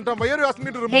a very long time. Why are you asking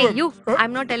me to remove him? Hey, you.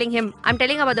 I'm not telling him. I'm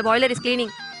telling about the boiler is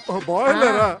cleaning. Oh,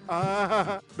 boiler?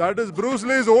 That is Bruce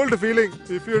Lee's old feeling.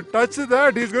 If you touch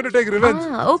that, he's going to take revenge.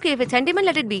 Okay, if it's sentiment,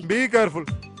 let it be. Be careful.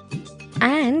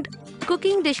 And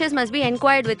cooking dishes must be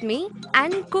inquired with me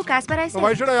and cook as per I said.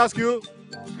 Why should I ask you?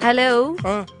 Hello.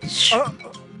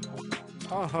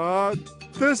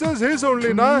 This is his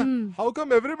only, na? How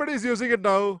come everybody is using it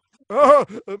now? Oh,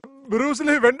 Bruce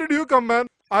Lee, when did you come, man?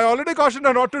 I already cautioned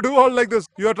her not to do all like this.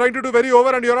 You are trying to do very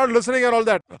over and you're not listening and all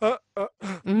that.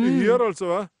 Here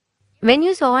also, huh? When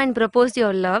you saw and proposed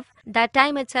your love, that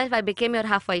time itself I became your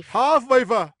half-wife.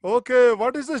 Half-wife, Okay,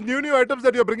 what is this new items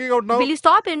that you're bringing out now? Will you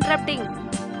stop interrupting?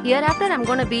 Hereafter I'm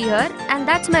gonna be here and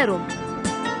that's my room.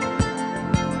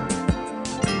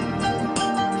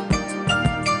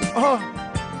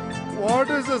 What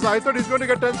is this? I thought he's going to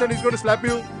get tense and he's going to slap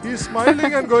you. He's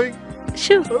smiling and going.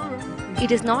 Shoo.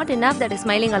 It is not enough that he's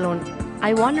smiling alone.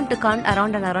 I want him to come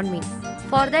around and around me.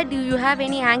 For that, do you have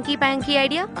any hanky-panky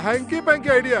idea?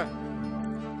 Hanky-panky idea?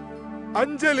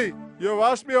 Anjali, you've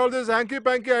asked me all these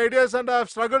hanky-panky ideas and I have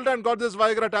struggled and got this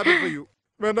Viagra tablet for you.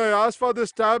 When I asked for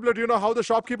this tablet, you know how the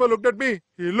shopkeeper looked at me?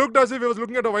 He looked as if he was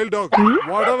looking at a wild dog.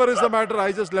 Whatever is the matter,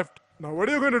 I just left. Now what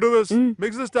are you going to do is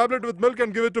mix this tablet with milk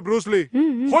and give it to Bruce Lee.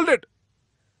 Hold it!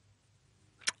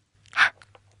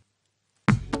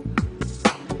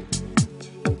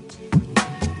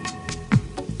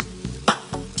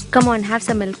 Come on, have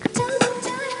some milk.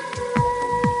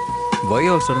 Why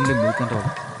are suddenly milk and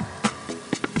all?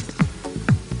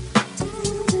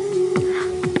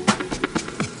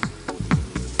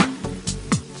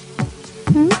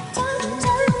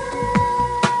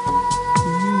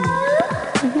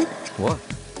 What?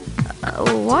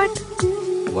 What?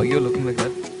 Why are you looking like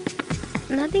that?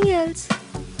 Nothing else.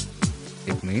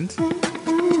 It means?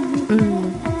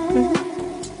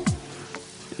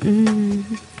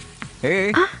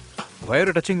 Hey, why are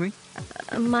you touching me?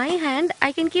 My hand,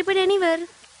 I can keep it anywhere.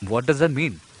 What does that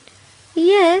mean?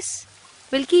 Yes,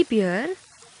 we'll keep here,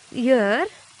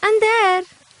 and there.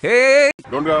 Hey!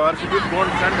 Don't go over. Don't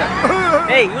stand there.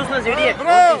 Hey, useless idiot.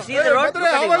 Don't you see the road? Look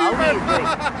at him. How are you doing?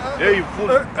 Hey, you fool.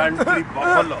 Country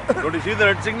buffalo. Don't you see the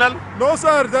red signal? No,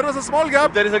 sir. There was a small gap.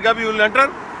 If there is a gap, you will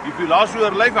enter. If you lost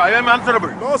your life, I am answerable.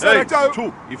 No, sir. Hey,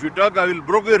 Choo, if you talk, I will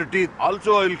break your teeth.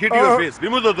 Also, I will hit your face.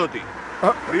 Remove the dhoti.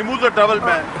 Remove the towel,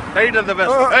 man. Tie it at the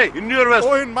vest. Hey, in your vest.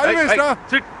 Oh, in my vest, huh?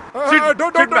 Sit.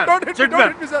 Don't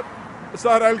hit me, sir.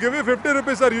 Sir, I'll give you 50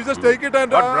 rupees, sir. You just take it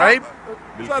and... What, bribe?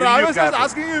 We'll sir, I was just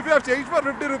asking you if you have changed for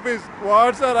 50 rupees.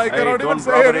 What, sir? I cannot even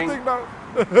say anything now.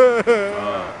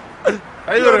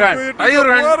 Tie your hand. Tie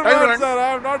your hand. Tie your hand. Sir,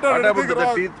 I have not done anything about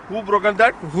wrong. the teeth? Who broken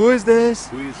that? Who is this?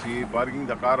 Who is he parking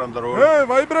the car on the road? Hey,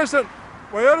 vibration.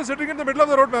 Why are you sitting in the middle of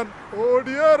the road, man? Oh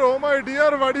dear, oh my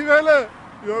dear, Vadivelu.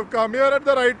 You have come here at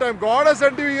the right time. God has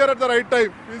sent you here at the right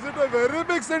time. Is it a very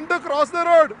big sin to cross the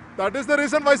road? That is the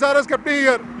reason why Sarah has kept me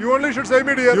here. You only should say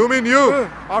me, dear. You mean you?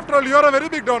 After all, you are a very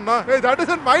big don, na? Hey, that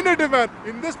isn't my native, man.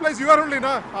 In this place, you are only,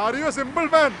 na? Are you a simple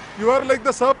man? You are like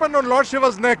the serpent on Lord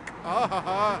Shiva's neck.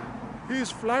 He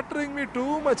is flattering me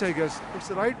too much, I guess. It's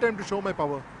the right time to show my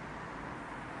power.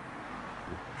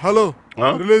 Hello.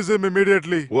 Huh? Release him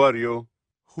immediately. Who are you?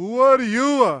 Who are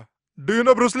you? Do you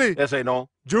know Bruce Lee? Yes, I know.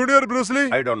 Junior Bruce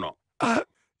Lee? I don't know.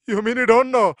 You mean you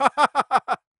don't know?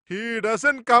 He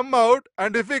doesn't come out,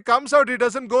 and if he comes out, he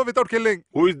doesn't go without killing.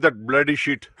 Who is that bloody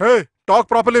shit? Hey, talk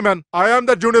properly, man. I am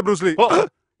that Junior Bruce Lee. Oh,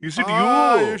 is it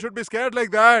you? You should be scared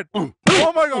like that. Oh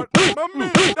my God. Mummy,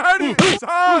 Daddy,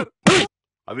 sir.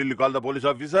 Will you call the police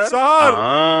officer?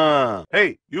 Sir.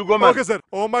 Hey, you go, man. Okay, sir.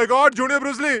 Oh my God, Junior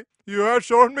Bruce Lee. You have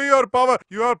shown me your power.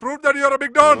 You have proved that you are a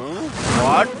big don.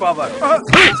 What power?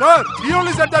 Sir, he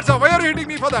only said that, sir. Why are you hitting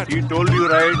me for that? He told you,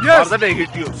 right? Yes. For that I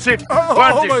hit you. Sit. Oh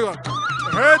my God.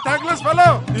 Hey, thankless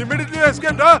fellow. Immediately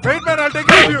escaped, huh? Wait, man, I'll take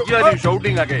care of you. Why are you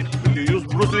shouting again? Will you use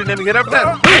Bruce Lee name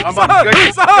hereafter? Come Sir, on, get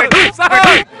it. sir, Get it. sir. Get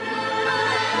it.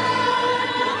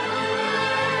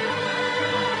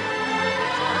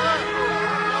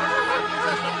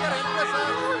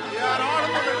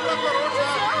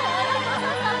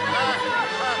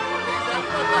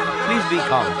 Please be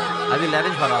calm. I will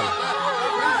arrange for all.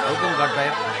 How come got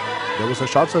fire? There was a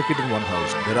short circuit in one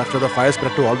house. Thereafter, the fire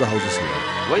spread to all the houses here.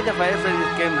 Why the fire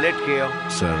service came late here?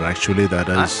 Sir, actually that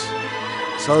is...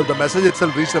 Sir, the message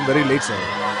itself reached them very late, sir.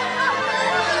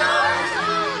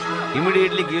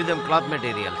 Immediately give them cloth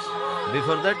materials.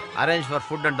 Before that, arrange for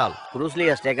food and all. Bruce Lee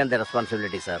has taken the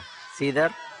responsibility, sir. See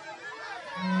there?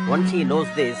 Once he knows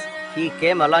this, he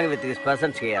came along with his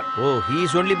persons here. Oh, he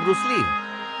is only Bruce Lee.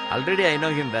 Already I know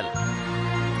him well.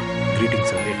 Greetings,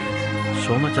 sir. Greetings.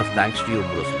 So much of thanks to you,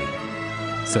 Bruce Lee.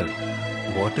 Sir,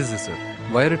 what is this, sir?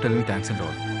 Why are you telling me thanks and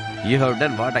all? You have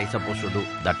done what I supposed to do.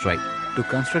 That's right. To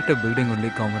construct a building, only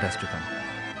government has to come.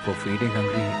 For feeding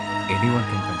hungry, anyone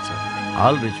can come, sir.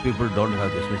 All rich people don't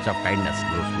have this much of kindness,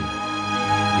 Bruce Lee.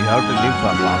 You have to live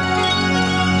for long.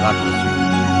 God bless you.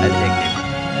 I'll take it.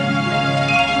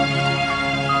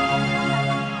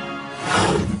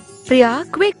 Priya,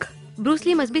 quick! Bruce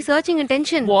Lee must be searching in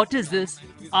tension. What is this?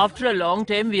 After a long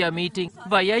time we are meeting.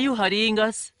 Why are you hurrying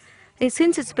us?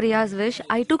 Since it's Priya's wish,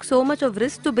 I took so much of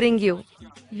risk to bring you.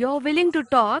 You're willing to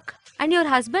talk, and your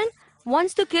husband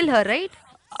wants to kill her, right?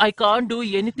 I can't do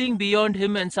anything beyond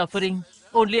him and suffering.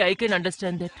 Only I can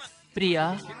understand that.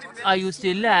 Priya, are you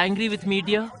still angry with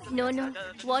media? No.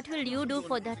 What will you do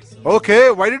for that? Okay,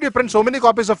 why did you print so many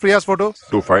copies of Priya's photo?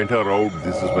 To find her out,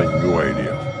 this is my new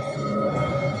idea.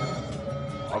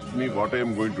 Ask me what I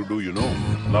am going to do, you know.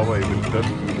 Now I will tell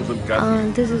you, listen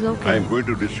carefully. This is okay. I am going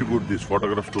to distribute these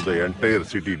photographs to the entire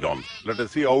city, Don. Let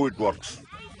us see how it works.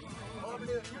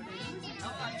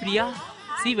 Priya,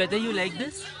 see whether you like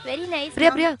this. Very nice.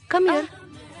 Priya, come here.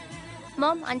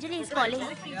 Mom, Anjali is calling.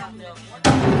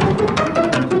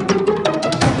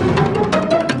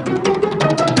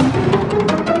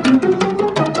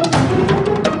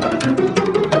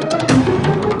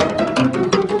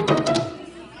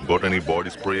 Got any body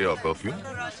spray or perfume?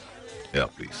 Yeah,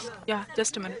 please. Yeah,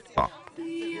 just a minute. Ah.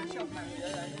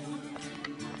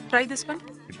 Try this one.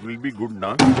 It will be good,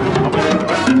 na?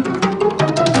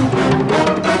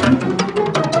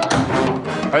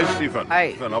 Hi, Stephen.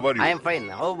 Hi. Stephen, how are you? I am fine.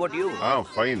 How about you?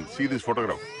 Fine. See this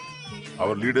photograph.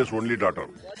 Our leader's only daughter.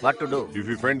 What to do? If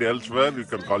you find elsewhere, you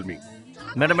can call me.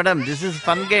 Madam, this is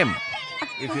fun game.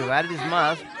 If you wear this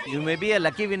mask, you may be a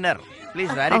lucky winner. Please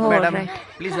wear it, madam. Right.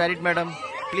 Please wear it, madam.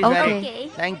 Please Okay. wear it. Okay.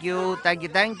 Thank you. Thank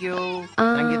you.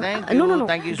 No.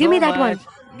 Thank you Give so me that much. one.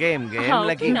 Game, How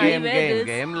lucky can I game, wear game, this?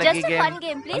 game, lucky Just a game. fun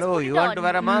game. Please Hello, put you it want on. to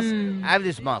wear a mask? Have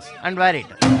this mask and wear it.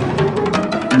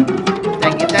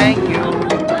 Thank you.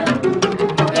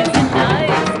 Is it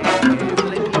nice?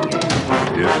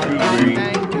 Excuse me.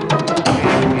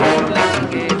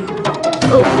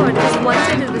 Oh God, just one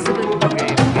side is visible.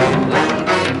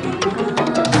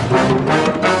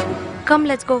 Come,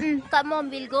 let's go. Come, Mom,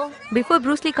 we'll go. Before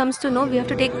Bruce Lee comes to know, we have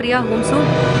to take Priya home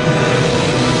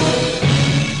soon.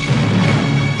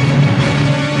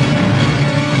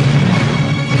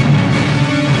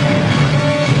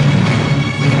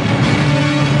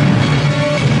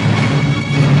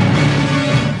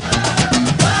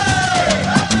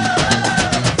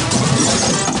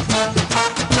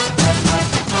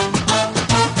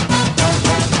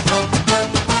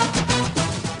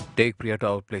 Take Priya to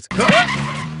our place.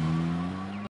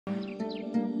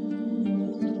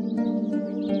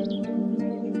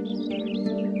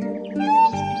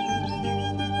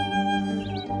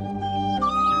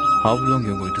 How long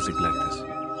you're going to sit like this?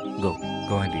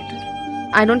 Go and eat.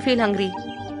 I don't feel hungry.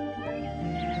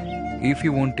 If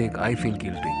you won't take, I feel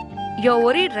guilty. You're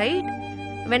worried, right?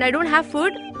 When I don't have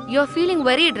food, you're feeling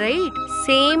worried, right?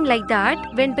 Same like that.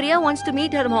 When Priya wants to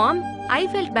meet her mom, I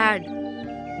felt bad.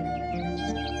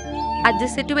 At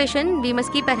this situation, we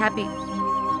must keep her happy.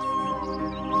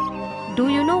 Do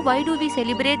you know why do we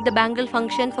celebrate the bangle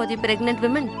function for the pregnant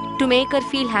women? To make her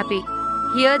feel happy.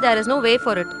 Here, there is no way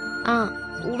for it.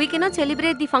 We cannot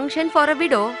celebrate the function for a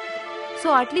widow.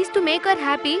 So at least to make her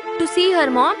happy, to see her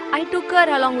mom, I took her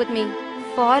along with me.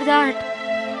 For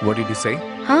that. What did you say?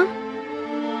 Huh?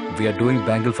 We are doing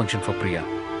bangle function for Priya.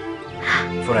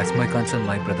 For as my concern,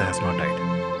 my brother has not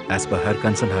died. As per her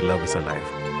concern, her love is alive.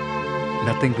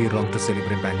 Nothing be wrong to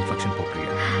celebrate bangle function for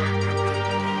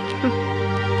Priya.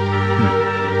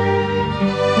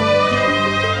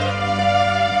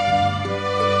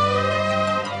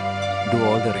 Do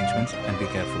all the arrangements and be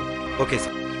careful. Okay,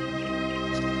 sir.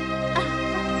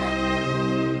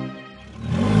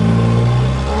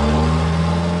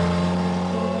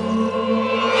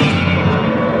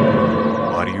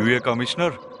 Are you a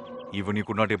commissioner? Even you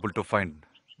could not able to find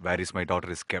where is my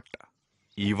daughter is kept.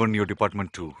 Even your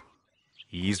department too.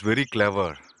 He is very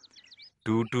clever.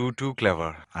 Too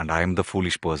clever. And I am the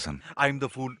foolish person. I am the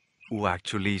fool who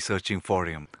actually searching for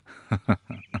him.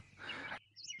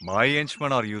 My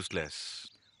henchmen are useless.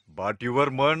 But your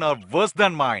men are worse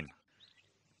than mine.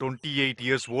 28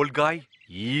 years old guy.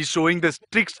 He is showing the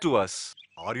tricks to us.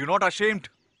 Are you not ashamed?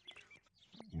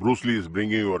 Bruce Lee is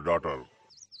bringing your daughter.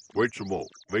 Wait, Sumo.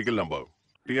 Vehicle number.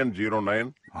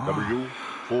 TN09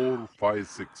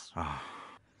 W456.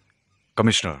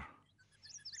 Commissioner,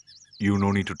 you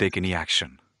no need to take any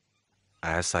action.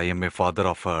 As I am a father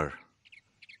of her,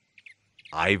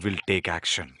 I will take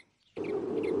action.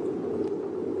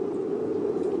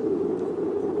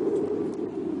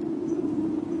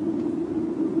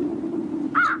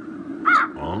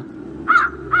 Huh?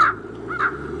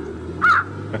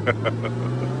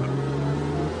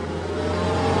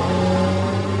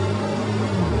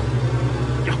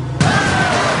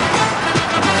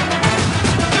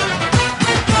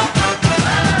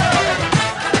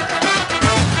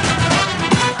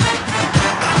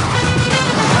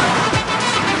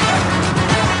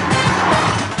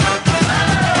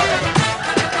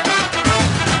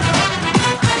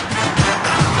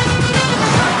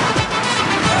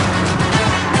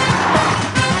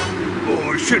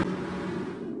 Oh shit!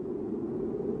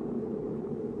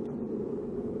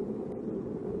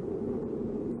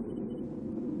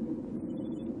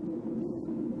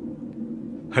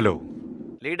 Hello.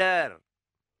 Leader,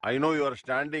 I know you are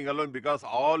standing alone because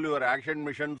all your action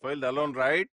missions failed alone,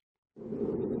 right?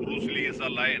 Bruce Lee is a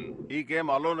lion. He came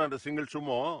alone on a single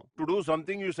sumo. To do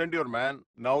something, you sent your man.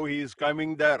 Now he is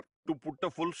coming there to put a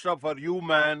full stop for you,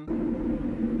 man.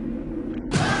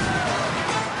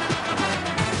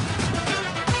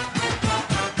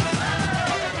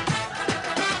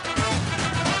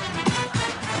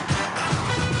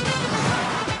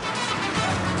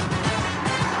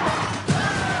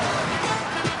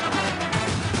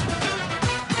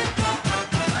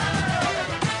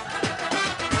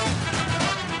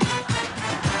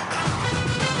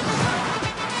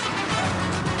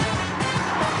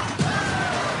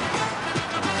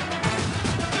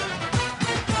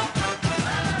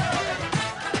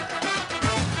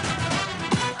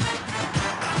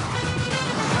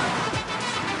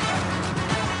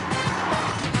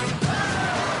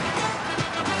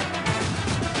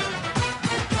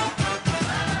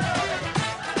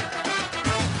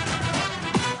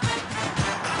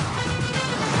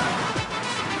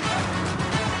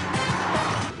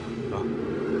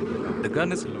 The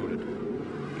gun is loaded.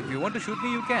 If you want to shoot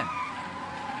me, you can.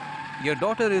 Your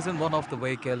daughter is in one of the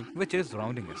vehicle which is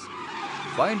surrounding us.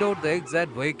 Find out the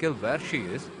exact vehicle where she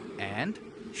is and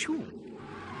shoot.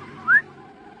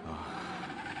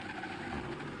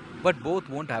 But both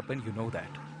won't happen, you know that.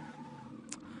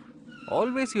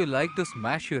 Always you like to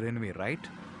smash your enemy, right?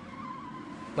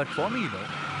 But for me,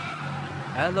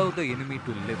 allow the enemy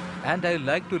to live, and I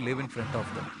like to live in front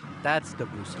of them. That's the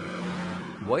Bruce Lee.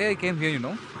 Why I came here,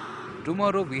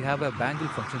 tomorrow we have a bangle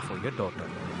function for your daughter.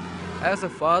 As a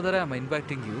father, I am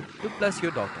inviting you to bless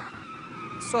your daughter.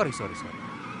 Sorry.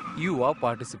 You are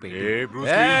participating. Hey, Bruce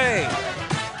Hey!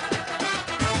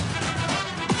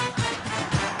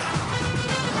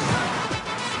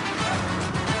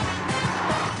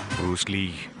 Bruce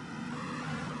Lee.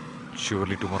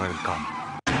 Surely tomorrow I will come.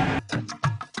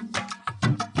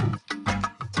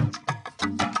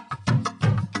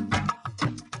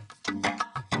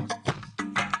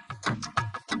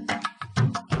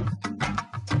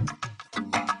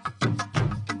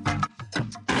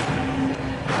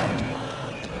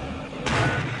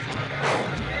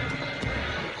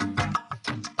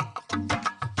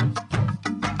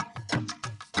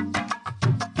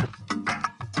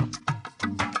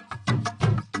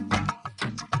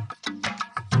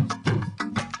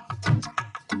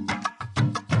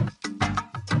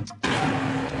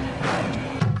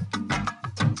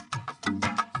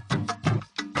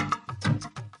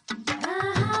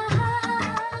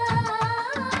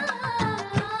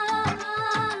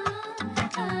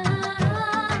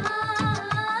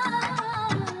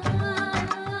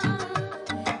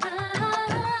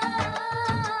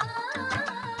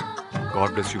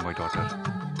 God bless you, my daughter.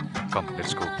 Come,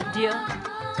 let's go. Dear,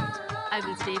 I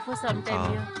will stay for some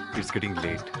time here. It's getting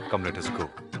late. Come, let us go.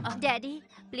 Daddy,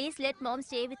 please let mom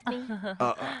stay with me.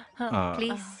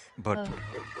 Please. But...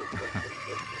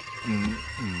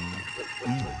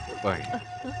 Bye.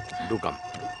 do come.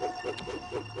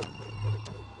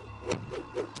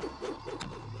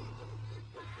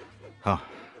 Huh.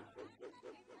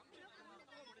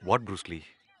 What, Bruce Lee?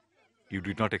 You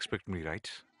did not expect me, right?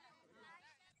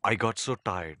 I got so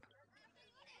tired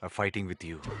of fighting with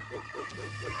you.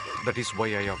 That is why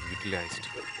I have utilized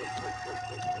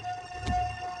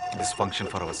this function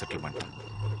for our settlement.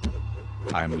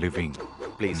 I am living.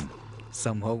 Please.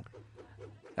 Somehow,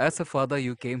 as a father,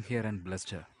 you came here and blessed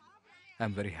her.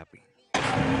 I'm very happy.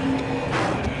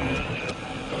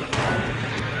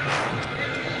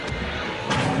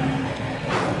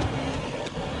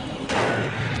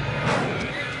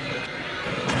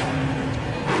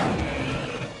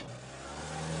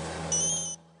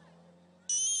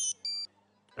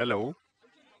 Hello.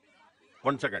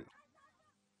 1 second.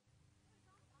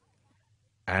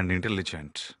 And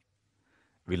intelligent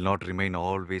will not remain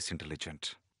always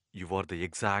intelligent. You are the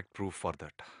exact proof for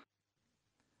that.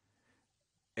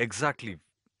 Exactly.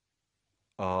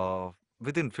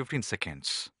 Within 15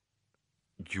 seconds,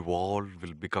 you all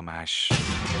will become ash.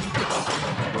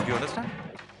 Don't you understand?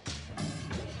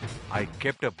 I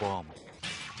kept a bomb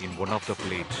in one of the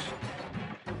plates,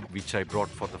 which I brought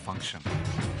for the function.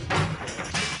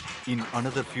 In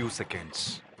another few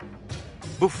seconds,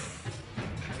 poof!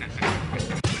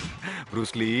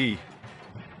 Bruce Lee,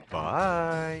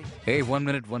 bye. Hey, 1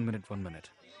 minute, 1 minute, 1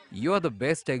 minute. You are the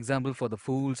best example for the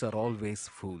fools are always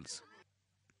fools.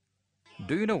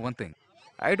 Do you know one thing?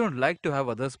 I don't like to have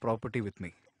others' property with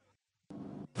me.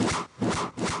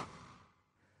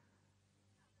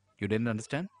 You didn't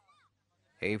understand?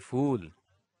 Hey, fool.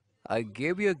 I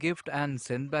gave you a gift and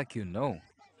sent back, you know.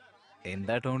 In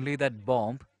that only that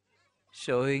bomb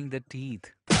showing the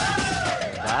teeth. Bye.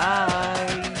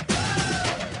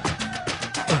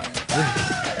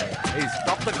 Hey,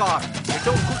 stop the car. Get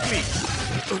down quickly.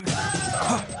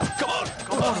 Come on,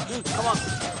 come on, come on.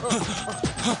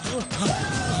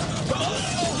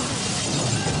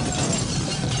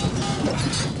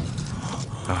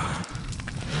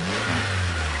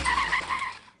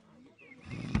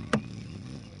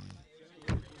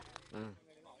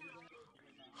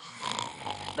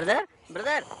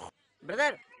 Brother.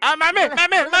 Mammy.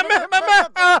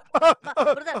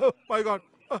 Brother. My God.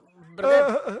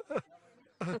 Brother.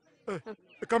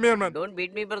 Come here, man. Don't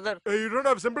beat me, brother. Hey, you don't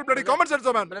have simple bloody common sense,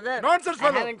 man. Brother. Nonsense, I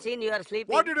fellow. haven't seen you are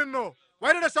sleeping. What you didn't know?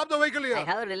 Why did I stop the vehicle here? I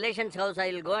have a relation's house.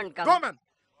 I will go and come. Go, man.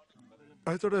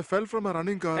 I thought I fell from a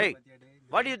running car. Hey,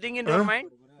 what do you think in your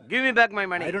mind? Give me back my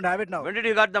money. I don't have it now. When did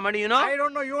you got the money, you know? I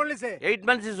don't know. You only say. 8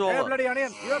 months is Hey, over. bloody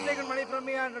onion. You have taken money from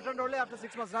me and returned only after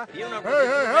 6 months, huh? Even after Hey, 6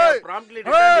 months, hey, you have hey. promptly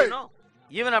Hey. returned, you know?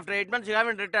 Even after 8 months, you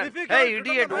haven't returned. If you Hey, can't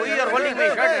idiot, return why the you are money- holding my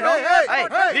Hey, shirt, you know?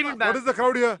 hey, Leave it back. What is the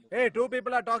crowd here? Hey, two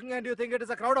people are talking and you think it is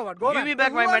a crowd or what? Go, Give man. me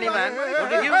back my money, man.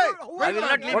 Don't you give? I will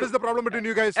not leave. What is the problem between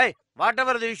you guys? Hey,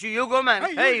 whatever the issue, you go, man.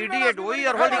 Hey, you Hey, should not idiot, ask me why money. you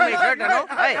are holding my shirt, you know?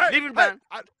 Hey, leave it, man.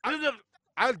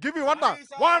 I'll give you one now.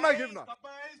 One I give now.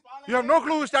 You have no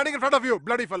clue who's standing in front of you,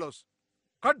 bloody fellows.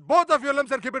 Cut both of your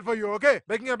limbs and keep it for you, okay?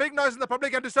 Making a big noise in the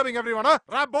public and disturbing everyone, huh?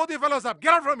 Wrap both you fellows up.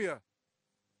 Get out from here.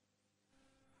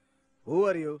 Who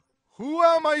are you? Who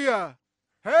am I here?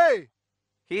 Hey,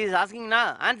 He is asking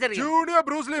now. Answer him. Junior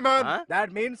Bruce Lee, man. Huh?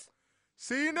 That means?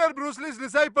 Senior Bruce Lee's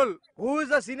disciple. Who is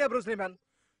the senior Bruce Lee, man?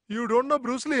 You don't know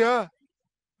Bruce Lee, huh?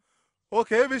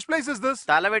 Okay, which place is this?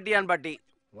 Talaveti and Batti.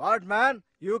 What, man?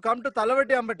 You come to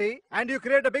Talavati Ambati and you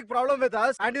create a big problem with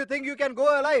us and you think you can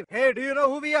go alive. Hey, do you know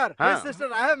who we are? Huh. His sister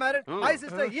I have married. My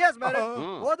sister he has married.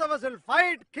 Both of us will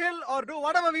fight, kill or do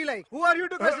whatever we like. Who are you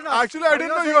to question us? Actually, I didn't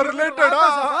know you are related,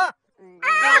 huh?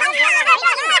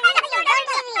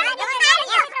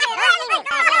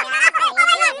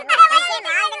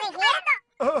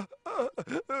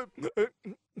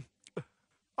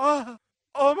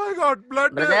 Oh my God,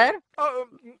 blood. Brother?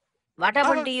 What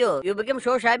happened to you? You became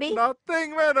so shabby?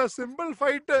 Nothing, man. A simple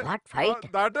fight. What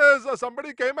fight? That is,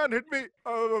 somebody came and hit me.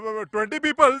 20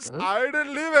 people. I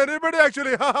didn't leave anybody,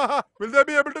 actually. Will they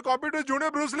be able to copy to Junior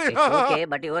Bruce Lee? It's okay,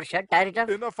 but your shirt, tear it off.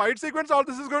 In a fight sequence, all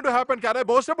this is going to happen. Can I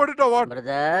boast about it or what?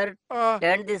 Brother,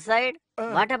 turn this side.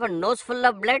 What happened? Nose full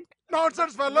of blood?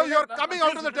 Nonsense, fellow. You're coming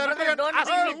out of the territory and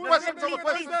asking who was it? Hey,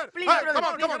 come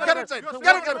on, get inside.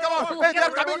 Get inside, come on. Hey, they're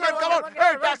coming, man, come on.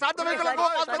 Hey, start the vehicle and go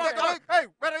fast when they're coming. Hey,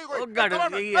 where are you going? Oh, God, Come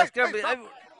on. he Hey, escaped. hey,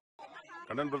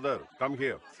 Kanan brother, come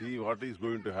here. See what is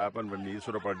going to happen when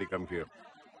Iswara party come here.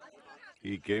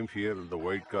 He came here in the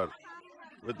white car.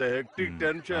 With a hectic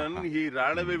tension, he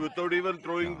ran away without even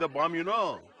throwing the bomb, you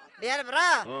know. Dear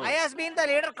bro, I has been the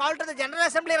leader called to the General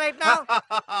Assembly right now.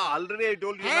 Already I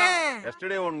told you now.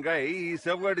 Yesterday one guy, he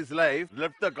safeguarded his life,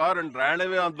 left the car and ran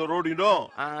away on the road, you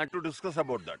know, to discuss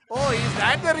about that. Oh, is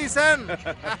that the reason?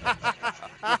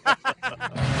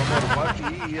 From our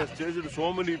party, he has chased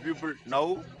so many people.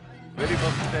 Now, very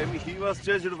first time, he was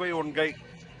chased by one guy.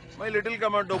 My little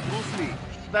commando, Bruce Lee.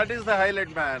 That is the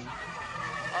highlight, man.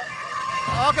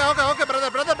 Okay,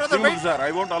 brother, Simple, wait. sir.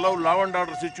 I won't allow law and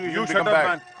order situation You to shut come up, back.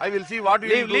 man. I will see what you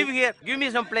Leave, do. leave here. Give me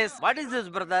some place. What is this,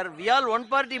 brother? We all one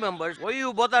party members. Why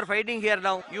you both are fighting here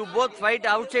now? You both fight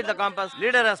outside the campus.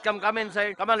 Leader has come. Come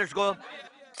inside. Come on, let's go.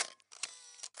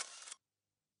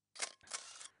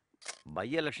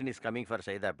 By-election is coming for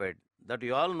Saidapet. That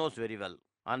you all knows very well.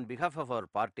 On behalf of our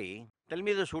party, tell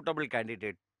me the suitable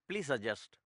candidate. Please suggest.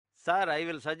 Sir, I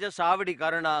will suggest Avadi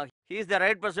Karana. He is the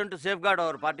right person to safeguard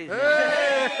our party's name.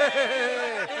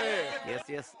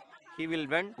 Yes. He will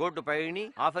went, go to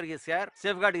Payini, offer his share,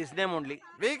 safeguard his name only.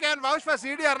 We can vouch for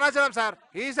CD Arnachalam, sir.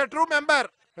 He is a true member.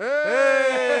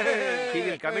 He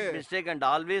will commit mistake and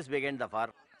always begin the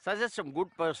far. Suggest some good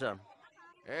person.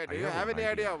 Hey, do you have any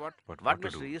idea what? What,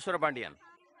 Mr. Iswara Pandian?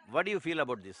 What do you feel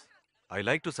about this? I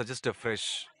like to suggest a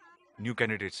fresh, new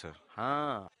candidate, sir.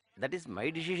 That is my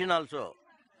decision also.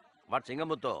 What,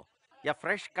 Singamutto? A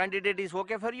fresh candidate is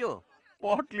okay for you?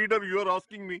 What leader you are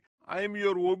asking me? I am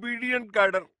your obedient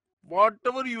cadre.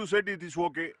 Whatever you said, it is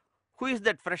okay. Who is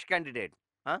that fresh candidate?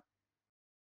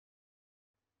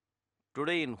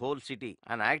 Today in whole city,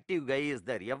 an active guy is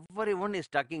there. Everyone is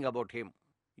talking about him.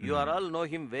 You are all know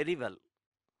him very well.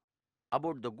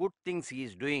 About the good things he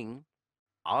is doing,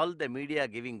 all the media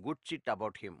giving good shit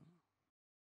about him.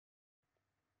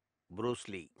 Bruce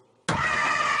Lee.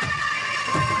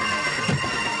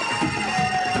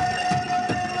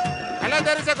 Hello,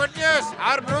 there is a good news.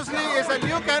 Our Bruce Lee is a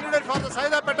new candidate for the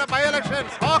Saidapeta by-elections.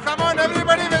 Oh, come on,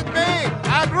 everybody with me.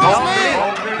 Our Bruce Lee.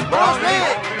 Bruce Lee.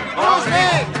 Bruce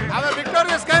Lee. Our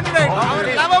victorious candidate. Our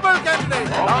lovable candidate.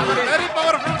 Our very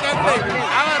powerful candidate.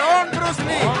 Our own Bruce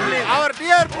Lee. Our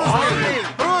dear Bruce Lee.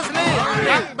 Bruce Lee.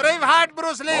 Young brave heart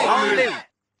Bruce Lee.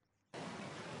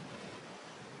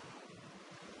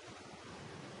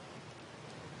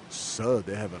 Sir,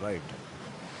 they have arrived.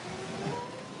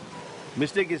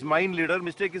 Mistake is mine, leader.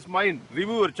 Mistake is mine.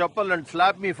 Remove your chappal and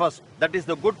slap me first. That is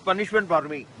the good punishment for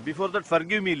me. Before that,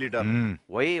 forgive me, leader.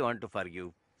 Why you want to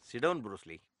forgive? Sit down, Bruce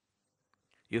Lee.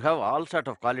 You have all sort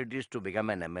of qualities to become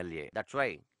an MLA. That's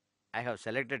why I have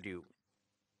selected you.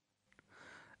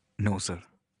 No, sir.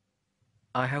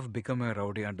 I have become a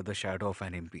rowdy under the shadow of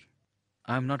an MP.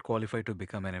 I am not qualified to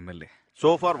become an MLA.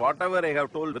 So far, whatever I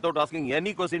have told, without asking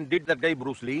any question, did that guy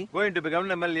Bruce Lee going to become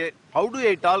an MLA? How do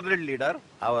I tolerate, leader?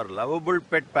 Our lovable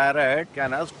pet parrot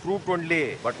can ask fruit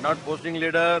only, but not posting,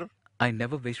 leader. I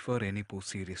never wish for any post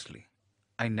seriously.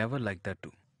 I never liked that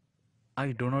too.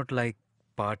 I do not like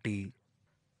party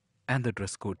and the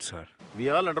dress code, sir. We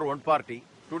all under one party.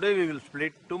 Today we will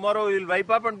split. Tomorrow we will wipe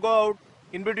up and go out.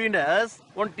 In between us,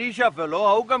 one Tisha fellow,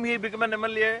 how come he become an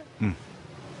MLA?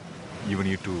 Even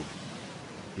you too.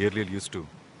 Earlier used to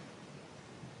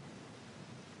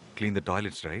clean the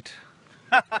toilets, right?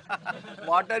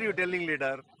 What are you telling,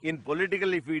 leader? In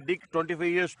political, if we dig 25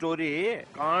 years story,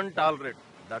 can't tolerate.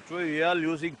 That's why we are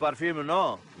using perfume, you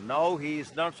know. Now he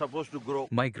is not supposed to grow.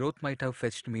 My growth might have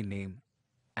fetched me name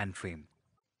and fame.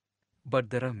 But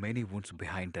there are many wounds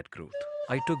behind that growth.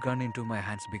 I took gun into my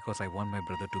hands because I want my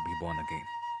brother to be born again.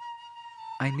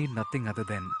 I need nothing other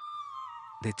than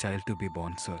the child to be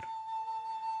born, sir.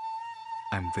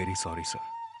 I'm very sorry, sir.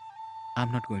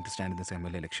 I'm not going to stand in this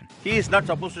MLA election. He is not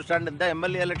supposed to stand in the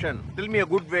MLA election. Tell me a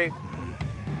good way.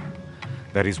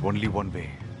 There is only one way.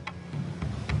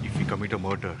 If we commit a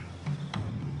murder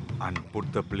and put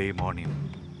the blame on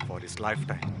him for his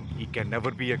lifetime, he can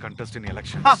never be a contestant in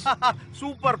elections.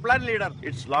 Super plan, leader.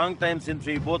 It's long time since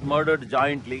we both murdered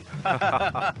jointly.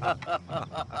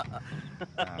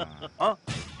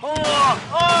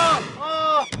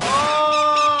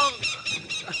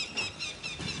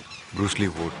 Bruce Lee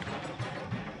vote.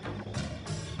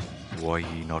 Why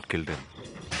he not killed him?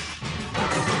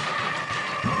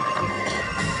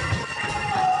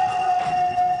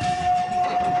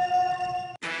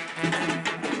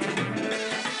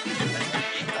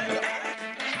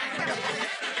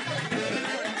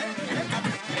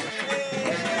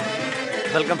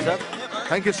 Welcome, sir.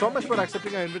 Thank you so much for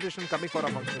accepting our invitation and coming for our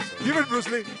function, sir. Give it, Bruce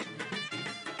Lee.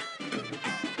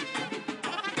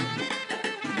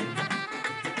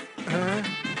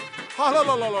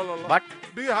 What?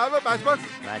 Do you have a matchbox?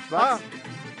 Matchbox?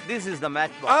 This is the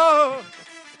matchbox.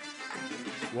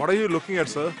 What are you looking at,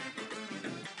 sir?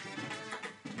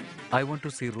 I want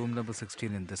to see room number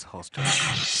 16 in this hostel.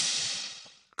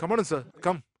 Come on in, sir.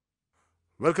 Come.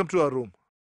 Welcome to our room.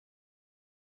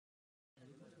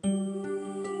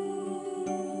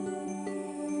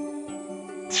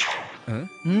 Huh?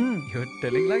 You're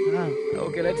telling like that?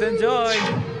 Okay, let's enjoy.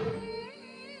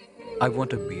 I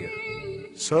want a beer.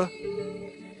 Sir?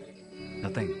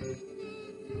 Nothing.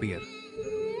 Beer.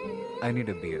 I need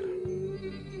a beer.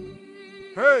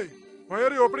 Hey, why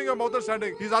are you opening your mouth and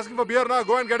standing? He's asking for beer now.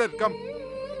 Go and get it. Come.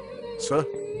 Sir?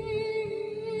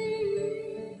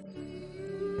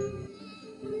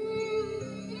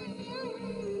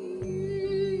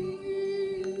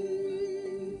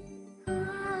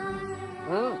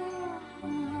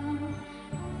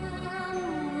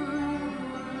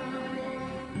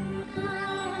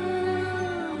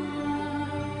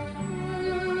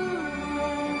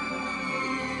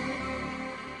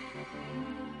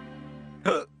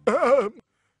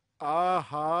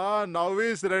 Aha, now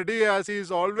he's ready as he is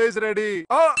always ready.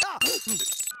 Ah!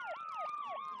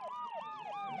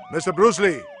 Mr. Bruce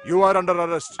Lee, you are under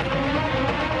arrest. For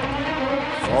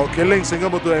killing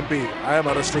Singamuthu MP, I am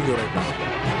arresting you right now.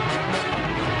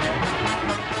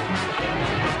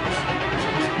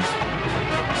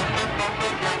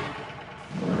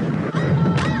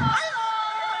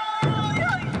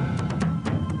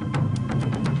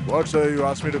 What, sir? You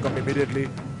asked me to come immediately?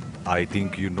 I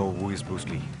think you know who is Bruce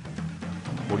Lee.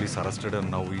 Police arrested him,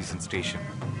 now he is in station.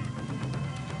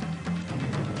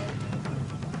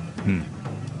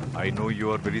 I know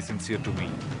you are very sincere to me.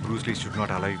 Bruce Lee should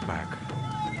not alive back.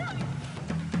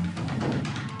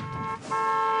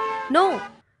 No,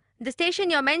 the station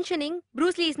you're mentioning,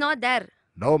 Bruce Lee is not there.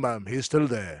 No, ma'am. He's still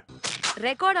there.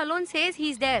 Record alone says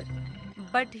he's there,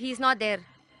 but he's not there.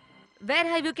 Where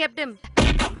have you kept him?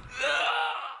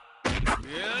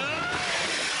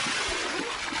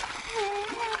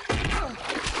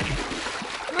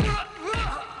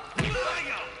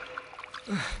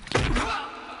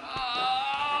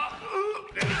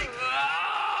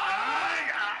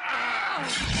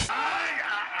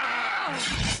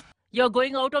 You're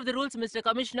going out of the rules, Mr.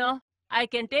 Commissioner. I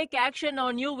can take action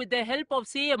on you with the help of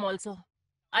CM also.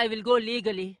 I will go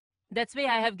legally. That's why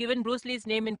I have given Bruce Lee's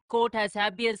name in court as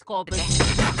habeas corpus.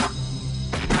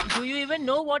 Do you even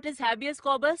know what is habeas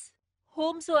corpus?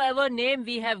 Whomsoever name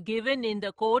we have given in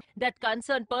the court, that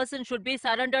concerned person should be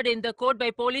surrendered in the court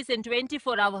by police in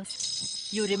 24 hours.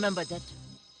 You remember that.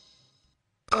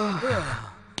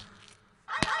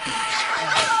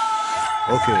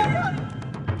 Okay.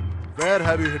 Where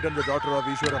have you hidden the daughter of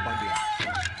Ishwara Pandya?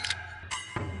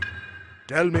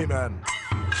 Tell me, man.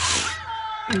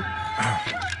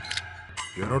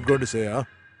 You're not going to say, huh?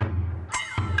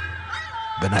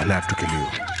 Then I'll have to kill you.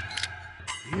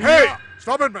 Hey!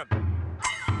 Stop it, man!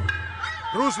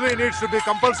 Bruce Lee needs to be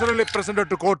compulsorily presented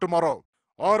to court tomorrow,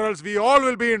 or else we all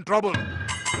will be in trouble.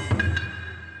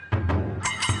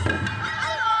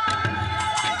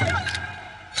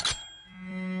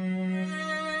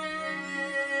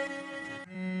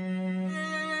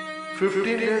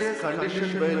 Days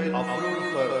condition bail approved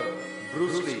for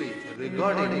Bruce Lee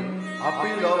regarding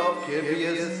appeal of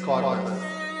KBS corpus.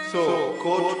 So,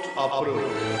 court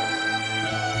approved.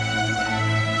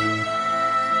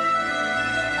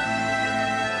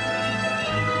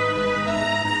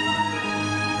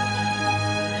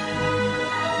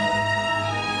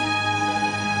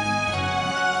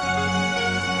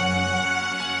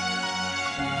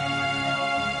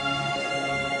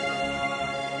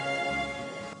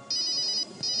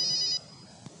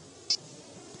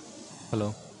 Hello.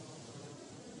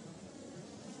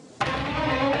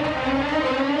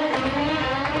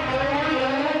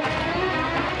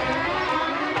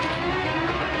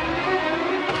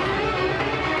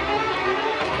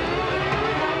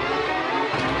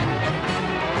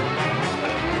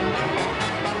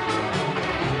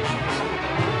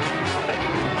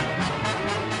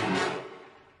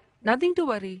 Nothing to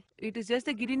worry. It is just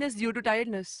a giddiness due to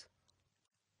tiredness.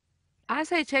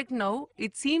 As I checked now,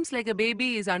 it seems like a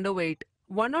baby is underweight.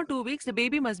 1 or 2 weeks, the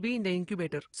baby must be in the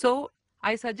incubator. So,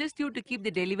 I suggest you to keep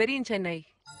the delivery in Chennai.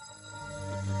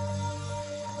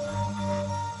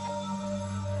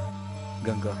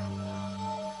 Ganga.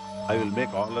 I will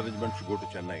make all arrangements to go to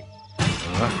Chennai.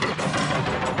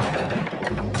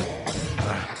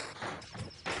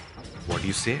 What do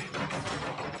you say?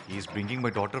 He is bringing my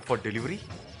daughter for delivery?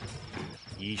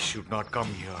 He should not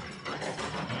come here.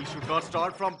 He should not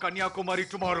start from Kanyakumari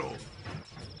tomorrow.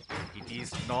 It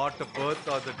is not the birth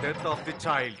or the death of the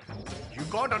child. You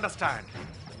can't understand.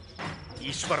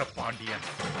 Ishwara Pandian,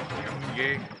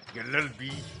 MA,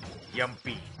 LLB,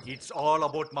 MP. It's all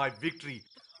about my victory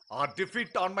or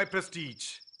defeat on my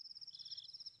prestige.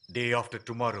 Day after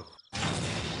tomorrow,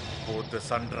 both the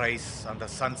sunrise and the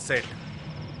sunset,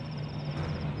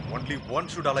 only one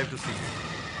should alive to see.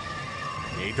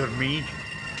 Neither me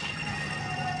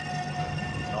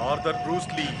nor that Bruce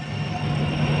Lee.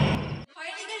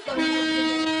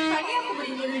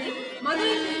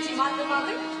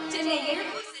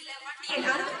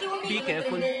 Be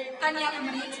careful.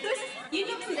 Kanyakumari express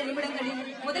இன்னும் சில நிமிடங்களில்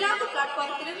முதலாவது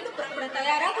பிளாட்பாரத்திலிருந்து புறப்பட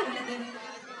தயாராக உள்ளது.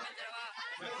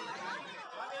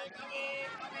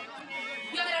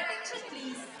 Your attention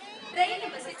please. Train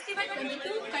number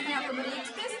 6122 Kanyakumari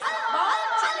Express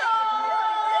bound Chennai.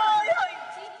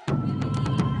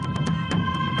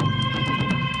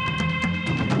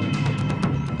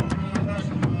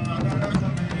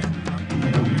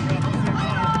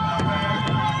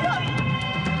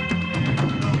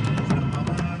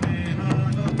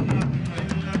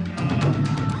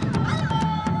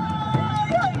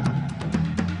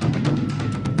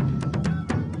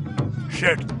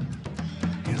 Shit.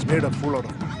 He's made a fool out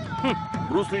of me.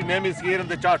 Bruce Lee's name is here in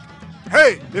the chart.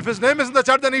 Hey, if his name is in the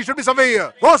chart, then he should be somewhere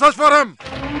here. Go search for him.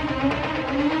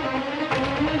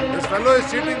 This fellow is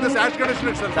cheating this ash condition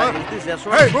itself. Sir, Huh? is this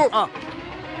S1? Hey, move.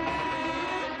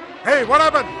 Hey, what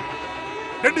happened?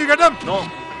 Did you get him? No.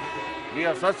 We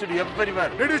have searched everywhere.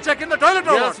 Did you check in the toilet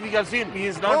or Yes, what? we have seen. He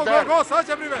is Go, not there. go, search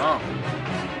everywhere.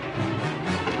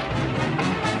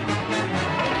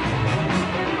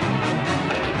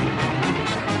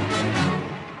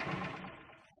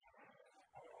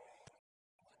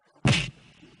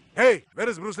 Hey, where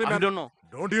is Bruce Lee, man? I don't know.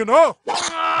 Don't you know?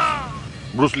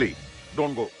 Bruce Lee,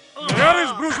 don't go. Where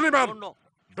is Bruce Lee, man?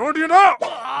 Don't you know? We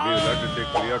will have to take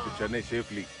Priya to Chennai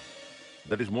safely.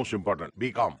 That is most important.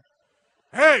 Be calm.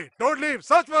 Hey, don't leave.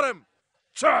 Search for him.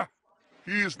 Sir,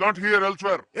 he is not here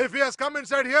elsewhere. If he has come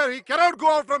inside here, he cannot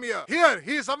go out from here. Here,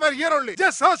 he is somewhere here only.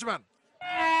 Just search, man.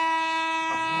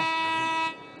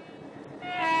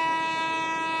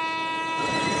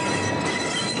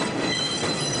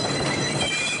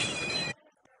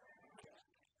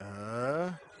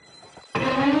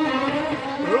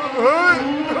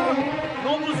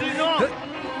 No, Bruce Lee, no.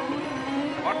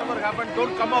 Whatever happened,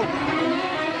 don't come out.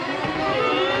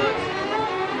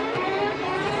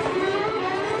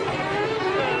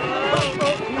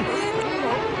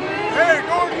 Hey,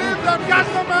 don't leave them. Catch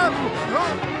them, man.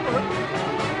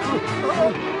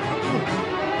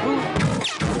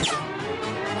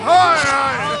 Hi,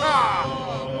 hi.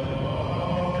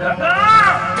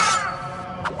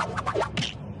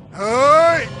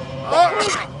 Hey.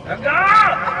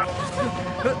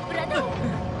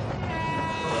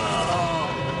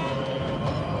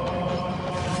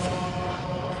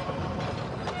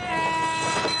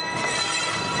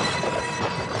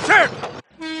 Shit!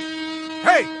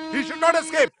 Hey, he should not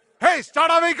escape. Hey,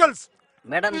 start our vehicles.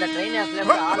 Madam, the train has left.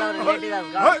 All our relatives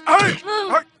have gone.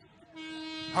 Hey.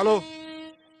 Hello.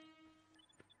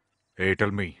 Hey,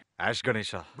 tell me, Ash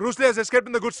Ganesha. Bruce Lee has escaped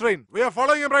in the goods train. We are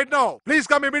following him right now. Please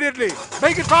come immediately.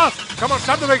 Make it fast. Come on,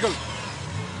 start the vehicle.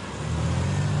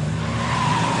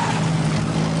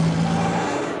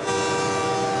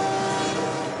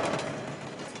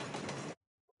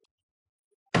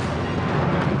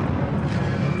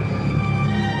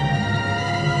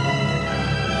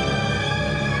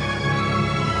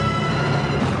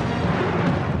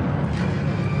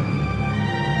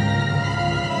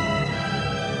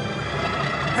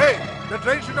 The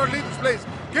train should not leave this place.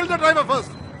 Kill the driver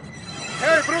first.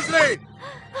 Hey, Bruce Lee!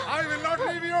 I will not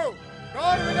leave you.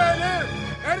 Nor will I leave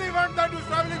anyone that is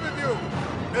traveling with you.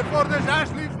 Before this ash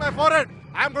leaves my forehead,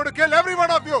 I am going to kill every one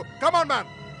of you. Come on, man.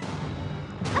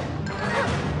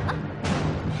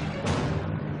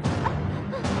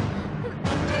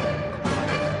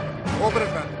 Open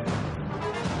it, man.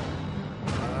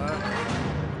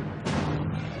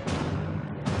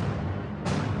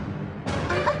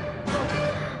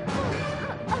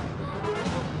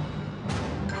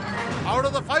 Out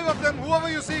of the 5 of them, whoever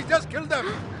you see, just kill them.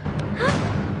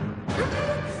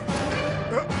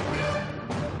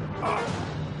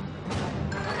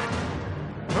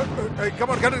 Hey, come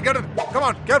on, get it. Come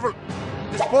on, careful.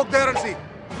 Just poke there and see.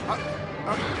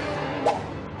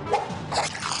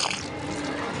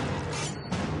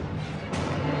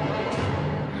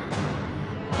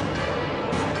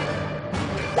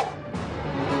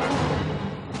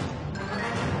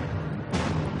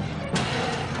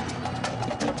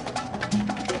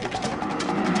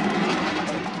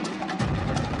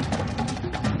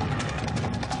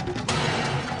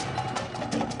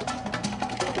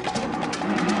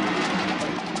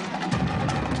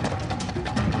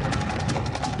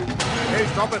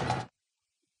 Stop it.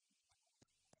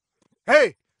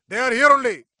 Hey, they are here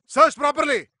only. Search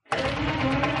properly. They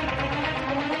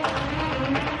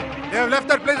have left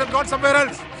that place and gone somewhere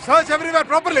else. Search everywhere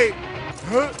properly.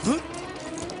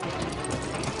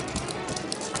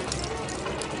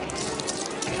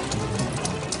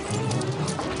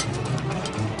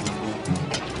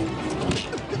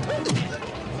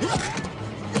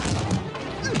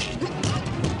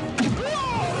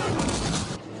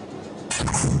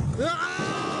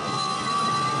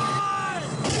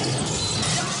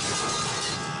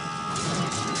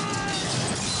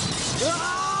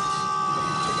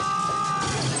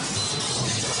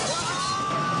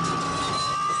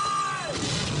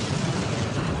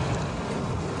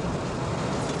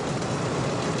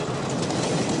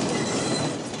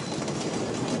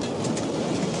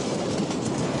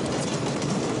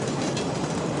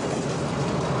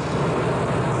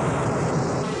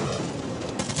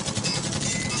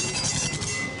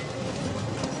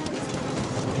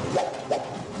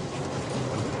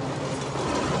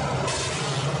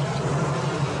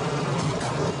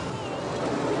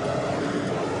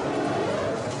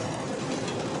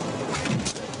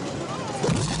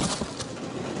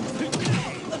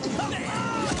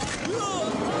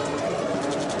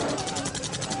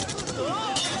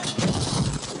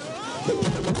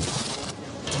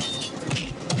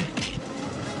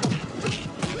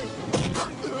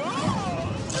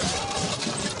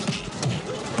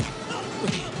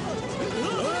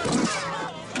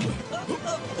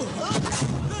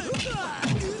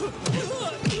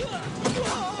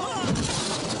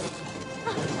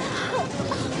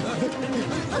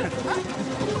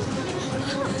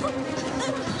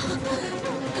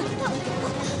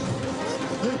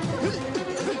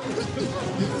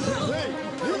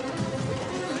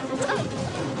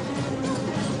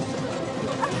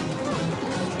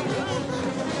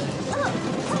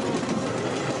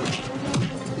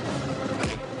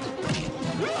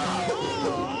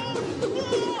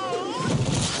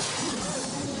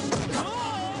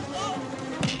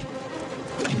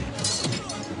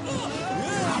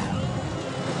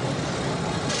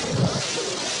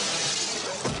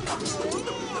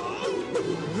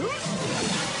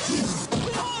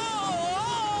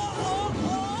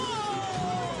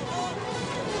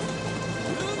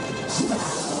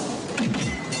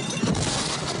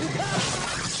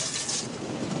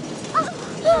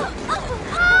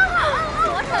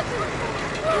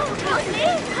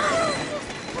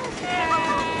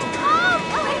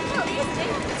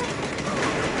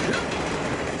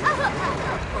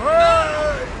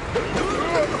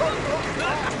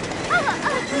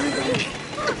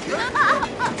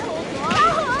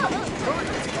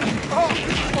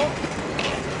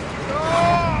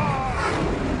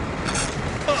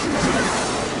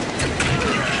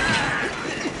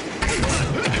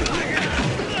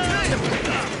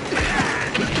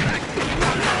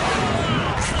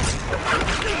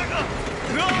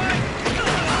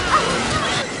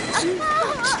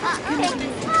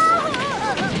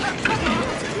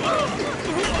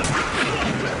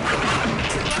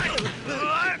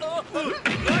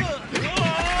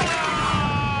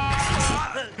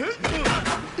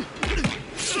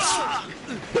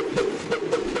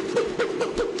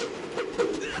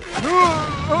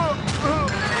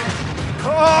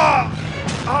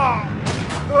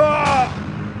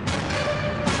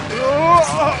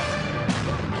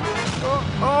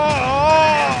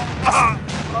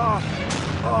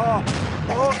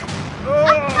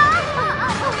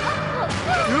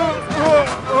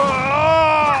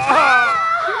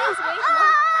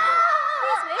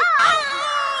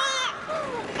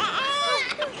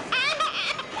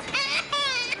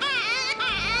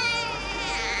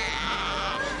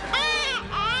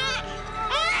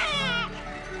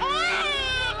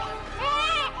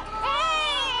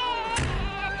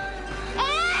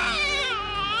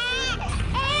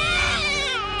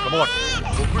 Come on.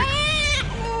 Go quick.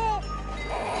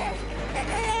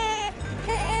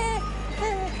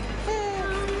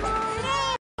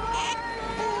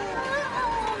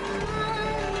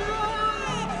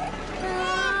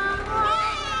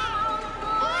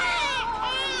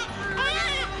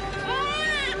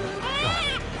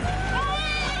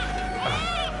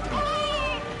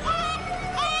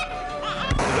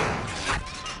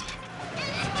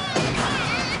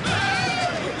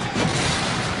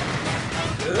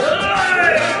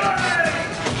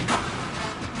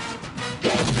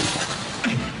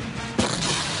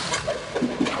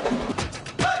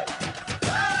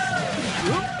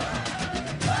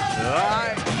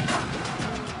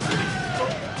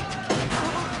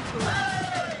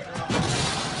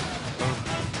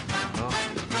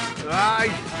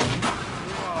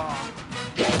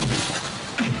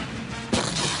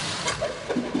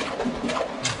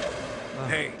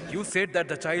 Hey, you said that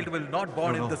the child will not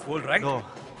born No, in this world, right? no.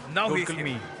 Now Don't he's kill here.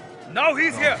 me. Now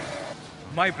he's No. here.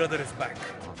 My brother is back.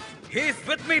 He's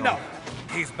with me now.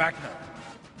 He's back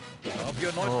now. Now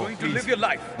you're not No, going to please. live your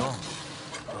life. No.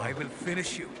 I will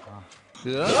finish you.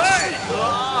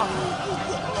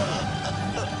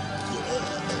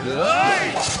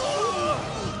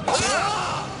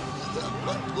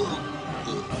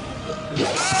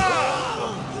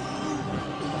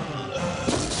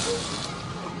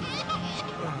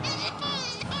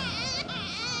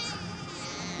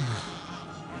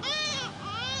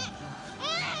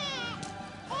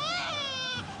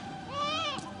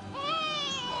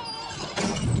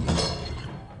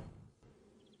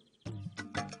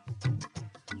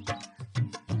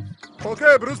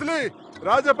 Okay, Bruce Lee.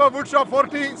 Rajappa Woodshop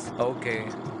 40s. Okay.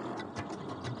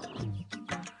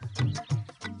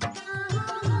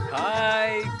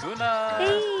 Hi, Guna.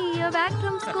 Hey, you're back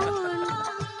from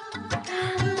school.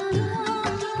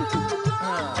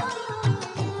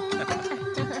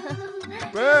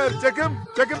 Where? Check him.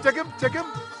 Check him. Check him. Check him.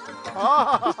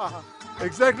 Ah,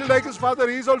 exactly like his father.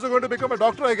 He's also going to become a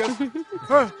doctor, I guess.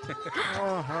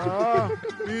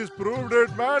 He's proved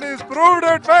it, man. He's proved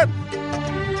it,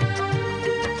 man.